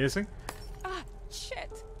 It's amazing. Ah,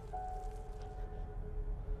 shit.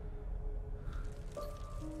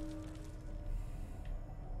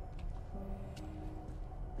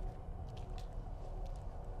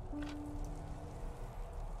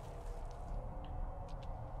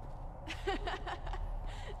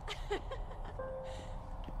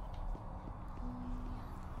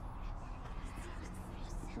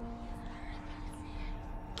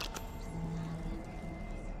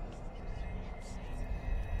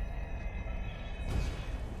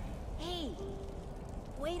 Hey,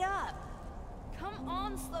 wait up! Come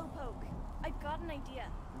on, Slowpoke. I've got an idea.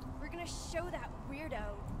 We're gonna show that weirdo.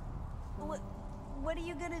 What are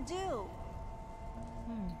you gonna do?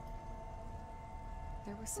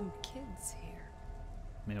 There were some kids here.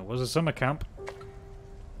 I mean, it was a summer camp.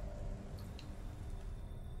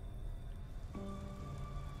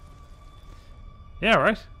 Yeah,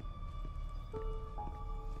 right.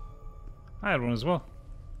 I had one as well.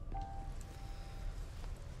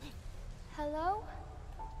 Hello?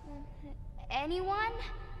 Anyone?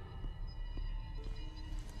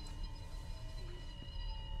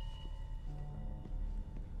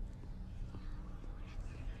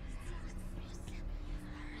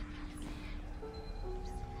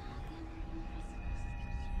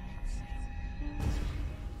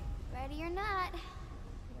 Ready or not,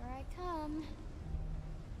 here I come.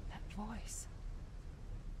 That voice.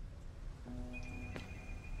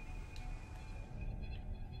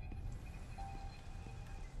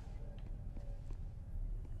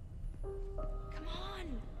 Come on,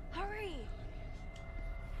 hurry!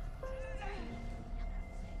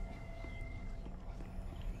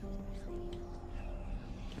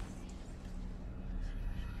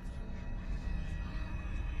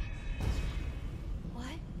 What?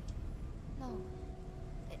 No,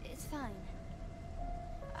 it's fine.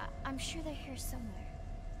 I'm sure they're here somewhere.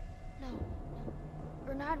 No,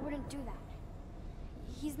 Bernard wouldn't do that.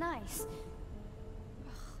 He's nice.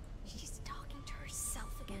 Ugh, she's talking to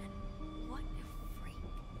herself again. What a freak.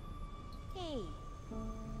 Hey,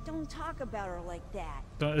 don't talk about her like that.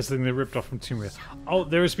 This thing they ripped off from Tomb Raider. Oh,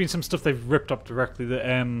 there has been some stuff they've ripped up directly.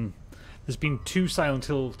 There's been 2 Silent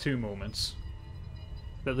Hill 2 moments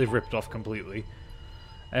that they've ripped off completely.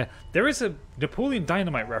 There is a Napoleon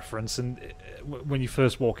Dynamite reference when you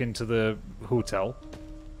first walk into the hotel.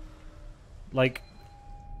 Like,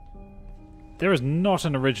 there is not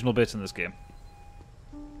an original bit in this game.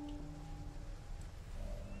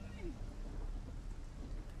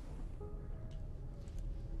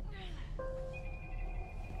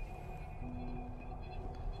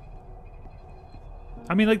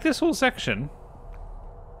 I mean, like, this whole section,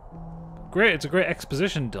 great, it's a great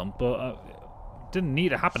exposition dump, but it didn't need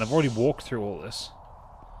to happen. I've already walked through all this.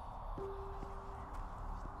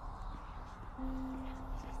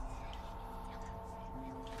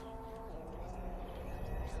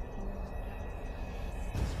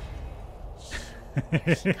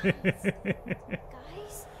 Guys,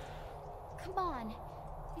 come on.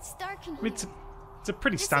 It's dark in here. It's a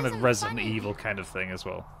pretty standard Resident Evil kind of thing as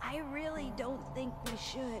well. I really don't think we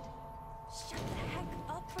should. Shut the heck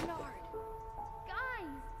up, Bernard.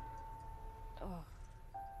 Guys! Oh,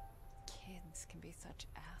 kids can be such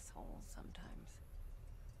assholes sometimes.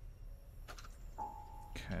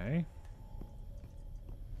 Okay.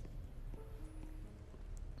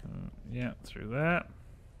 Yeah, through that.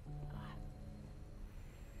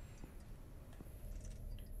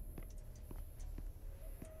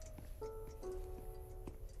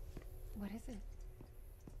 What is it?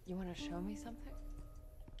 You want to show me something?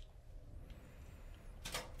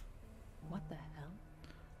 What the hell?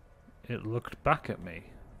 It looked back at me.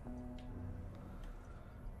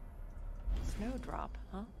 Snowdrop,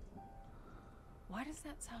 huh? Why does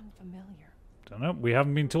that sound familiar? Don't know. We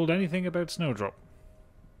haven't been told anything about Snowdrop.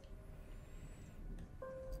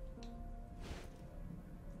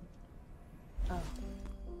 Oh.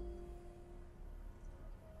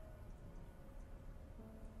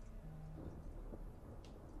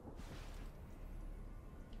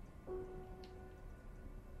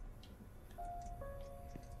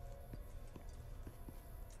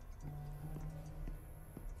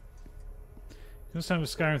 This time a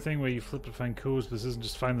Skyrim thing where you flip to find codes, but this isn't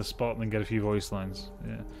just find the spot and then get a few voice lines.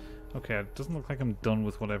 Yeah. Okay, it doesn't look like I'm done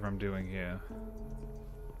with whatever I'm doing here.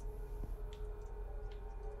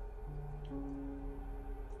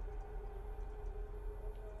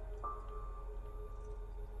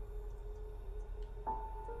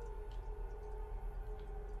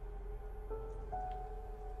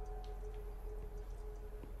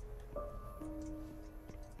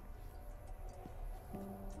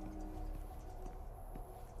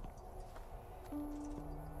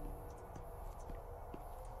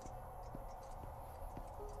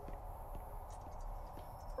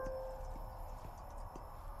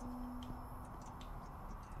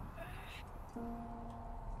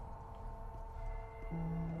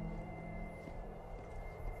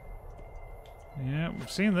 Yeah, we've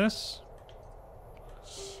seen this.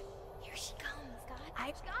 Here she comes, God.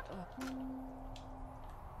 I've got.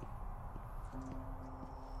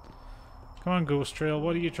 Come on, Ghost Trail,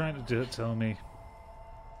 what are you trying to do? Tell me.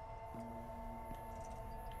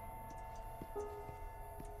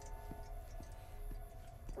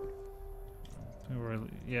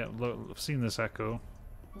 Yeah, look, I've seen this echo.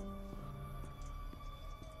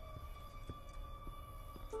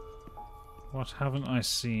 What haven't I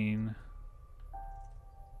seen?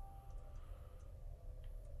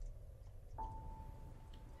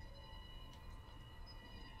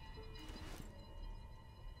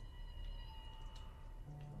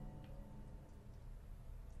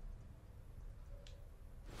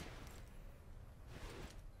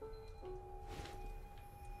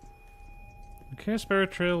 Okay,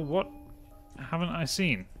 Spirit Trail, what haven't I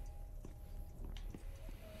seen?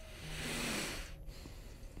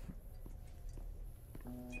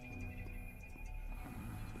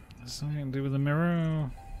 Something to do with the mirror.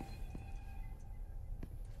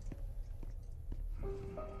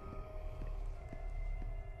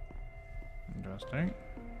 Interesting.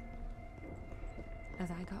 As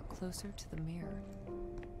I got closer to the mirror,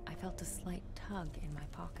 I felt a slight tug in my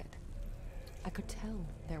pocket. I could tell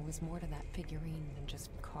there was more to that figurine than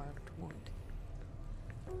just carved wood.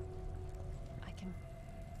 I can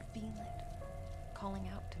feel it calling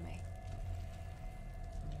out to me.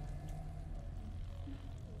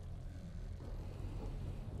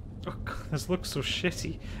 Oh God, this looks so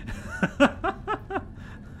shitty.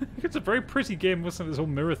 It's a very pretty game, wasn't it? This whole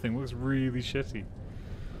mirror thing looks really shitty.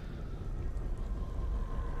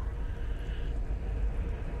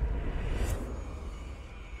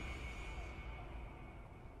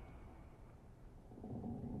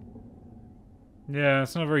 Yeah,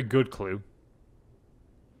 it's not a very good clue.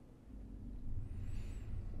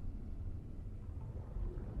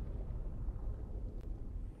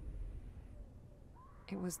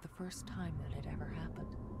 It was the first time that had ever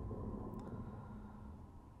happened.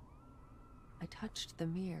 I touched the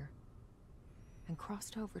mirror and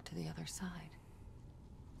crossed over to the other side.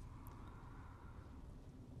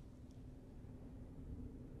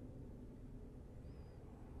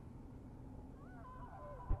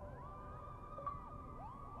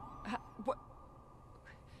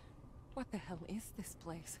 What the hell is this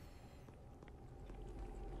place?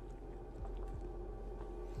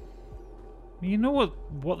 You know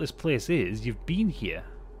what this place is? You've been here.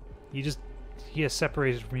 You're just here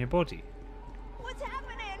separated from your body. What's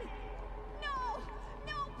happening? No!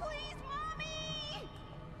 No, please, Mommy!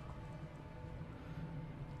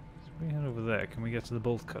 So we head over there. Can we get to the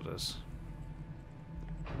bolt cutters?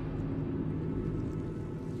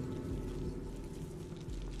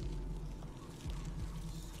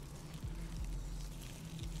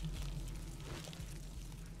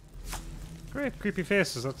 Great, creepy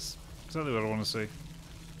faces. That's exactly what I want to see.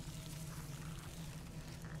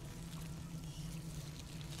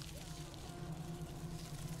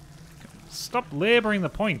 Stop labouring the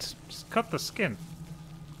point. Just cut the skin.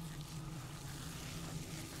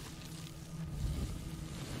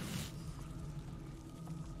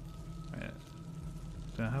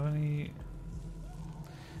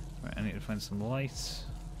 to find some light.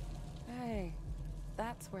 Hey,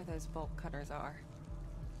 that's where those bolt cutters are.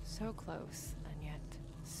 So close, and yet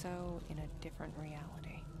so in a different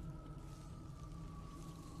reality.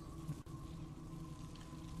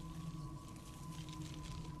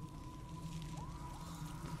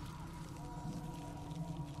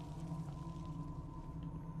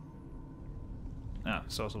 Ah,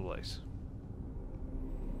 source of light.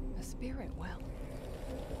 A spirit well.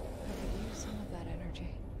 I could use some of that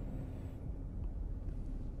energy.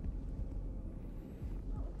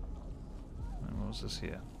 And what was this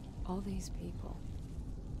here? All these people,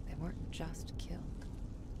 they weren't just killed.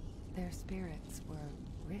 Their spirits were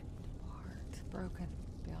ripped apart, broken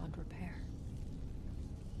beyond repair.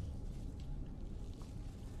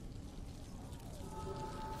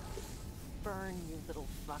 Burn, you little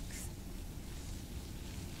fucks.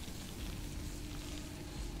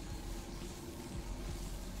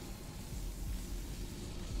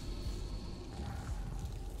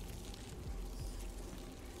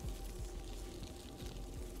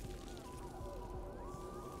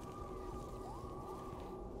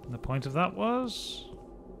 And the point of that was...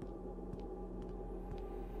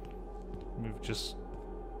 we've just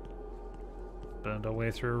burned our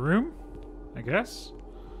way through a room, I guess.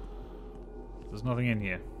 There's nothing in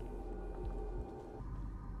here.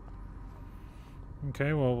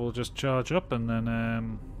 Okay, well, we'll just charge up and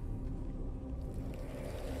then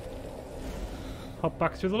hop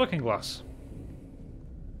back through the looking glass.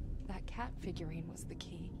 That cat figurine was the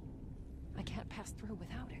key. I can't pass through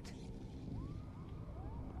without it.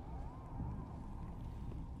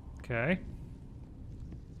 Okay.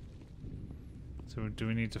 So do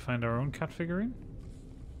we need to find our own cat figurine?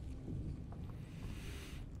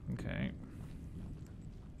 Okay.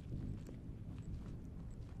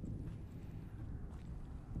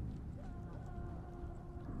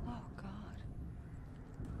 Oh God.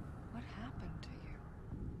 What happened to you?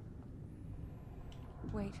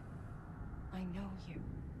 Wait. I know you.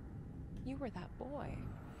 You were that boy.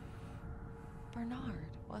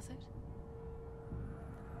 Bernard, was it?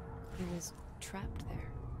 He was trapped there,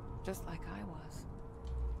 just like I was.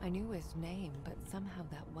 I knew his name, but somehow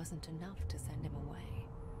that wasn't enough to send him away.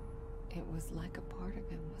 It was like a part of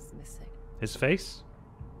him was missing. His face?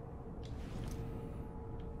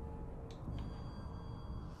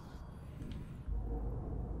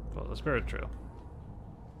 Well, the spirit trail.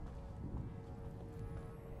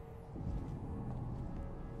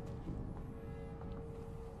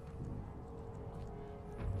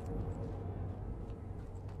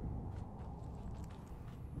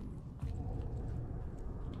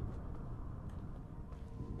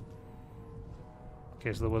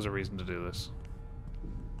 Okay, so there was a reason to do this.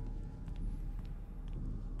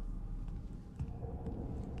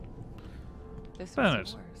 This Bernard.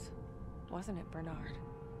 was yours, wasn't it, Bernard?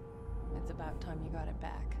 It's about time you got it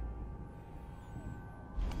back.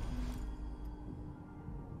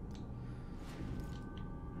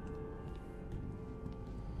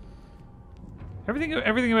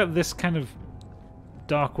 Everything about this kind of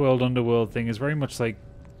dark world, underworld thing is very much like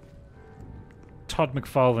Todd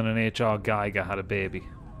McFarlane and H.R. Geiger had a baby.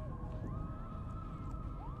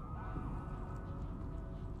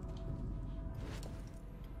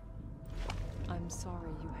 I'm sorry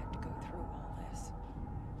you had to go through all this.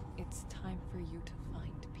 It's time for you to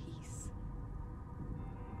find peace.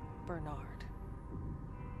 Bernard.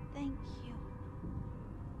 Thank you.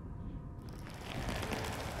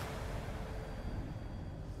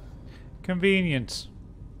 Convenient.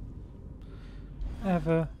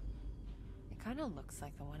 Ever. It kind of looks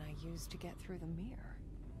like the one I used to get through the mirror.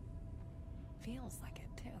 Feels like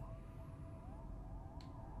it, too.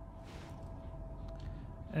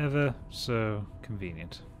 Ever so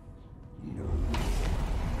convenient.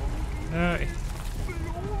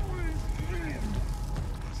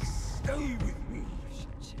 Stay with me.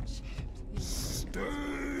 Stay.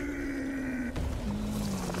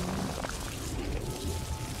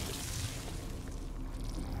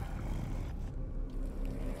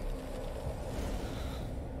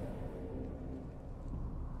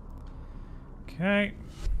 Okay.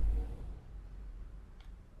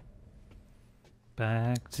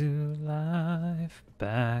 Back to life,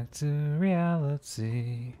 back to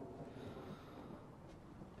reality.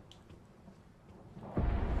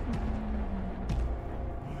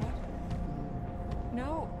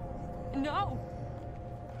 No! No!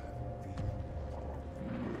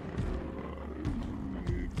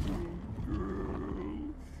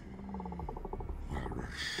 Where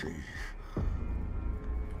is she?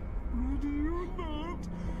 Ready or not,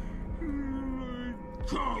 here I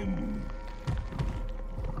come.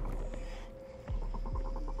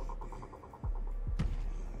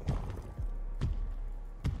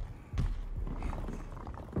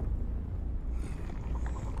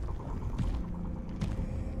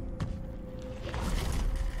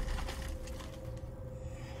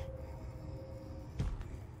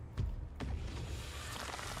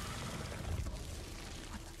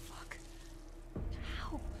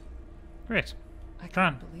 Great. I Tran.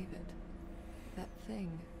 can't believe it. That thing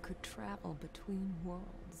could travel between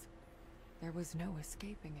worlds. There was no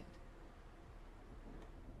escaping it.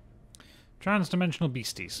 Trans-dimensional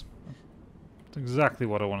beasties. That's exactly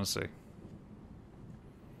what I want to see.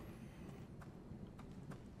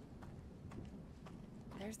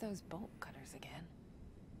 There's those bolt cutters again.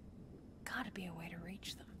 Gotta be a way to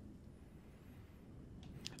reach them.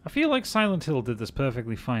 I feel like Silent Hill did this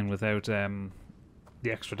perfectly fine without the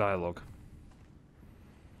extra dialogue.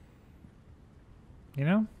 You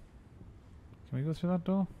know? Can we go through that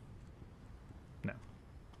door? No.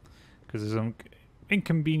 Because there's some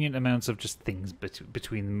inconvenient amounts of just things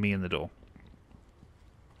between me and the door.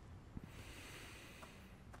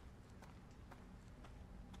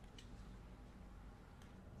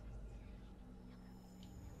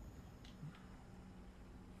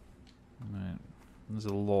 Right. There's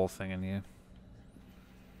a law thing in here.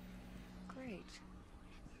 Great.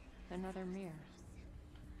 Another mirror.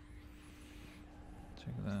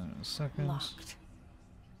 Check that out in a second. Locked.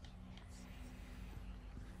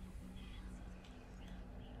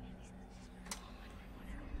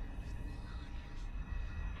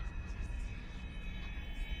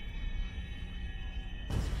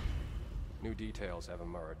 New details have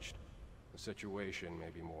emerged. The situation may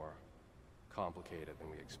be more complicated than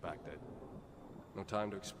we expected. No time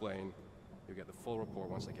to explain. You'll get the full report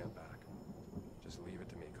once I get back. Just leave it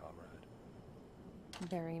to me, comrade.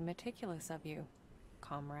 Very meticulous of you,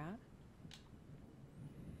 comrade.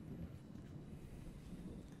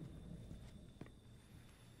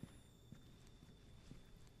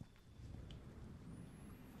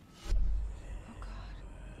 Oh God.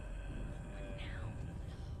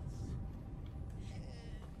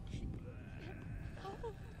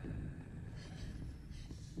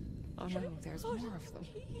 Oh no, there's more of them.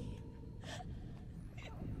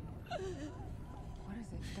 What has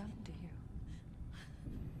it done to you?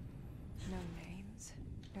 No names,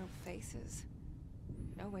 no faces,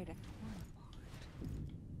 no way to form apart.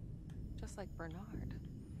 Just like Bernard.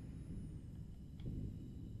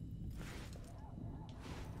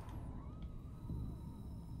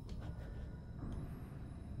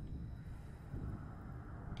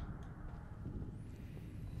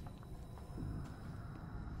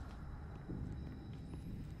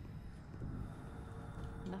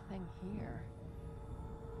 Nothing here.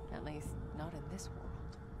 At least, not in this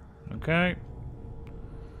world. Okay.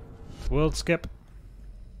 World skip.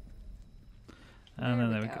 And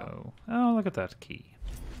then there we go. Oh, look at that key.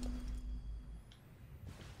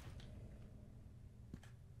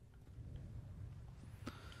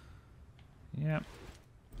 Yep.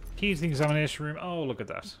 Key to the examination room. Oh, look at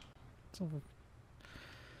that. It's all...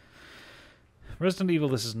 Resident Evil,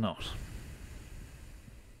 this is not.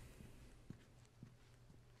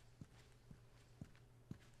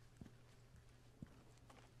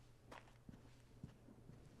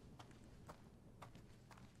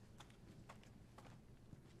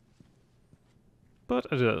 But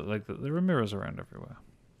I do like that there are mirrors around everywhere.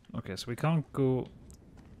 Okay, so we can't go...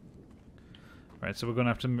 Right, so we're going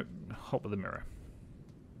to have to hop with the mirror.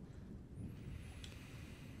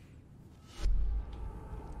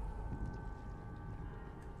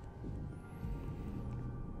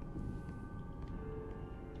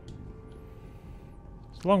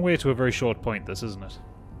 It's a long way to a very short point, this, isn't it?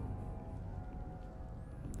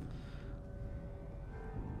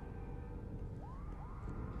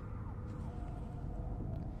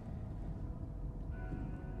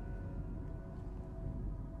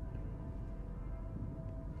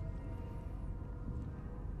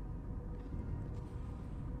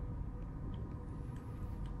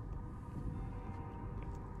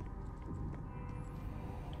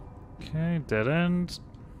 Okay, dead end.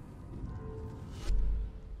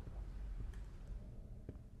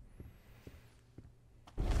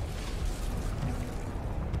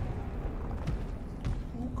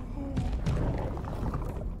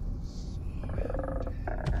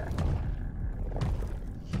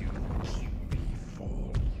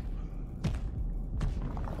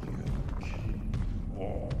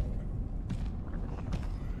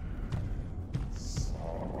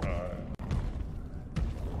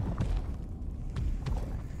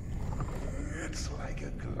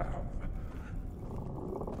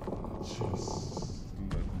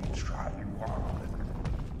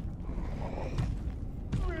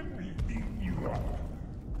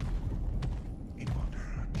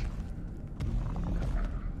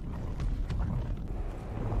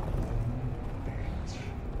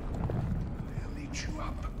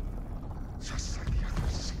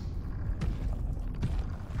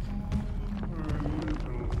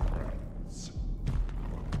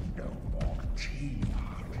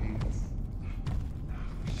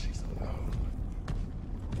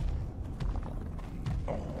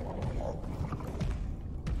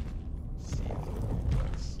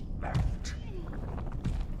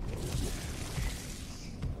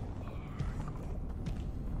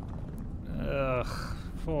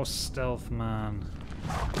 For stealth, man.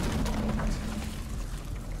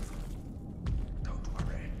 Don't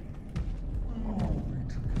worry. We'll be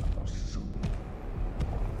together soon.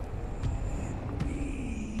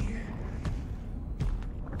 Me.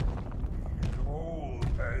 It all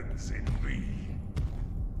ends in me.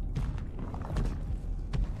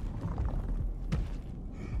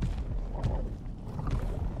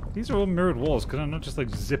 These are all mirrored walls. Can I not just like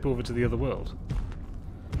zip over to the other world?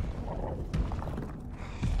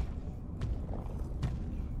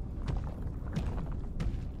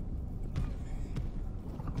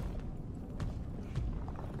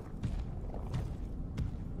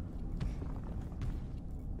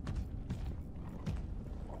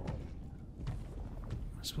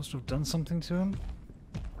 Am I supposed to have done something to him?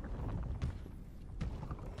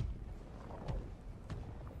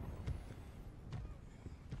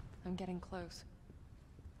 I'm getting close.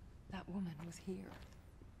 That woman was here.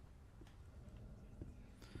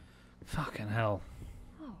 Fucking hell.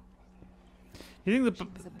 Oh. You think She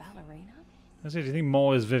was a ballerina? That's it. Do you think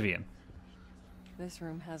more is Vivian? This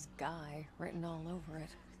room has Guy written all over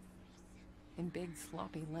it. In big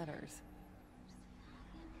sloppy letters.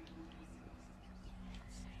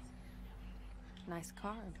 Nice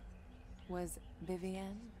card. Was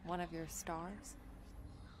Vivienne one of your stars?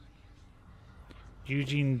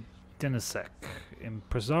 Eugene Denisek,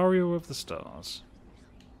 Impresario of the Stars.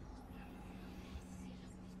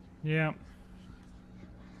 Yeah.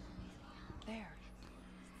 There.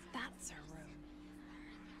 That's her room.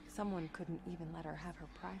 Someone couldn't even let her have her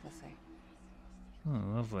privacy. Oh,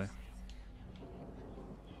 lovely.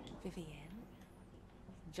 Vivienne?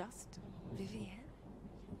 Just Vivienne?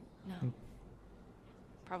 No.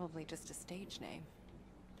 Probably just a stage name.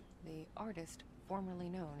 The artist formerly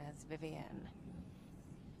known as Vivienne.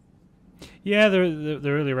 Yeah, they're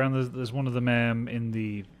really around. There's one of them in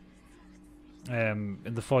the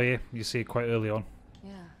foyer. You see it quite early on.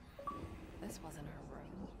 Yeah, this wasn't her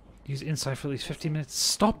room. Use inside for at least 15 minutes.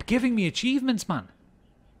 Stop giving me achievements, man.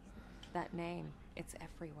 That name, it's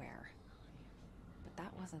everywhere. But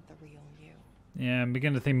that wasn't the real you. Yeah, I'm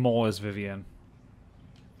beginning to think more as Vivienne.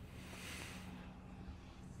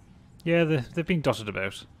 Yeah, they've been dotted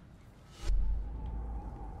about.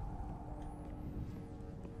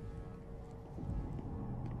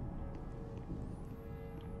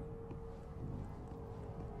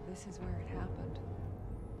 This is where it happened.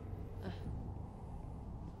 Of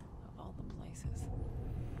all the places.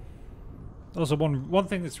 Also, one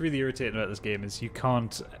thing that's really irritating about this game is you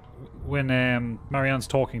can't, when Marianne's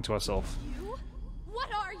talking to herself, You? What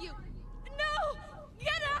are you? No!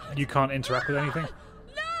 Get out! you can't interact with anything.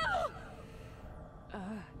 No!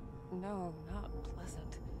 No, not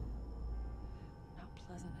pleasant. Not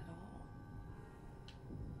pleasant at all.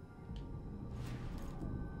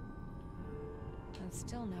 And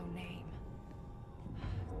still no name.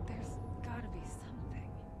 There's gotta be something.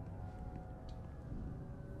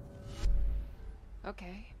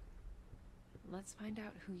 Okay. Let's find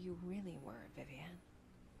out who you really were, Vivienne.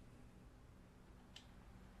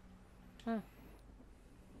 Huh.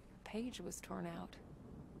 The page was torn out.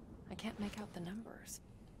 I can't make out the numbers.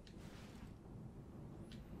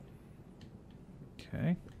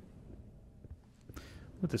 Okay.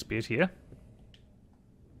 Would this be it here?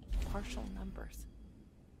 Partial numbers.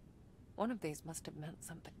 One of these must have meant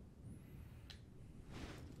something.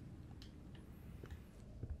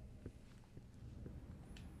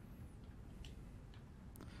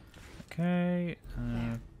 Okay.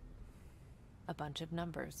 There. A bunch of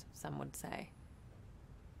numbers, some would say.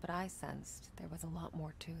 But I sensed there was a lot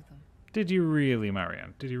more to them. Did you really,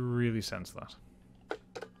 Marianne? Did you really sense that?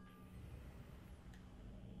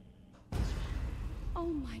 Oh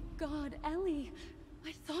my God, Ellie!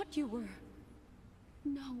 I thought you were...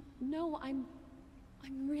 No, I'm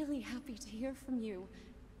really happy to hear from you.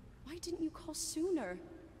 Why didn't you call sooner?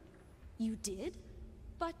 You did?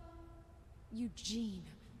 But... Eugene,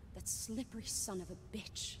 that slippery son of a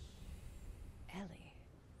bitch. Ellie.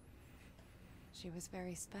 She was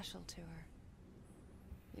very special to her.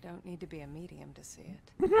 You don't need to be a medium to see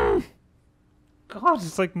it. God,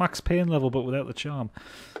 it's like Max Payne level, but without the charm.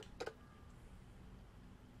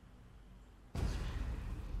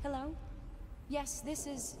 Hello? Yes, this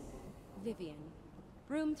is Vivian.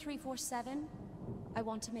 Room 347. I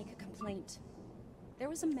want to make a complaint. There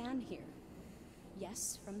was a man here.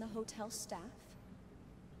 Yes, from the hotel staff.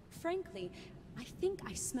 Frankly, I think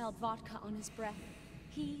I smelled vodka on his breath.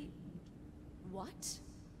 He... What?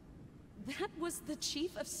 That was the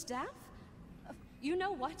chief of staff? You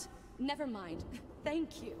know what? Never mind.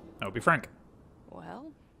 Thank you. I'll be frank.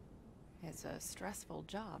 Well, it's a stressful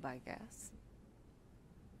job, I guess.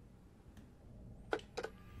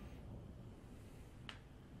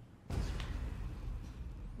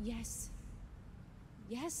 Yes.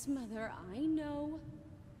 Yes, Mother, I know.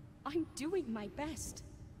 I'm doing my best.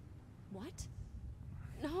 What?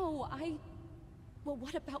 No, Well,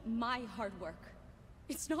 what about my hard work?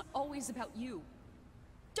 It's not always about you.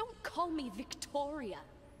 Don't call me Victoria.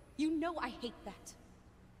 You know I hate that.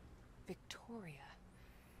 Victoria.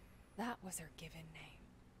 That was her given name.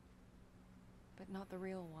 But not the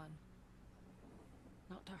real one.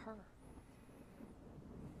 Not to her.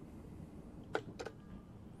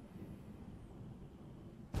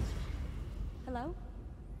 Hello?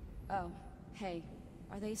 Oh, hey.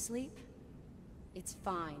 Are they asleep? It's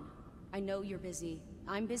fine. I know you're busy.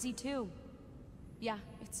 I'm busy too. Yeah,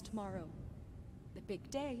 it's tomorrow. The big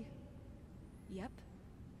day. Yep.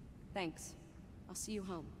 Thanks. I'll see you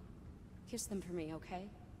home. Kiss them for me, okay?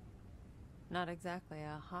 Not exactly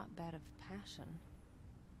a hotbed of passion.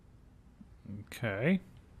 Okay.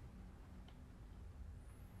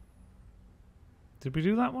 Did we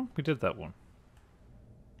do that one? We did that one.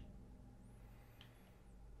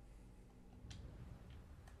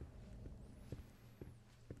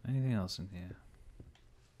 Anything else in here?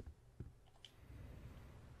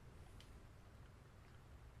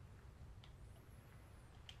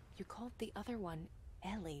 You called the other one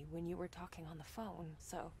Ellie when you were talking on the phone,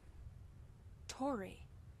 so... Tori.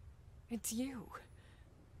 It's you.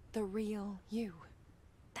 The real you.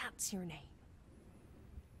 That's your name.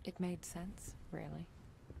 It made sense, really.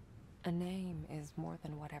 A name is more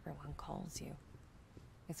than what everyone calls you.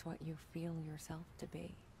 It's what you feel yourself to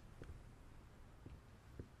be.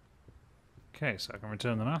 Okay, so I can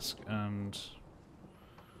return the mask and...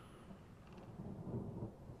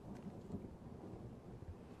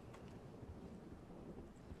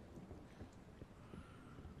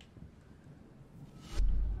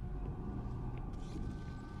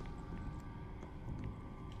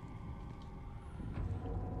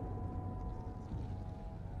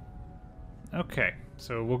 Okay,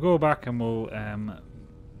 so we'll go back and we'll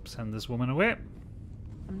send this woman away.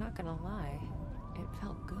 I'm not gonna lie, it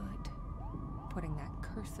felt good. Putting that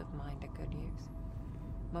curse of mine to good use.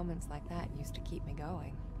 Moments like that used to keep me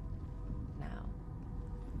going. Now,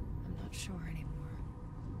 I'm not sure anymore.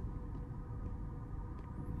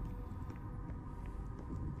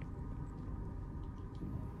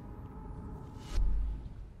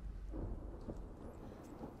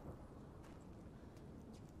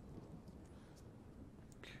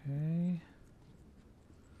 Okay.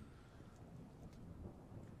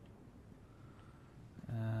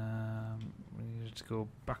 We need to go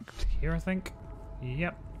back to here, I think.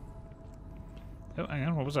 Yep. Oh, hang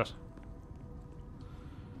on, what was that?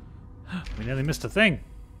 We nearly missed a thing.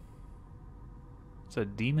 It's a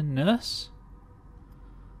demon nurse?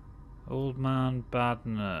 Old man, bad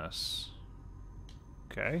nurse.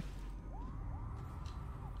 Okay.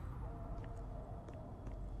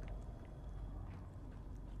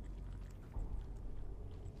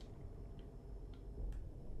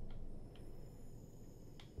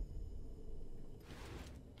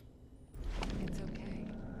 It's okay.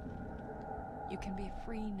 You can be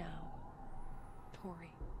free now,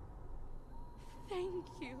 Tori. Thank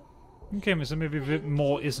you. Okay, so maybe a bit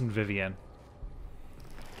more isn't Vivienne.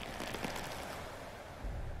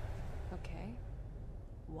 Okay.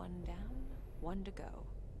 One down, one to go.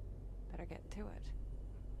 Better get to it.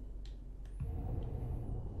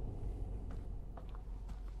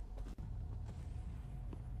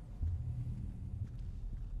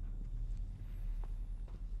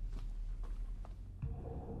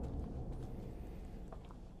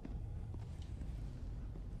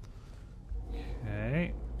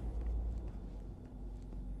 Okay.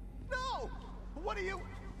 No! What are you...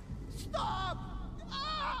 Stop!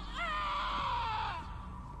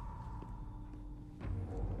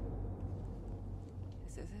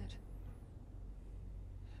 This is it.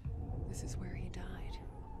 This is where he died.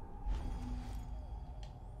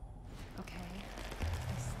 Okay.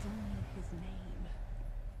 I still need his name.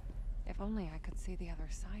 If only I could see the other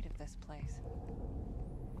side of this place.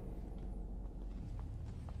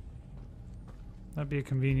 That'd be a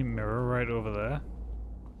convenient mirror right over there.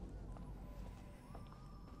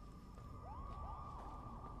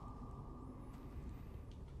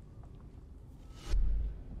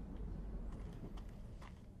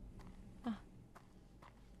 Huh.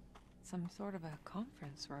 Some sort of a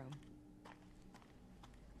conference room.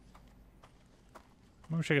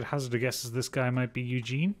 I wish I could hazard a guess as this guy might be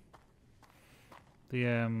Eugene.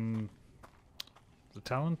 The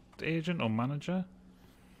talent agent or manager.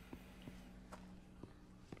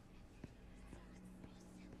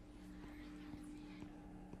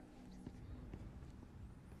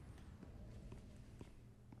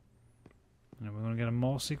 And we're going to get a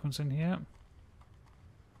more sequence in here.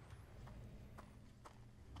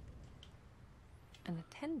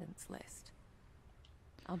 clients list.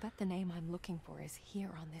 I'll bet the name I'm looking for is here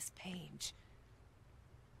on this page.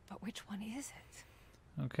 But which one is it?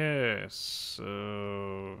 Okay,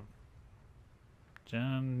 so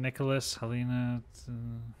Jan, Nicholas, Helena.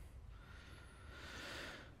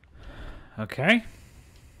 Okay.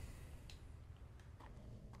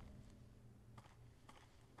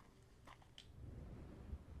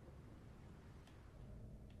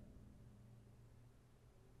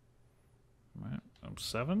 Right,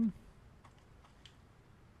 07.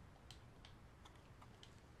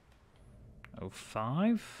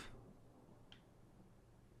 05.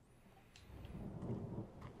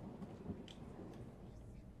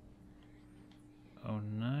 Oh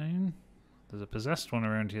 09. There's a possessed one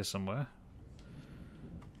around here somewhere.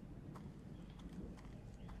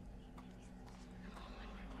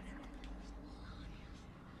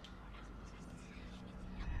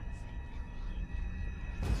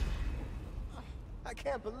 I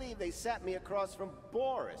can't believe they sat me across from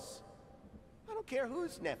Boris. I don't care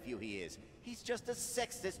whose nephew he is. He's just a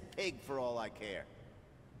sexist pig for all I care.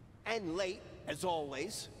 And late, as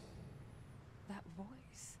always. That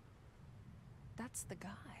voice. That's the guy.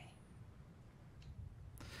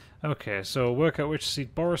 Okay, so work out which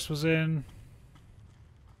seat Boris was in.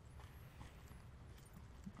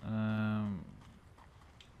 It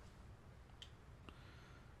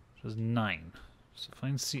was 9. So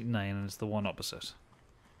find seat 9 and it's the one opposite.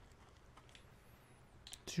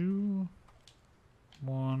 2,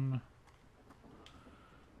 1,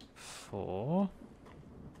 4.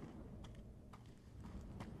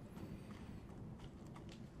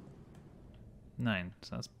 Nine.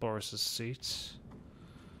 So that's Boris's seat.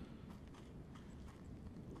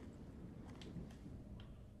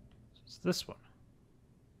 It's this one.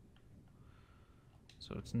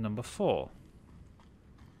 So it's number 4.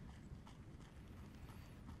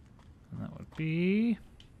 And that would be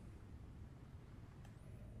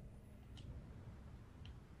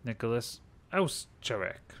Nicholas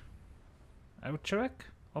Ovcharek.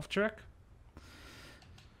 Ovcharek?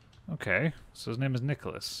 Okay, so his name is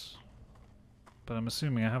Nicholas. But I'm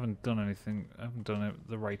assuming I haven't done anything, I haven't done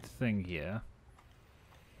the right thing here.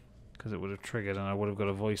 Because it would have triggered and I would have got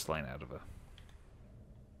a voice line out of her.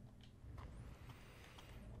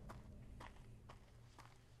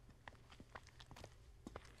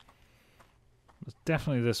 It's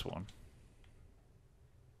definitely this one.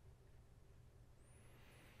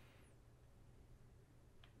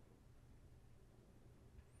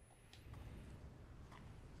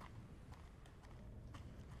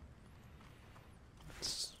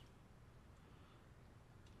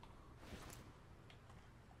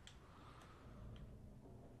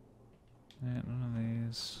 Yeah, none of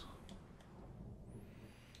these.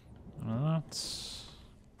 None of that.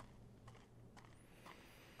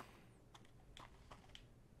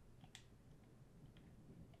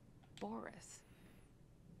 Boris.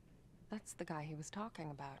 That's the guy he was talking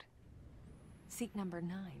about. Seat number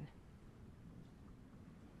 9.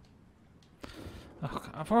 Oh,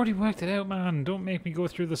 I've already worked it out, man. Don't make me go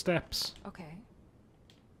through the steps. Okay.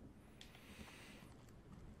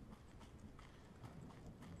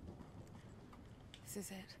 This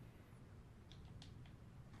is it.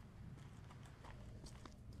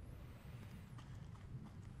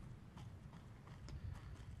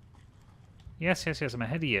 Yes, I'm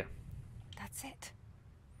ahead of you. That's it.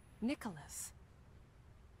 Nicholas.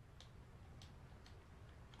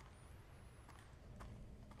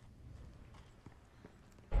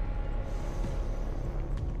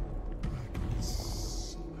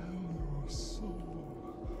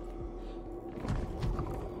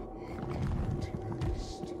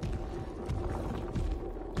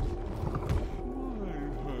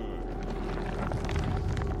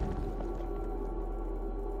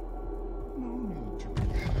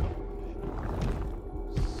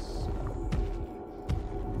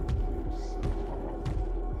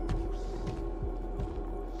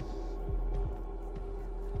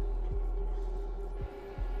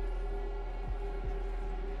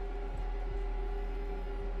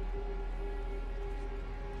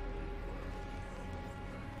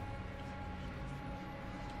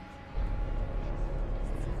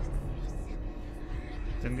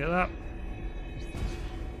 Didn't get that.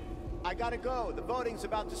 I gotta go. The voting's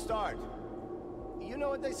about to start. You know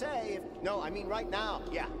what they say. No, I mean right now.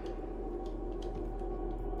 Yeah.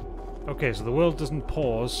 Okay, so the world doesn't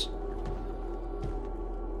pause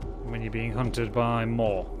when you're being hunted by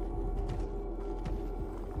more.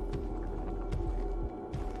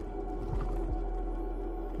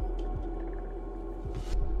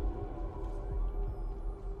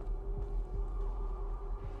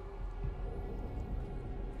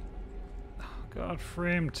 God,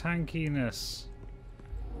 frame tankiness.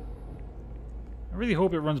 I really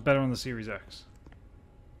hope it runs better on the Series X.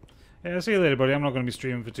 Yeah, see you later, buddy. I'm not going to be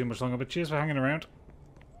streaming for too much longer, but cheers for hanging around.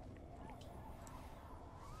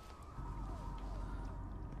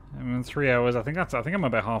 I'm in 3 hours. I think I'm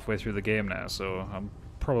about halfway through the game now, so I'm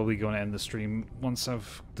probably going to end the stream once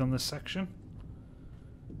I've done this section.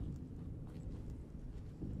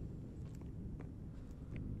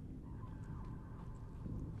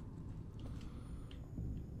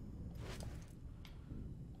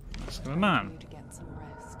 Ask of a man. To get some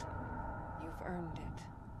rest. You've earned it,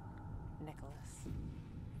 Nicholas.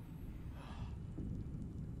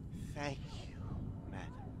 Thank you,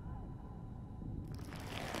 madam.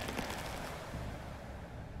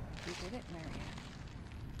 You did it, Marianne.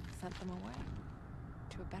 Sent them away.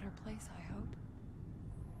 To a better place, I hope.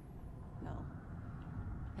 No.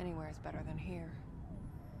 Anywhere's better than here.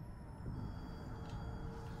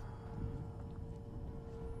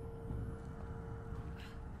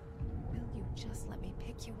 Will you just let me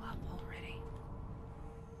pick you up already?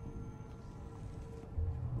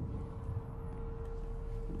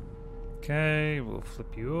 Okay, we'll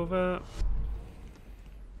flip you over.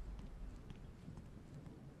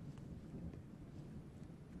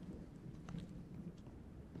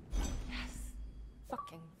 Yes.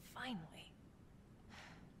 Fucking finally.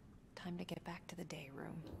 Time to get back to the day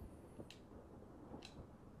room.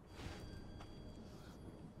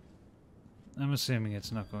 I'm assuming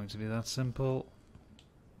it's not going to be that simple.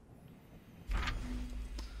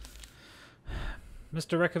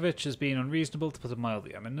 Mr. Rekovich has been unreasonable, to put it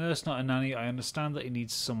mildly. I'm a nurse, not a nanny. I understand that he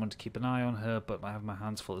needs someone to keep an eye on her, but I have my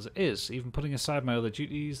hands full as it is. Even putting aside my other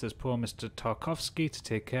duties, there's poor Mr. Tarkovsky to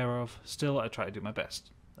take care of. Still, I try to do my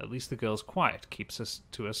best. At least the girl's quiet, keeps us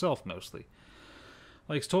to herself mostly.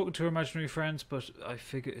 Likes talking to her imaginary friends, but I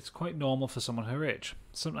figure it's quite normal for someone her age.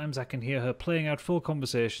 Sometimes I can hear her playing out full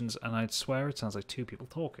conversations, and I'd swear it sounds like two people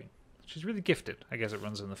talking. She's really gifted. I guess it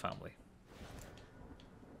runs in the family.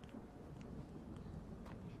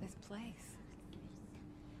 This place.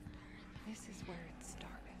 This is where it started.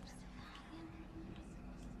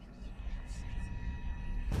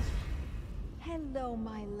 Hello,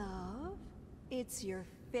 my love. It's your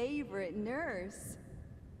favorite nurse.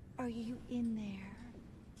 Are you in there?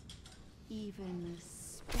 Even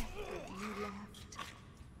suspected you left?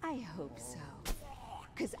 I hope so.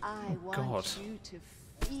 'Cause I want you to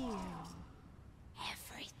feel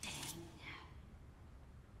everything.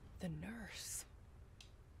 The nurse.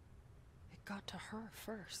 It got to her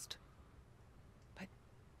first. But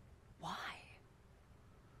why?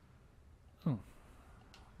 Oh.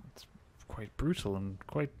 It's quite brutal and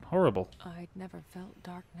quite horrible. I'd never felt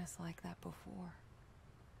darkness like that before.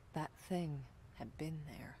 That thing had been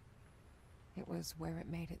there. It was where it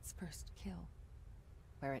made its first kill.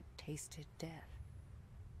 Where it tasted death.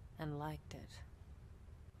 And liked it.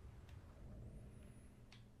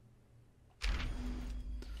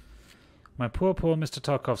 My poor Mr.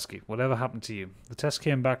 Tarkovsky, whatever happened to you? The test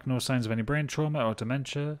came back, no signs of any brain trauma or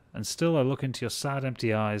dementia, and still I look into your sad,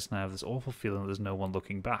 empty eyes and I have this awful feeling that there's no one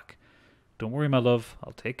looking back. Don't worry, my love.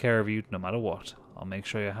 I'll take care of you, no matter what. I'll make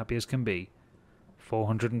sure you're happy as can be.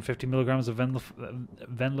 450 milligrams of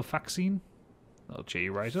venlafaxine? That'll cheer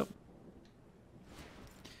you right up.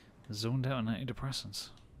 Zoned out on antidepressants.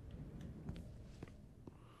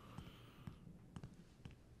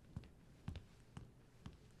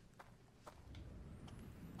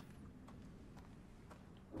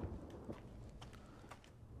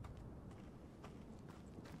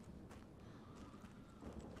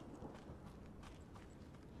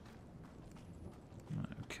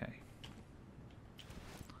 Okay.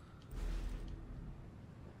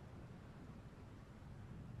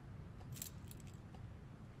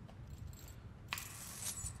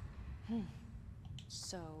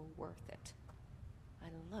 So worth it. I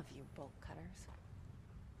love you, bolt cutters.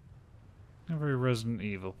 Very Resident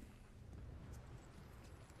Evil.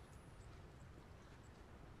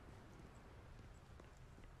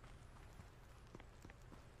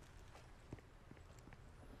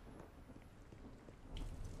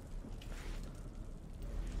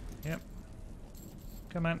 Yep.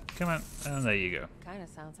 Come on, come on. And there you go. Kinda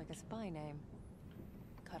sounds like a spy name.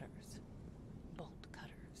 Cutters. Bolt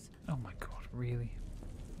cutters. Oh my god, really?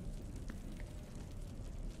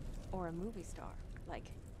 Or a movie star.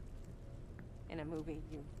 Like, in a movie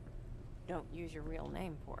you don't use your real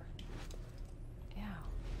name for. Yeah.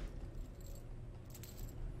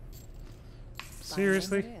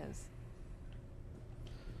 Seriously? It is.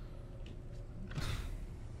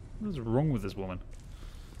 What's wrong with this woman?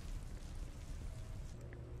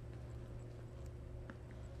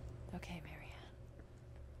 Okay,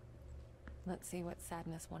 Marianne. Let's see what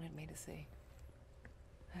Sadness wanted me to see.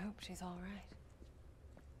 I hope she's all right.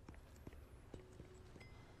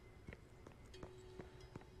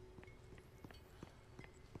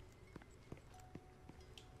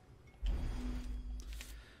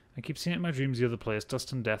 I keep seeing it in my dreams the other place,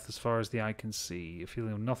 dust and death as far as the eye can see. A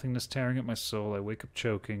feeling of nothingness tearing at my soul. I wake up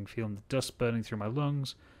choking, feeling the dust burning through my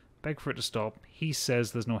lungs. Beg for it to stop. He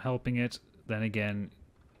says there's no helping it. Then again,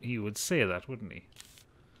 he would say that, wouldn't he?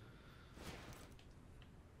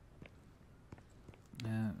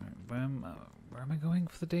 Where am I going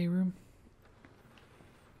for the day room?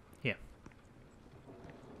 Yeah.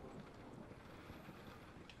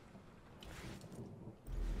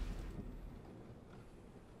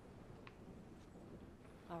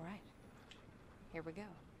 All right. Here we go.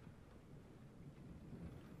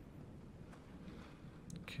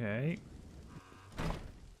 Okay.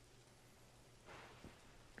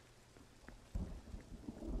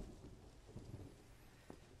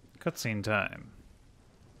 Cutscene time.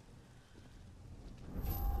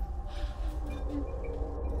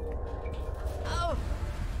 Oh!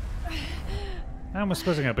 And we're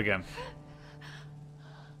splitting up again.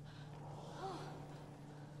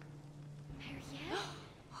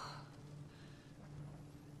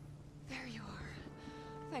 There you are.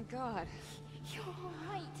 Thank God. You're all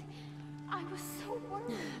right. I was so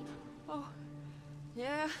worried. Oh,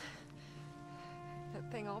 yeah.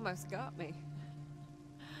 That thing almost got me.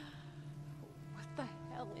 What the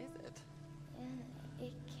hell is it?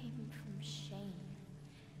 It came from shame.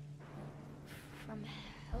 From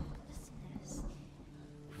helplessness.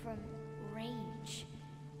 From rage.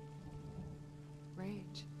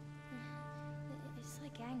 Rage? It's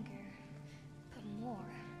like anger, but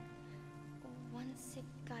more. Once it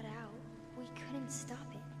got out, we couldn't stop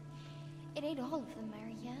it. It ate all of them,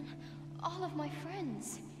 Marianne. All of my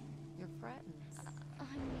friends. Your friends? I'm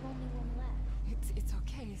the only one left. It's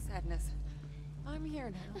okay, Sadness. I'm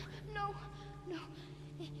here now. No.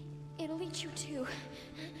 It'll eat you too.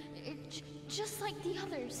 Just like the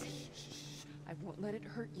others. I won't let it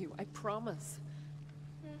hurt you, I promise.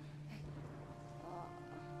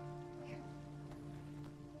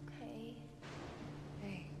 Okay.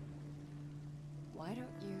 Hey, why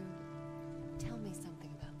don't you tell me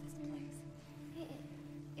something about this place?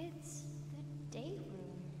 It's the day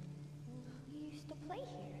room. We used to play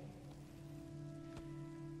here.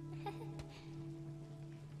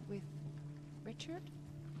 With Richard?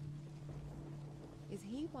 Is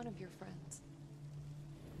he one of your friends?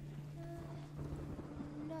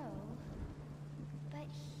 No. But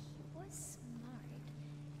he was smart.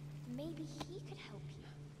 Maybe he could help you.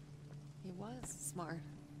 He was smart.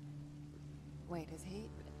 Wait, is he?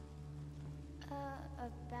 A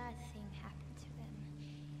bad thing happened to him.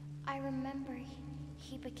 I remember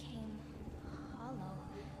he became hollow,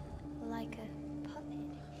 like a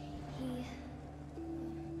puppet. He...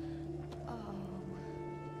 Oh...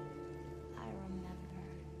 I remember.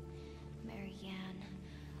 Marianne,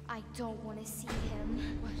 I don't want to see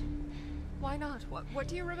him. What? Why not? What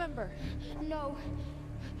do you remember? No.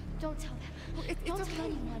 Don't tell them. It's don't okay. tell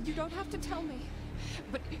anyone. You don't have to tell me.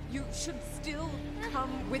 But you should still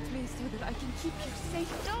come with me so that I can keep you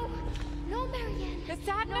safe. No, Marianne. The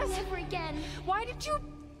Sadness. No, never again. Why did you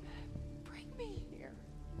bring me here?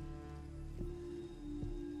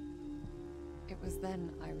 It was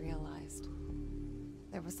then I realized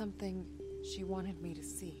there was something she wanted me to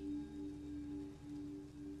see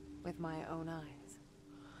with my own eyes.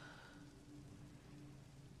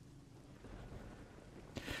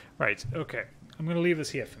 Right, okay. I'm going to leave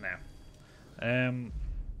this here for now.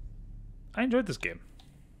 I enjoyed this game.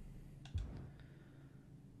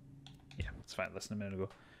 Yeah, it's fine. Less than a minute ago.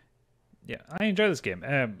 Yeah, I enjoy this game.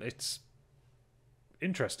 It's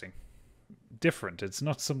interesting, different. It's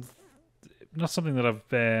not something that I've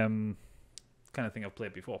kind of thing I've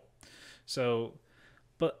played before. So,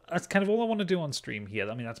 but that's kind of all I want to do on stream here.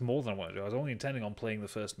 I mean, that's more than I want to do. I was only intending on playing the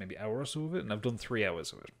first maybe hour or so of it, and I've done 3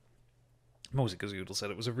 hours of it. Mostly because Oodle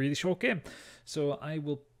said it was a really short game. So I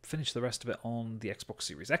will finish the rest of it on the Xbox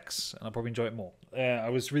Series X, and I'll probably enjoy it more. I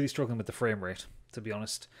was really struggling with the frame rate, to be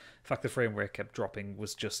honest. The fact the frame rate kept dropping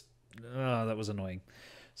was just... that was annoying.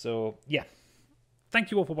 So, yeah.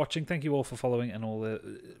 Thank you all for watching. Thank you all for following, and all the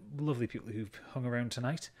lovely people who've hung around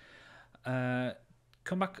tonight.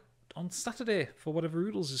 Come back on Saturday for whatever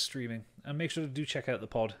Oodles is streaming. And make sure to do check out the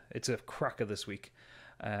pod. It's a cracker this week.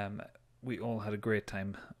 We all had a great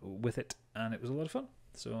time with it, and it was a lot of fun.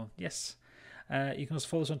 So, yes. You can also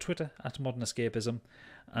follow us on Twitter, @Modern Escapism,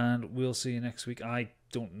 and we'll see you next week. I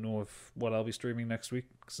don't know what I'll be streaming next week,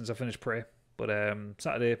 since I finished Prey, but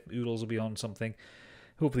Saturday, Oodles will be on something.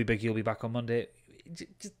 Hopefully Biggie will be back on Monday.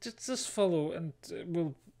 just follow, and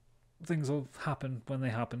things will happen when they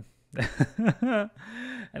happen.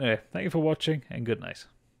 Anyway, thank you for watching, and good night.